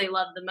pictures they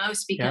love the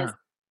most because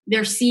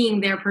they're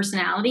seeing their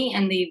personality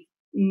and they've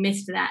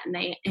missed that and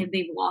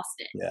they've lost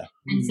it.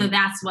 And so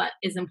that's what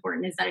is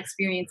important, is that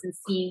experience and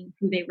seeing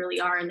who they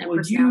really are and their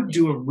personality.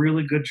 You do a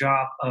really good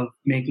job of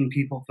making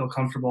people feel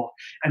comfortable,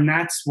 and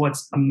that's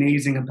what's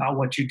amazing about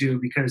what you do,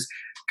 because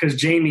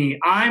Jamie,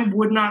 I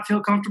would not feel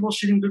comfortable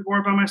shooting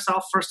boudoir by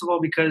myself, first of all,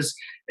 because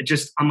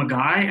I'm a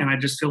guy and I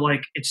just feel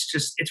like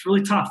it's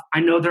really tough. I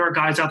know there are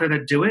guys out there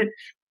that do it,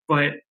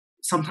 but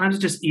sometimes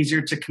it's just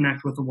easier to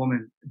connect with a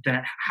woman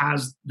that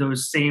has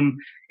those same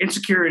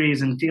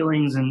insecurities and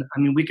feelings. And I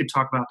mean, we could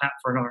talk about that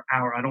for another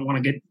hour. I don't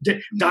want to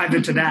dive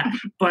into that.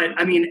 But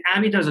I mean,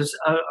 Abby does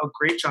a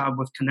great job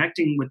with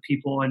connecting with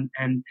people.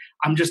 And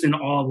I'm just in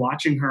awe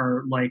watching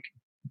her like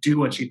do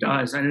what she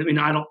does. And I mean,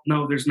 I don't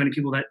know if there's many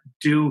people that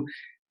do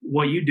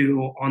what you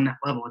do on that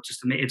level. It's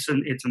just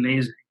it's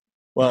amazing.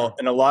 Well,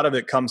 and a lot of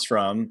it comes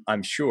from,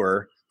 I'm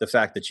sure, the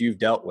fact that you've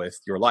dealt with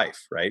your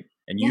life, right?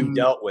 And you've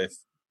dealt with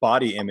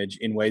body image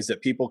in ways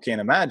that people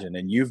can't imagine.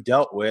 And you've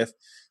dealt with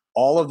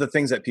all of the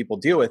things that people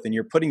deal with, and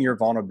you're putting your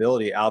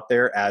vulnerability out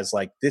there as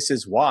like, this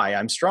is why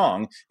I'm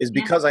strong, is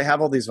because I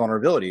have all these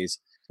vulnerabilities,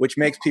 which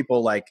makes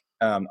people like,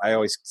 I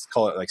always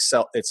call it like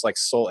it's like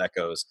soul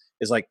echoes,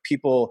 is like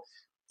people,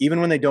 even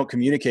when they don't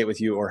communicate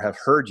with you or have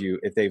heard you,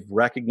 if they've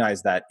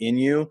recognized that in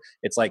you,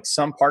 it's like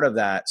some part of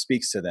that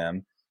speaks to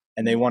them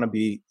and they want to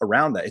be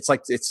around that.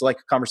 It's like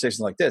conversations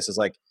like this. It's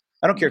like,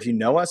 I don't care if you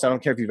know us. I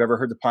don't care if you've ever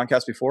heard the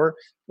podcast before.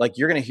 Like,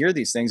 you're going to hear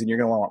these things and you're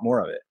going to want more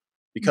of it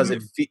because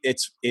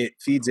it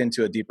feeds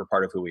into a deeper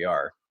part of who we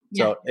are.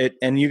 Yeah. So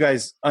and you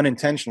guys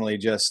unintentionally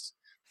just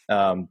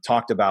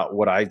talked about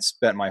what I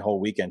spent my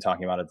whole weekend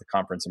talking about at the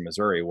conference in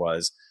Missouri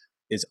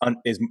is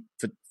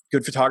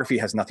good photography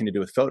has nothing to do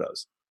with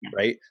photos,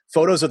 right?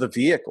 Photos are the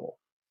vehicle.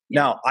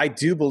 Yeah. Now, I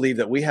do believe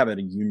that we have a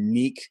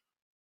unique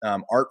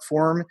art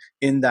form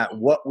in that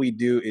what we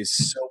do is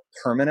so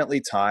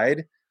permanently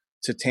tied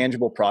to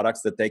tangible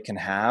products that they can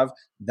have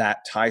that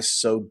ties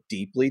so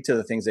deeply to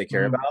the things they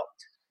care about.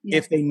 Yeah.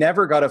 If they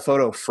never got a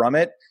photo from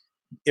it,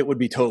 it would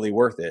be totally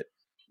worth it.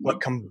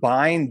 But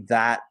combine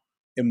that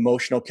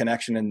emotional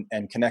connection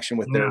and connection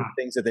with their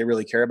things that they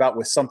really care about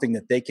with something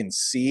that they can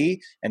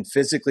see and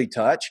physically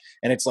touch.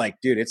 And it's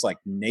like, dude, it's like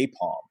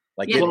napalm.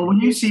 Like, well, when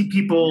you see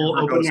people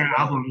open their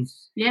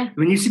albums,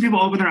 when you see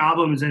people open their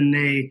albums and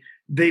they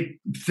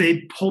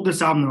pulled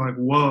this album, they're like,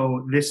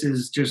 whoa, this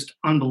is just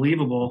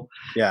unbelievable.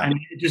 Yeah. And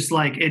it just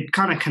like, it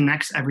kind of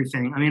connects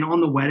everything. I mean, on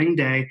the wedding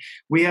day,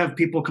 we have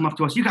people come up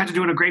to us, you guys are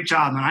doing a great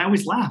job. And I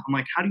always laugh. I'm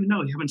like, how do you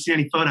know? You haven't seen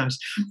any photos.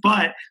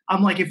 But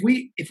I'm like, if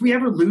we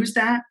ever lose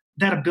that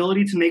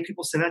ability to make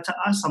people say that to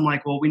us, I'm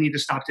like, well, we need to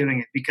stop doing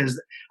it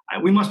because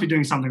we must be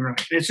doing something right.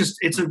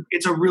 It's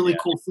a really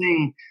cool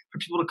thing for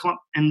people to come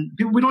up and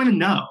people we don't even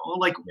know,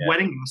 like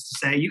wedding us to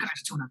say, you guys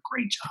are doing a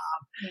great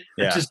job.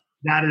 Yeah.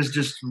 That is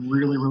just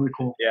really, really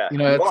cool. Yeah. You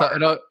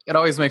know, it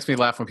always makes me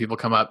laugh when people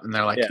come up and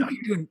they're like,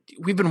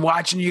 we've been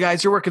watching you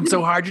guys. You're working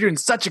so hard. You're doing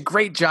such a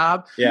great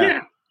job.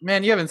 Yeah.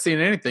 Man, you haven't seen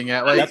anything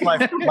yet. Like, that's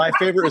my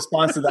favorite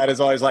response to that is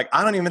always like,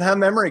 I don't even have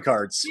memory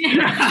cards.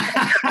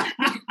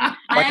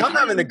 Like, I'm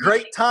having a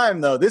great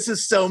time though. This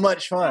is so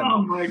much fun.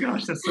 Oh my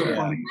gosh, that's so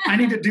funny. I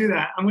need to do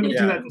that. I'm going to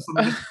do that to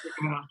somebody.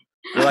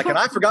 You're like, and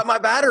I forgot my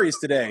batteries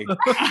today. Man,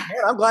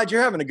 I'm glad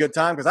you're having a good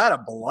time because I had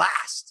a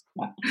blast.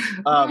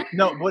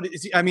 No,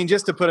 I mean,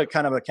 just to put a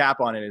kind of a cap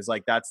on it is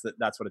like, that's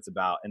what it's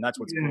about. And that's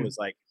what's cool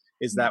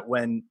is that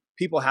when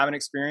people have an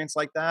experience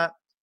like that,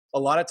 a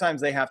lot of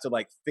times they have to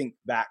like think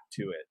back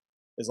to it.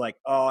 It's like,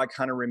 oh, I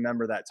kind of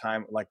remember that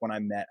time, like when I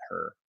met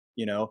her,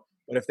 you know,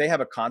 but if they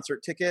have a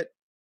concert ticket,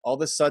 all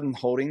of a sudden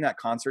holding that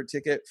concert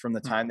ticket from the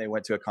time they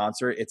went to a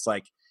concert, it's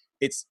like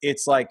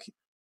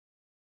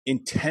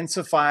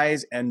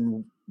intensifies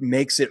and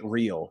makes it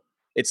real.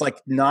 It's like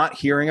not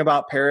hearing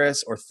about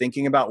Paris or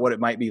thinking about what it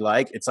might be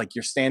like. It's like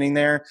you're standing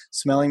there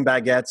smelling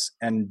baguettes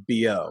and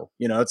BO,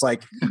 you know, it's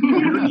like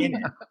you're in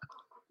it.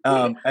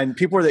 And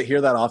people that hear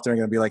that often are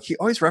going to be like, he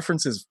always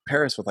references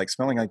Paris with like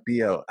smelling like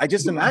BO. I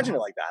just imagine it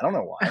like that. I don't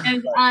know why.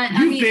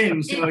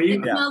 It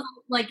smells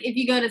like if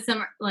you go to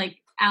some like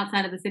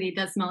outside of the city, it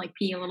does smell like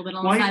pee a little bit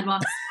on the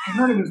sidewalk. I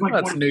heard it was like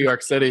that's New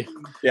York City.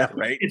 Yeah,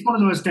 right. It's one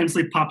of the most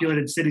densely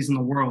populated cities in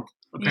the world.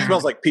 It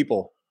smells like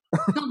people.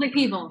 Smells like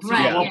people,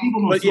 right? Yeah.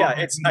 But yeah,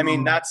 it's. I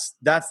mean, that's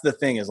the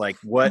thing is like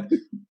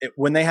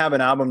when they have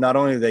an album, not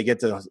only do they get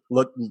to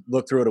look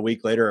through it a week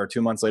later or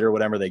 2 months later,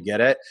 whatever they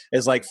get it,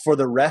 is like for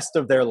the rest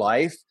of their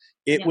life,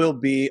 it will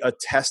be a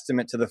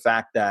testament to the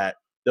fact that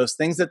those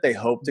things that they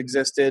hoped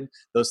existed,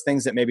 those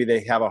things that maybe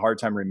they have a hard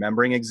time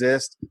remembering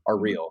exist, are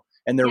real,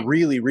 and they're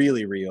really,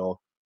 really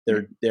real.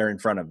 They're in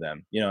front of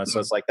them, you know. So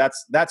it's like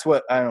that's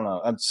what I don't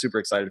know. I'm super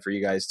excited for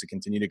you guys to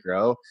continue to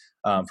grow,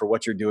 for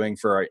what you're doing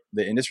for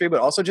the industry, but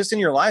also just in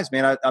your lives,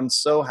 man. I'm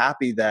so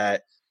happy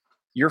that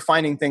you're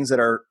finding things that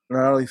are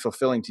not only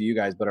fulfilling to you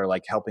guys, but are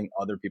like helping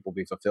other people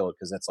be fulfilled,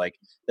 because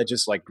that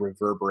just like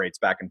reverberates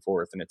back and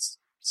forth, and it's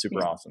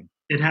super awesome.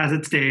 It has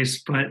its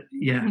days, but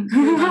yeah,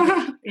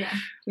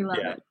 we love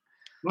it.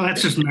 Well,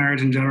 that's just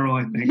marriage in general,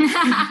 I think.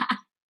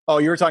 Oh,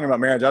 you were talking about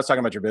marriage. I was talking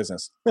about your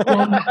business. well,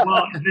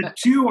 the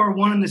two are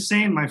one and the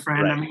same, my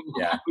friend. Right. I mean,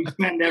 we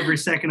spend every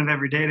second of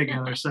every day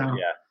together. So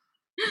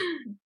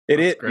it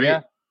is.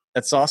 Yeah,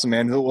 that's awesome,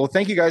 man. Well,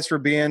 thank you guys for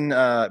being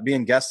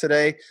guests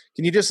today.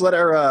 Can you just let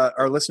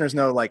our listeners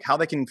know like how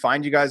they can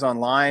find you guys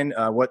online,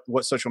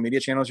 what social media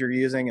channels you're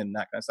using, and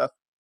that kind of stuff?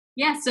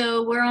 Yeah,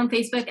 so we're on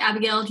Facebook,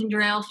 Abigail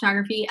Gingerale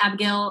Photography.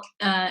 Abigail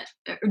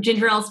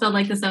Gingerale spelled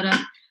like the soda.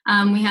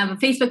 We have a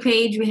Facebook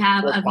page. We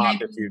have a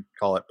pop, if you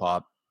call it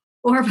pop.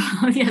 Or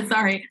yeah,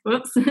 sorry.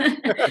 Whoops.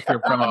 If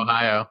you're from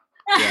Ohio.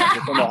 Yeah, if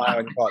you're from Ohio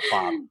and you call it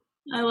pop.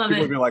 I love People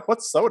it. would be like,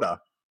 what's soda?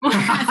 That's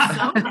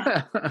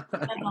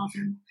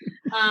awesome.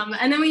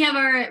 And then we have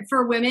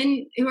for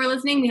women who are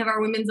listening, we have our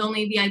women's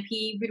only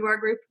VIP boudoir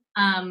group.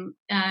 And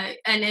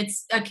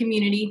it's a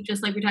community,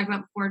 just like we talked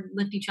about before,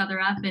 lift each other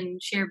up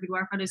and share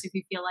boudoir photos if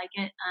you feel like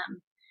it.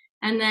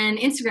 And then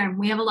Instagram,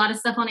 we have a lot of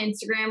stuff on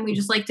Instagram. We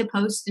just like to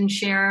post and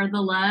share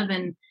the love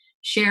and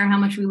share how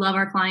much we love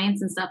our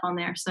clients and stuff on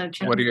there. So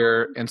what are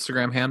your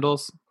Instagram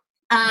handles?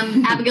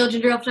 Abigail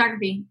Gingerale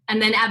Photography,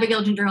 and then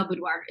Abigail Gingerale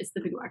Boudoir is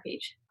the boudoir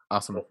page.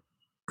 Awesome.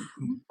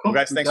 Cool,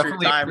 guys. Thanks for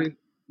your time.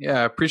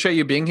 Appreciate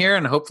you being here,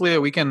 and hopefully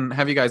we can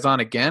have you guys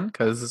on again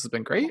because this has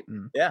been great.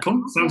 Yeah,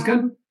 cool. Sounds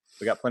good.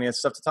 We got plenty of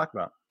stuff to talk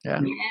about.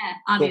 Yeah,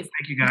 obviously. Cool.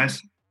 Thank you,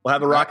 guys. We'll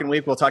have a rocking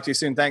week. We'll talk to you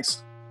soon.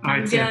 Thanks. All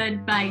right.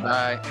 Good. Bye.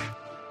 Bye.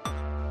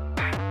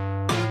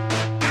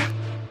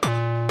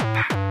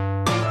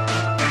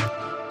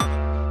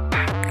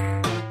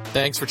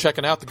 Thanks for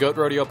checking out the Goat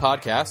Rodeo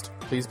podcast.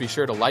 Please be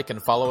sure to like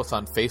and follow us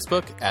on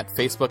Facebook at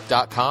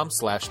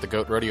facebook.com/The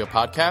Goat Rodeo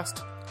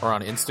Podcast or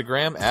on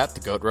Instagram at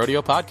The Goat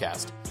Rodeo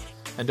Podcast.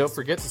 And don't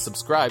forget to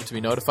subscribe to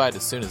be notified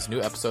as soon as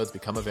new episodes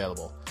become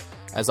available.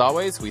 As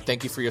always, we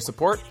thank you for your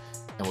support,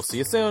 and we'll see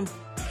you soon.